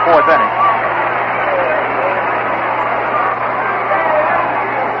half of the fourth inning.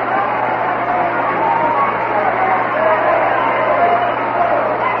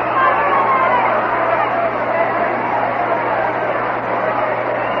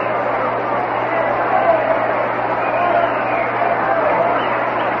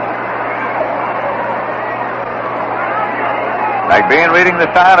 McBean reading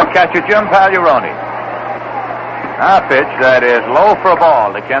the sign of catcher Jim Pagliarone. Now a pitch that is low for a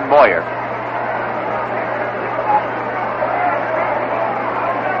ball to Ken Boyer.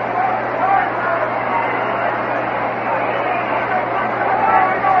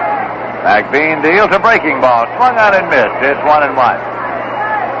 McBean deals a breaking ball. Swung on and missed. It's 1-1.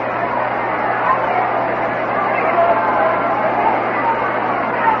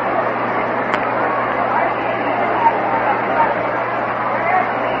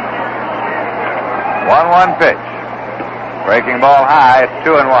 One pitch. Breaking ball high. It's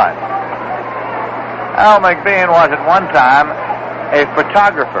 2-1. Al McBean was at one time a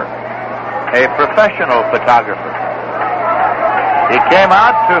photographer, a professional photographer. He came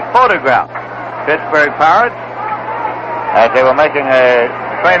out to photograph Pittsburgh Pirates as they were making a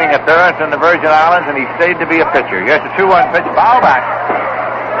training appearance in the Virgin Islands, and he stayed to be a pitcher. Here's a 2-1 pitch, foul back,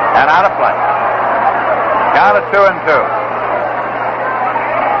 and out of play. Count of 2-2.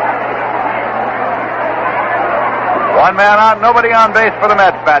 One man out, nobody on base for the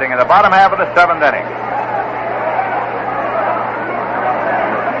Mets batting in the bottom half of the seventh inning.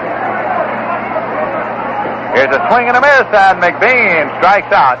 Here's a swing and a miss, and McBean strikes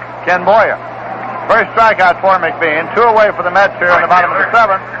out Ken Boyer. First strikeout for McBean. 2 away for the Mets here in the bottom of the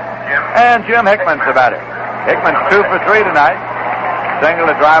seventh. And Jim Hickman's the batter. Hickman's 2 for 3 tonight. Singled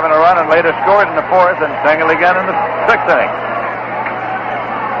a drive and a run, and later scored in the fourth, and singled again in the sixth inning.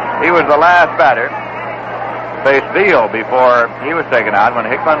 He was the last batter. Faced Veal before he was taken out when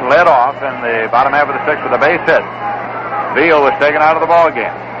Hickman led off in the bottom half of the sixth with a base hit. Veal was taken out of the ball game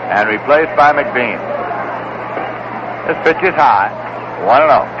and replaced by McBean. This pitch is high,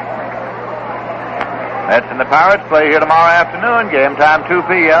 1-0. Mets and the Pirates play here tomorrow afternoon, game time 2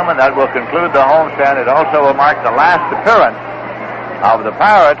 p.m., and that will conclude the homestand. It also will mark the last appearance of the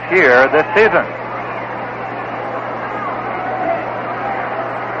Pirates here this season.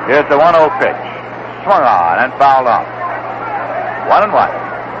 Here's the 1-0 pitch. Swung on and fouled off. 1-1.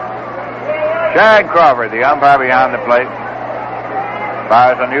 Shag Crawford, the umpire behind the plate,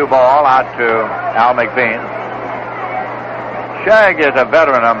 fires a new ball out to Al McBean. Shag is a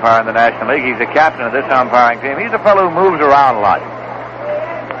veteran umpire in the National League. He's the captain of this umpiring team. He's a fellow who moves around a lot.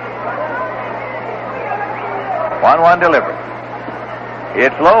 1-1 delivery.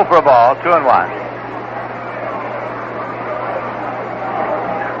 It's low for a ball, 2-1.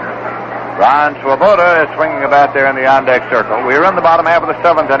 Ron Swoboda is swinging about there in the on-deck circle. We're in the bottom half of the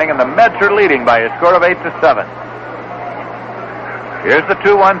seventh inning, and the Mets are leading by a score of 8-7. Here's the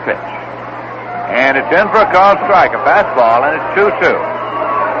 2-1 pitch. And it's in for a called strike, a fastball, and it's 2-2.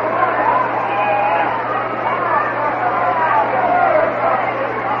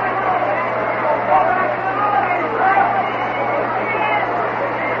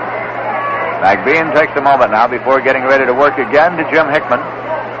 McBean takes a moment now before getting ready to work again to Jim Hickman.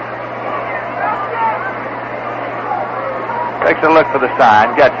 Takes a look for the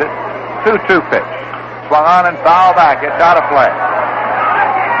sign, gets it. 2-2 pitch. Swung on and foul back. It's out of play.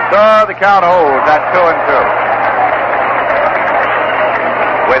 So the count holds at 2-2.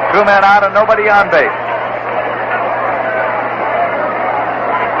 With 2 men out and nobody on base.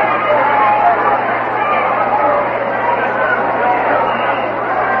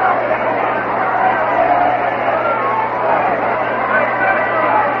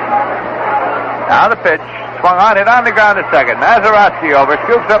 Now the pitch. Swung on, hit on the ground to second. Mazeroski over,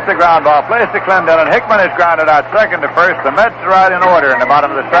 scoops up the ground ball, plays to Clendenin. Hickman is grounded out second to first. The Mets are out in order in the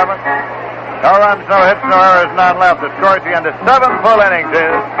bottom of the seventh. No runs, no hits, no errors, none left. The score at the end of 7 full innings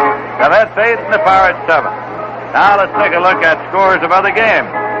is the Mets 8 and the Pirates 7. Now let's take a look at scores of other games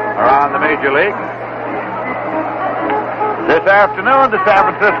around the Major League. This afternoon, the San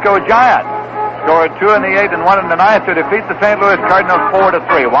Francisco Giants scored 2 in the 8th and 1 in the 9th to defeat the St. Louis Cardinals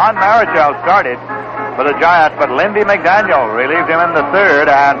 4-3. Juan Marichal started for the Giants, but Lindy McDaniel relieved him in the 3rd,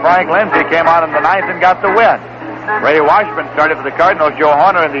 and Frank Lindsay came on in the 9th and got the win. Ray Washburn started for the Cardinals, Joe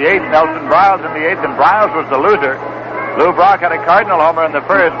Horner in the 8th, Nelson Briles in the 8th, and Briles was the loser. Lou Brock had a Cardinal homer in the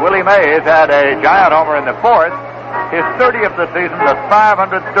 1st. Willie Mays had a Giant homer in the 4th. His 30th of the season, the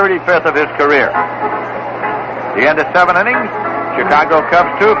 535th of his career. The end of 7 innings, Chicago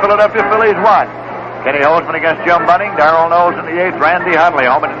Cubs 2, Philadelphia Phillies 1. Kenny Holtzman against Jim Bunning, Darrell Knowles in the 8th, Randy Hundley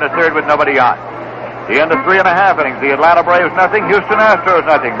homered in the 3rd with nobody on. The end of 3.5 innings, the Atlanta Braves nothing, Houston Astros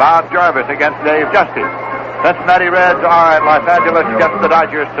nothing. Bob Jarvis against Dave Justice. Cincinnati Reds are at Los Angeles against the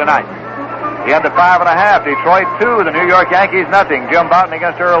Dodgers tonight. The end of 5.5, Detroit 2, the New York Yankees nothing. Jim Bouton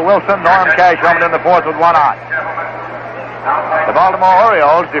against Earl Wilson, Norm Cash homered in the 4th with 1 on. The Baltimore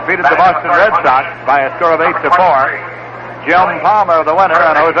Orioles defeated the Boston Red Sox by a score of 8-4. Jim Palmer, the winner,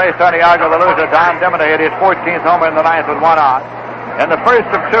 and Jose Santiago, the loser. Don Dimity hit his 14th homer in the 9th with 1 on. In the first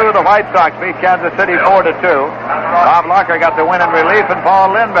of 2, the White Sox beat Kansas City 4-2. Bob Locker got the win in relief, and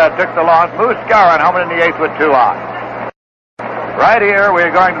Paul Lindbergh took the loss. Moose Skowron homered in the 8th with 2 on. Right here, we're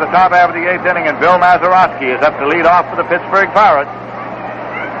going to the top half of the 8th inning, and Bill Mazeroski is up to lead off for the Pittsburgh Pirates.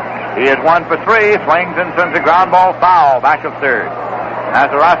 He is 1 for 3, swings and sends a ground ball foul back of 3rd.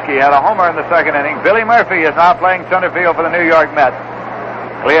 Mazeroski had a homer in the 2nd inning. Billy Murphy is now playing center field for the New York Mets.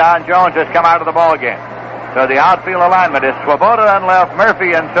 Cleon Jones has come out of the ball game. So the outfield alignment is Swoboda in left,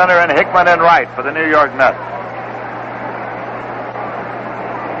 Murphy in center, and Hickman in right for the New York Mets.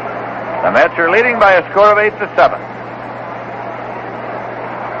 The Mets are leading by a score of 8-7.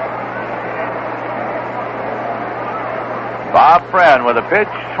 Bob Friend with a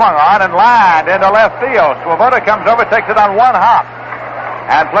pitch, swung on and lined into left field. Swoboda comes over, takes it on 1 hop,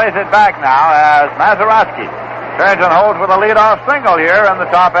 and plays it back now as Mazeroski turns and holds with a leadoff single here in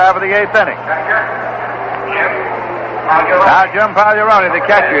the top half of the 8th inning. Now Jim Pagliarone, the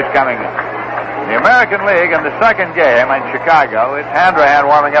catcher, is coming in. In the American League, in the 2nd game in Chicago, it's Handrahan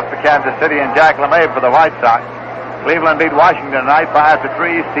warming up for Kansas City and Jack LeMay for the White Sox. Cleveland beat Washington tonight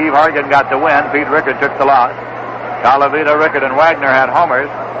 5-3. Steve Hargan got the win. Pete Rickard took the loss. Calavita, Rickard, and Wagner had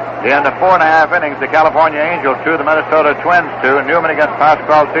homers. The end of 4.5 innings, the California Angels 2, the Minnesota Twins 2. Newman against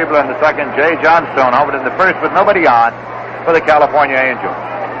Pascual Siebler in the 2nd. Jay Johnstone homered in the 1st with nobody on for the California Angels.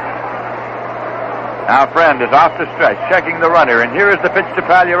 Now Friend is off the stretch, checking the runner, and here is the pitch to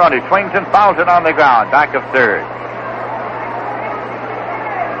Pagliarone. Swings and fouls it on the ground, back of 3rd.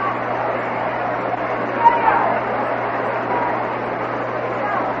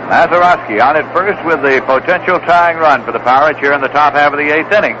 Mazeroski on at first with the potential tying run for the Pirates here in the top half of the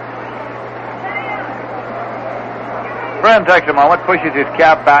 8th inning. Friend takes a moment, pushes his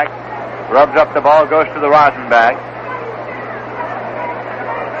cap back, rubs up the ball, goes to the rosin bag.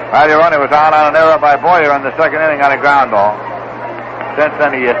 Pagliarone was on an error by Boyer in the 2nd inning on a ground ball. Since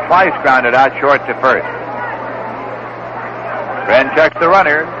then, he has twice grounded out short to first. Friend checks the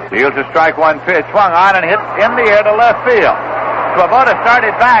runner, deals a strike 1 pitch, swung on and hit in the air to left field. Swoboda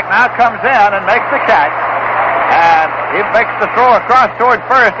started back, now comes in and makes the catch. And he makes the throw across toward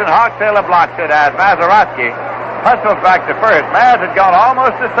first, and Hawkshaler blocks it as Mazeroski hustles back to first. Maz had gone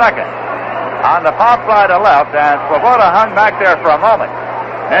almost to second on the pop fly to left, and Swoboda hung back there for a moment.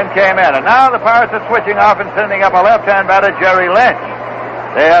 Then came in, and now the Pirates are switching off and sending up a left-hand batter, Jerry Lynch.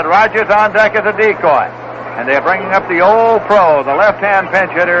 They had Rogers on deck as a decoy, and they're bringing up the old pro, the left-hand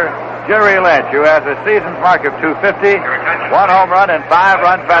pinch hitter, Jerry Lynch, who has a season's mark of 250, 1 home run, and 5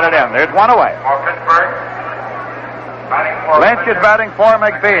 runs batted in. There's 1 away. Lynch is batting for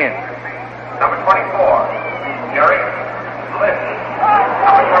McBean. Number 24, Jerry Lynch.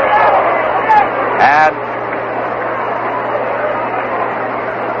 Number 24. And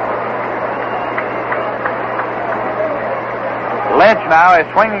Lynch now is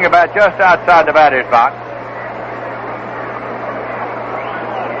swinging a bat just outside the batter's box.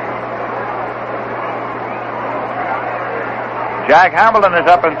 Jack Hamilton is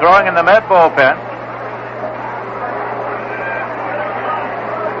up and throwing in the mid bullpen.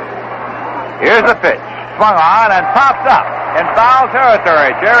 Here's the pitch. Swung on and popped up in foul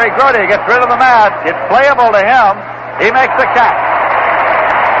territory. Jerry Grody gets rid of the mat. It's playable to him. He makes the catch.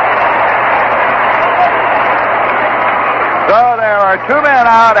 So there are two men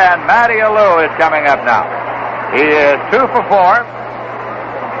out, and Matty Alou is coming up now. He is 2 for 4.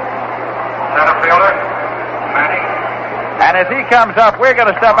 Center fielder, Matty. And as he comes up, we're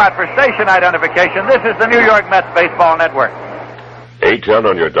going to step out for station identification. This is the New York Mets Baseball Network. 810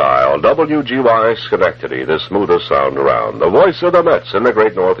 on your dial, WGY Schenectady, the smoothest sound around. The voice of the Mets in the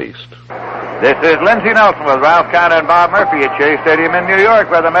great Northeast. This is Lindsey Nelson with Ralph Kiner and Bob Murphy at Shea Stadium in New York,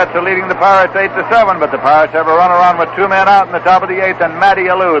 where the Mets are leading the Pirates 8-7, but the Pirates have a runner on with 2 men out in the top of the 8th, and Matty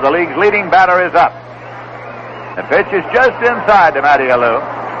Alou, the league's leading batter, is up. The pitch is just inside to Matty Alou.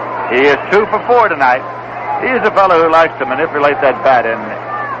 He is 2 for 4 tonight. He's a fellow who likes to manipulate that bat in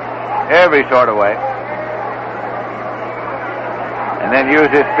every sort of way, and then use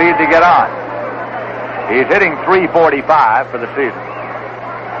his speed to get on. He's hitting .345 for the season.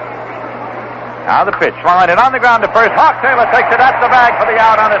 Now the pitch, swung it on the ground to first. Hawk Taylor takes it at the bag for the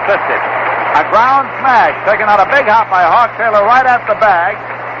out unassisted. A ground smash, taken out a big hop by Hawk Taylor right at the bag.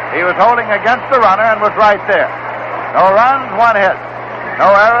 He was holding against the runner and was right there. No runs, 1 hit.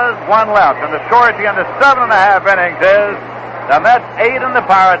 No errors, 1 left. And the score at the end of 7.5 innings is the Mets 8 and the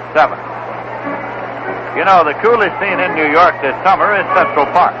Pirates 7. You know, the coolest scene in New York this summer is Central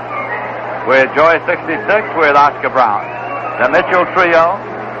Park, with Joy 66 with Oscar Brown, the Mitchell Trio,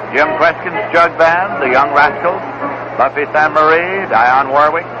 Jim Queskin's Jug Band, the Young Rascals, Buffy Sainte Marie, Dionne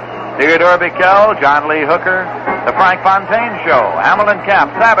Warwick, Theodore Bikel, John Lee Hooker, the Frank Fontaine Show, Hamilton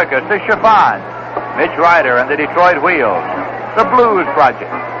Camp, Sabicus, the Chiffons, Mitch Ryder and the Detroit Wheels, the Blues Project,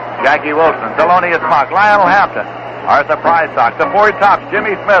 Jackie Wilson, Thelonious Monk, Lionel Hampton, Arthur Prysock, the Four Tops,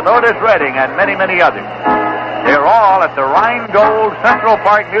 Jimmy Smith, Otis Redding, and many, many others. They're all at the Rheingold Central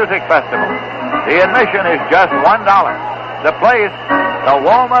Park Music Festival. The admission is just $1. The place, the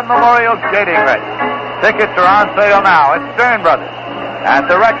Woolman Memorial Skating Rink. Tickets are on sale now at Stern Brothers, at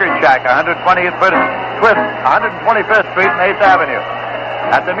the Record Shack, 125th Street and 8th Avenue,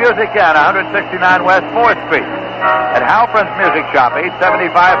 at the Music Inn, 169 West 4th Street, at Halprin's Music Shop,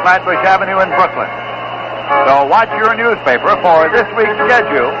 875 Flatbush Avenue in Brooklyn. So watch your newspaper for this week's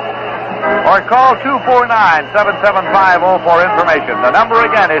schedule, or call 249-7750 for information. The number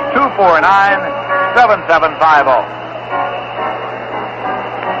again is 249-7750.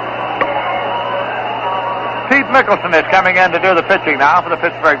 Pete Mickelson is coming in to do the pitching now for the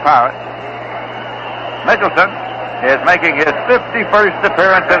Pittsburgh Pirates. Mickelson is making his 51st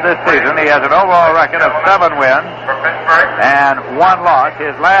appearance of this season. He has an overall record of 7 wins and 1 loss.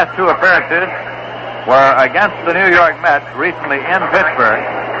 His last 2 appearances were against the New York Mets recently in Pittsburgh,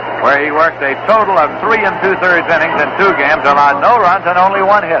 where he worked a total of 3 2/3 innings in 2 games, allowed no runs and only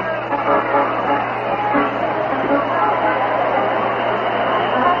 1 hit.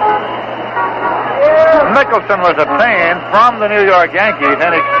 Mickelson was obtained from the New York Yankees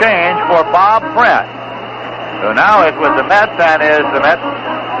in exchange for Bob Brent, who now is with the Mets and is the Mets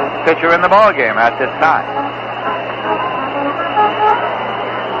pitcher in the ballgame at this time.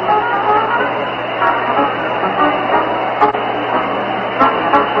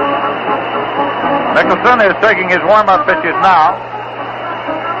 Mickelson is taking his warm-up pitches now.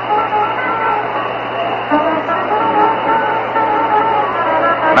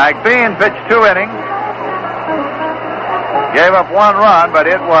 McBean pitched 2 innings. Gave up 1 run, but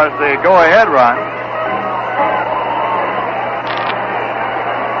it was the go-ahead run.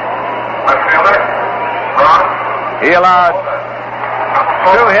 He allowed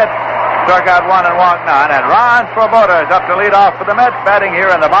 2 hits, struck out 1 and walked none, and Ron Swoboda is up to lead off for the Mets, batting here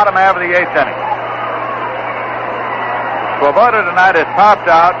in the bottom half of the 8th inning. Swoboda tonight has popped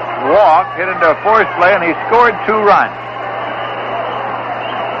out, walked, hit into a forced play, and he scored 2 runs.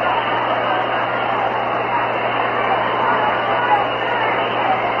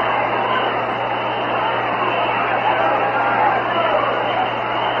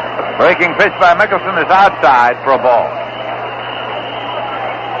 Breaking pitch by Mickelson is outside for a ball.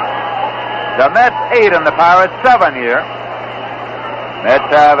 The Mets 8 and the Pirates 7 here. Mets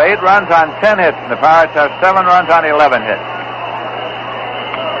have 8 runs on 10 hits, and the Pirates have 7 runs on 11 hits.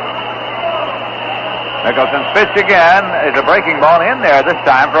 Mickelson's pitch again is a breaking ball in there this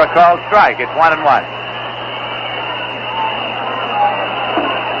time for a called strike. It's 1-1.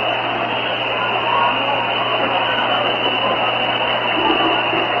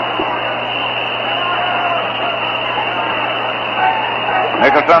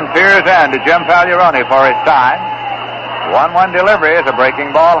 Mickelson peers in to Jim Pagliarone for his time. 1-1 delivery is a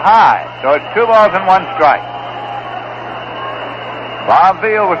breaking ball high. So it's 2 balls and 1 strike. Bob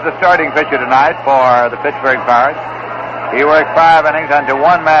Veal was the starting pitcher tonight for the Pittsburgh Pirates. He worked 5 innings onto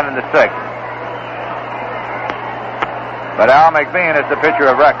 1 man in the 6th. But Al McBean is the pitcher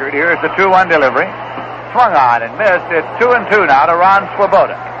of record. Here's the 2-1 delivery. Swung on and missed. It's 2-2 now to Ron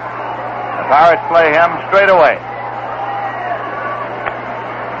Swoboda. The Pirates play him straight away.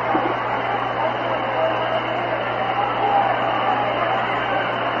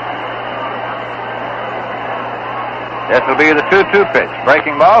 This will be the 2-2 pitch.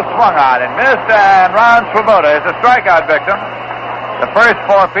 Breaking ball, swung on and missed, and Ron Swoboda is a strikeout victim. The first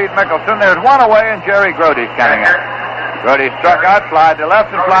for Pete Mickelson. There's 1 away, and Jerry Grody's coming in. Grody struck out, flied to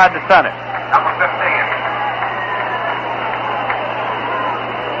left, and flied to center. Number 15.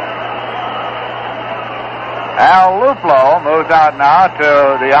 Al Luplow moves out now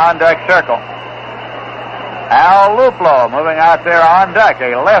to the on-deck circle. Al Luplow moving out there on deck,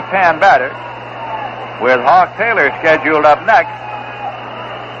 a left-hand batter, with Hawk Taylor scheduled up next.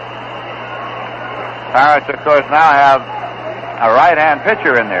 Pirates, of course, now have a right-hand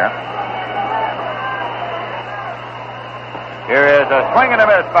pitcher in there. Here is a swing and a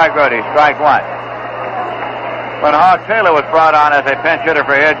miss by Grody, strike 1. When Hawk Taylor was brought on as a pinch hitter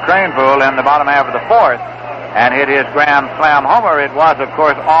for Ed Kranepool in the bottom half of the 4th and hit his grand slam homer, it was, of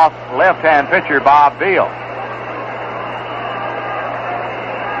course, off left-hand pitcher Bob Veal.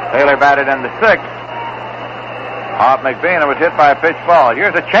 Taylor batted in the 6th. Off McBean was hit by a pitch ball.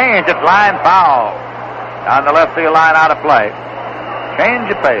 Here's a change. It's line foul. Down the left field line, out of play. Change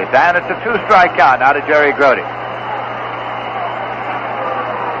of pace, and it's a 2-strike count now to Jerry Grody.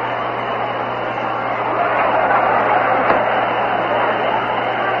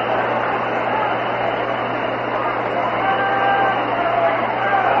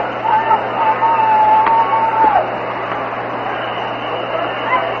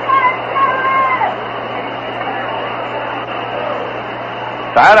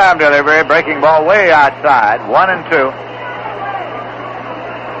 Sidearm delivery, breaking ball way outside, 1-2.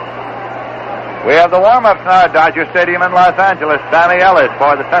 We have the warm-ups now at Dodger Stadium in Los Angeles. Sammy Ellis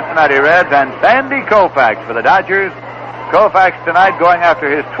for the Cincinnati Reds and Sandy Koufax for the Dodgers. Koufax tonight going after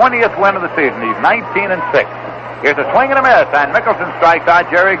his 20th win of the season. He's 19-6. Here's a swing and a miss, and Mickelson strikes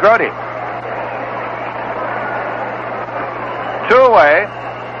out Jerry Grody. 2 away.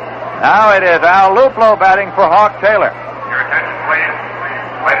 Now it is Al Luplow batting for Hawk Taylor. Your attention, please.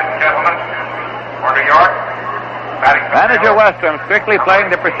 Ladies and gentlemen, for New York, batting for Manager Westrom strictly playing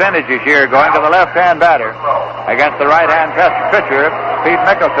the percentages here, going to the left-hand batter against the right-hand pitcher, Pete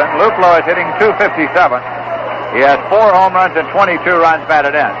Mickelson. Luplow is hitting .257. He has 4 home runs and 22 runs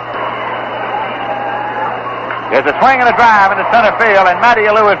batted in. There's a swing and a drive into center field, and Matty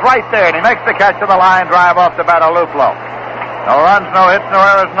Alou is right there, and he makes the catch to the line drive off the bat of Luplow. No runs, no hits, no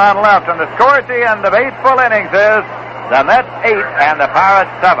errors, none left, and the score at the end of 8 full innings is the Mets 8 and the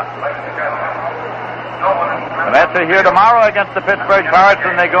Pirates 7. The Mets are here tomorrow against the Pittsburgh Pirates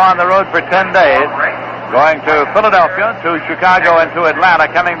when they go on the road for 10 days, going to Philadelphia, to Chicago, and to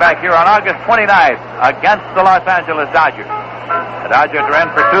Atlanta, coming back here on August 29th against the Los Angeles Dodgers. The Dodgers are in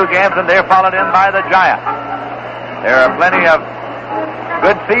for 2 games, and they're followed in by the Giants. There are plenty of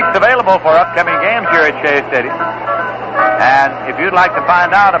good seats available for upcoming games here at Shea Stadium. And if you'd like to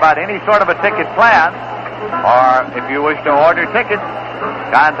find out about any sort of a ticket plan, or if you wish to order tickets,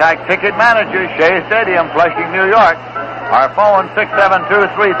 contact Ticket Manager, Shea Stadium, Flushing, New York. Our phone,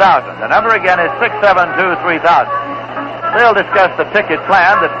 672-3000. The number again is 672-3000. They'll discuss the ticket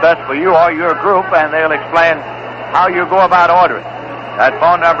plan that's best for you or your group, and they'll explain how you go about ordering. That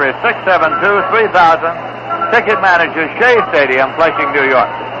phone number is 672-3000. Ticket Manager, Shea Stadium, Flushing, New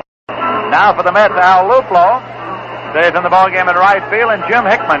York. Now for the Mets, Al Luplow stays in the ballgame in right field, and Jim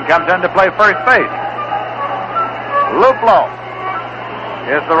Hickman comes in to play first base. Luplow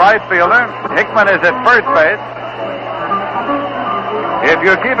is the right fielder. Hickman is at first base. If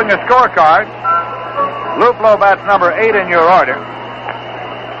you're keeping a scorecard, Luplow bats number 8 in your order.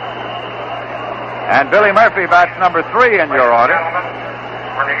 And Billy Murphy bats number 3 in your order.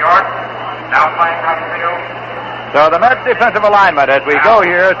 for New York, now playing right field. So the Mets defensive alignment as we go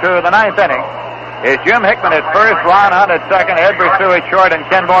here to the 9th inning is Jim Hickman at first, Ron Hunt at second, Ed Brusue at short, and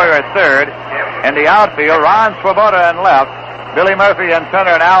Ken Boyer at third. In the outfield, Ron Swoboda in left, Billy Murphy in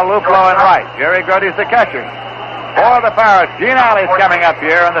center, and Al Luplow in right. Jerry Grody's the catcher. For the Pirates, Gene Alley's coming up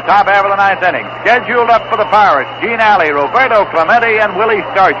here in the top half of the 9th inning. Scheduled up for the Pirates, Gene Alley, Roberto Clemente, and Willie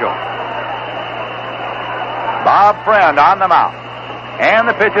Stargell. Bob Friend on the mound. And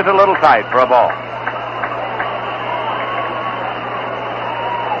the pitch is a little tight for a ball.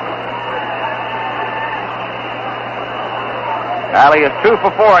 Alley is 2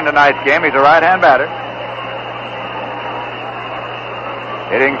 for 4 in tonight's game. He's a right-hand batter.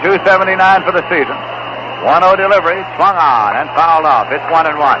 Hitting .279 for the season. 1-0 delivery, swung on and fouled off. It's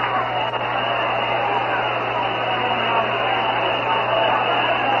 1-1.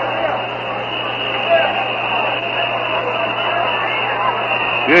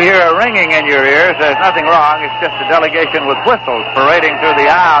 You hear a ringing in your ears. There's nothing wrong. It's just a delegation with whistles parading through the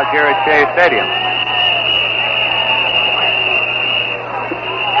aisles here at Shea Stadium.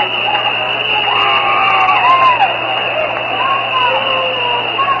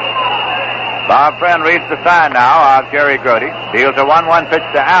 Bob Friend reads the sign now of Jerry Grody. Deals a 1-1 pitch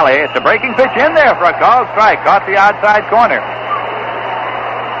to Alley. It's a breaking pitch in there for a called strike. Caught the outside corner.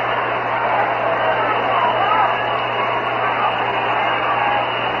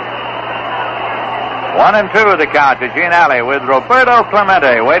 One and two the count to Gene Alley with Roberto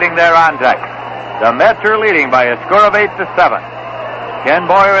Clemente waiting there on deck. The Mets are leading by a score of 8-7. Ken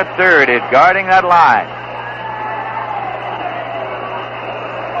Boyer at third is guarding that line.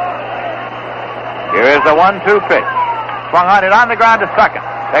 Here is the 1-2 pitch. Swung on it on the ground to second.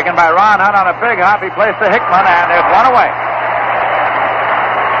 Taken by Ron Hunt on a big hop. He placed to Hickman, and there's one away.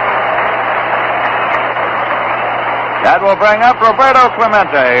 That will bring up Roberto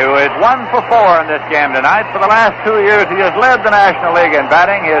Clemente, who is 1 for 4 in this game tonight. For the last 2 years, he has led the National League in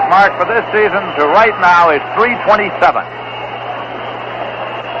batting. His mark for this season to right now is .327.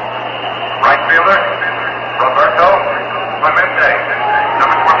 Right fielder, Roberto Clemente,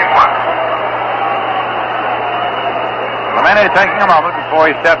 number 21. Clemente taking a moment before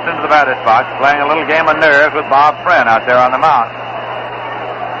he steps into the batter's box, playing a little game of nerves with Bob Friend out there on the mound.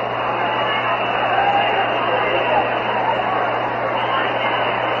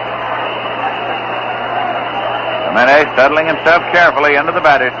 Clemente settling himself carefully into the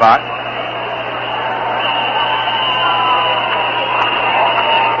batter's box.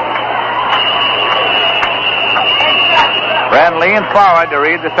 Friend leans forward to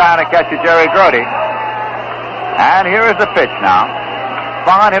read the sign and catch Jerry Grody. And here is the pitch now.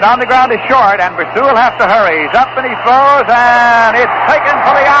 Swung hit on the ground is short, and Bersu will have to hurry. He's up and he throws, and it's taken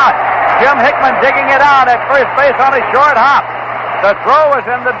for the out. Jim Hickman digging it out at first base on a short hop. The throw was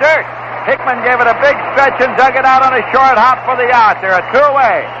in the dirt. Hickman gave it a big stretch and dug it out on a short hop for the out. There are 2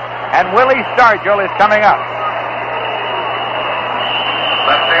 away, and Willie Stargell is coming up.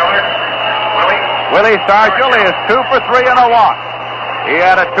 Left fielder, Willie Stargell is 2 for 3 in a walk. He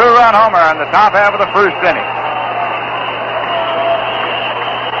had a 2-run homer in the top half of the first inning.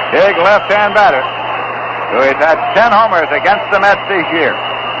 Big left-hand batter who has had 10 homers against the Mets this year.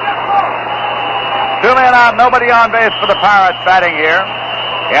 2 men out, nobody on base for the Pirates batting here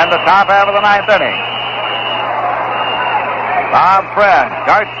in the top half of the 9th inning. Bob Friend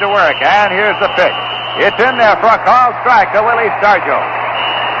starts to work, and here's the pitch. It's in there for a called strike to Willie Stargell.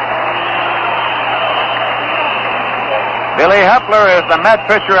 Billy Hepler is the Met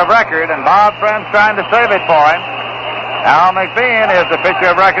pitcher of record, and Bob Friend's trying to save it for him. Al McBean is the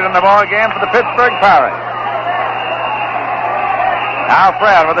pitcher of record in the ball game for the Pittsburgh Pirates. Now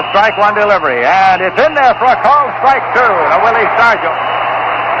Friend with a strike one delivery, and it's in there for a called strike two to Willie Stargell.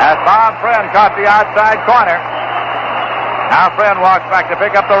 As Bob Friend caught the outside corner. Now Friend walks back to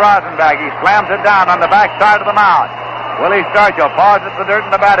pick up the rosin bag. He slams it down on the back side of the mound. Willie Stargell paws at the dirt in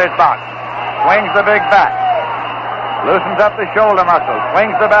the batter's box. Swings the big bat. Loosens up the shoulder muscle.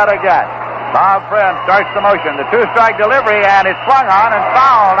 Swings the bat again. Bob Friend starts the motion. The 2-strike delivery, and it's swung on and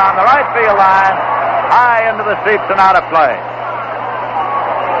fouled on the right field line. High into the seats and out of play.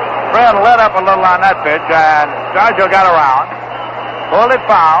 Friend let up a little on that pitch, and Stargell got around. Pulled it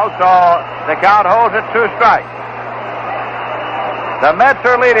foul, so the count holds at 2 strikes. The Mets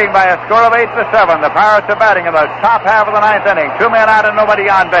are leading by a score of 8-7. The Pirates are batting in the top half of the 9th inning. 2 men out and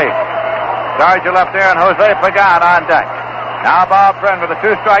nobody on base. Stargell up there and Jose Pagan on deck. Now Bob Friend with a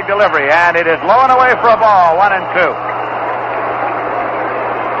 2-strike delivery, and it is low and away for a ball, 1-2.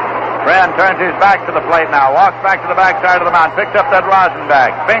 Friend turns his back to the plate now, walks back to the backside of the mound, picks up that rosin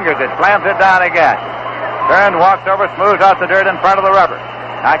bag, fingers it, slams it down again. Turns, walks over, smooths out the dirt in front of the rubber.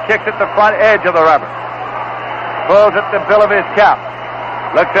 Now kicks at the front edge of the rubber. Pulls at the bill of his cap.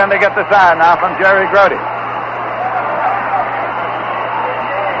 Looks in to get the sign now from Jerry Grody.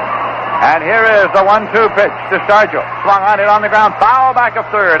 And here is the 1-2 pitch to Stargell. Swung on it on the ground, foul back of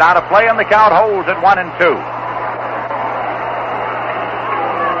third. Out of play, and the count holds at 1-2.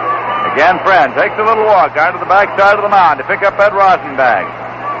 Again, Friend takes a little walk down to the backside of the mound to pick up that rosin bag.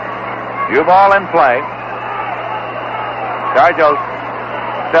 Cue ball in play. Stargell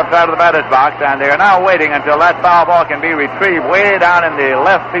steps out of the batter's box, and they are now waiting until that foul ball can be retrieved way down in the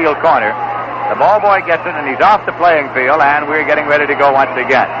left field corner. The ball boy gets it, and he's off the playing field, and we're getting ready to go once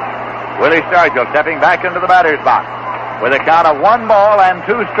again. Willie Stargell stepping back into the batter's box with a count of 1 ball and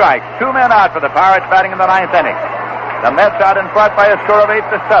 2 strikes. 2 men out for the Pirates batting in the 9th inning. The Mets out in front by a score of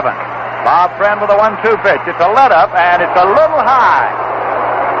 8-7. Bob Friend with a 1-2 pitch. It's a let-up, and it's a little high.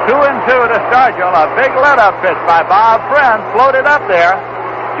 2-2 to Stargell. A big let-up pitch by Bob Friend. Floated up there,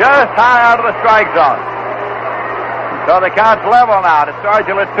 just high out of the strike zone. So the count's level now to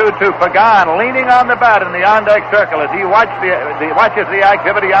Stargell at 2-2. Pagan leaning on the bat in the on-deck circle as he watches the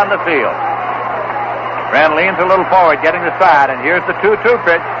activity on the field. Friend leans a little forward, getting the side, and here's the 2-2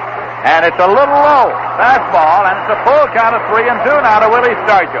 pitch. And it's a little low. Fastball, and it's a full count of 3-2 now to Willie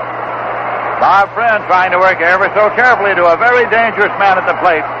Stargell. Bob Friend trying to work ever so carefully to a very dangerous man at the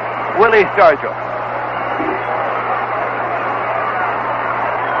plate, Willie Stargell.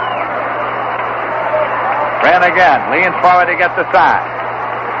 Friend again leans forward to get the side.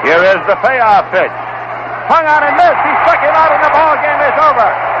 Here is the payoff pitch. Hung on and missed. He struck him out and the ball game is over.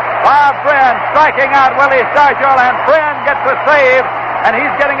 Bob Friend striking out Willie Stargell, and Friend gets a save, and he's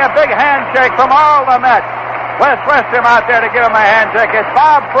getting a big handshake from all the Mets. Wes Westrom out there to give him a handshake. It's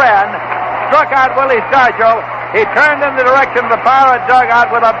Bob Friend. Struck out Willie Stargell. He turned in the direction of the Pirate dugout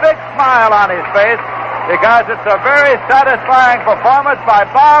with a big smile on his face because it's a very satisfying performance by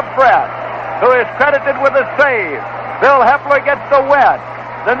Bob Friend, who is credited with a save. Bill Hepler gets the win.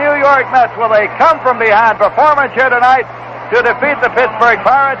 The New York Mets with a come-from-behind performance here tonight to defeat the Pittsburgh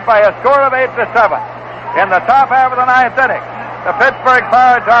Pirates by a score of 8-7. In the top half of the 9th inning, the Pittsburgh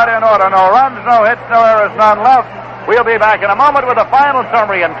Pirates are in order. No runs, no hits, no errors, none left. We'll be back in a moment with a final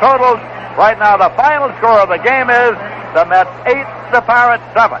summary and totals. Right now, the final score of the game is the Mets 8, the Pirates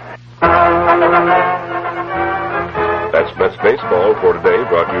 7. That's Mets baseball for today,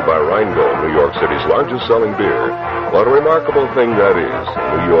 brought to you by Rheingold, New York City's largest selling beer. What a remarkable thing that is.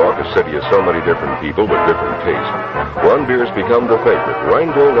 New York, a city of so many different people with different tastes. One beer's become the favorite,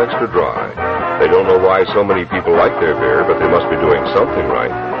 Rheingold Extra Dry. They don't know why so many people like their beer, but they must be doing something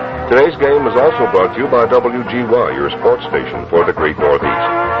right. Today's game is also brought to you by WGY, your sports station for the Great Northeast.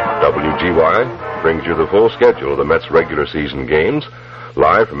 WGY brings you the full schedule of the Mets regular season games,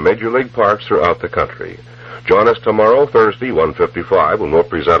 live from Major League parks throughout the country. Join us tomorrow, Thursday, 1:55, when we'll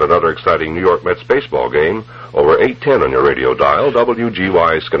present another exciting New York Mets baseball game over 810 on your radio dial,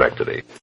 WGY Schenectady.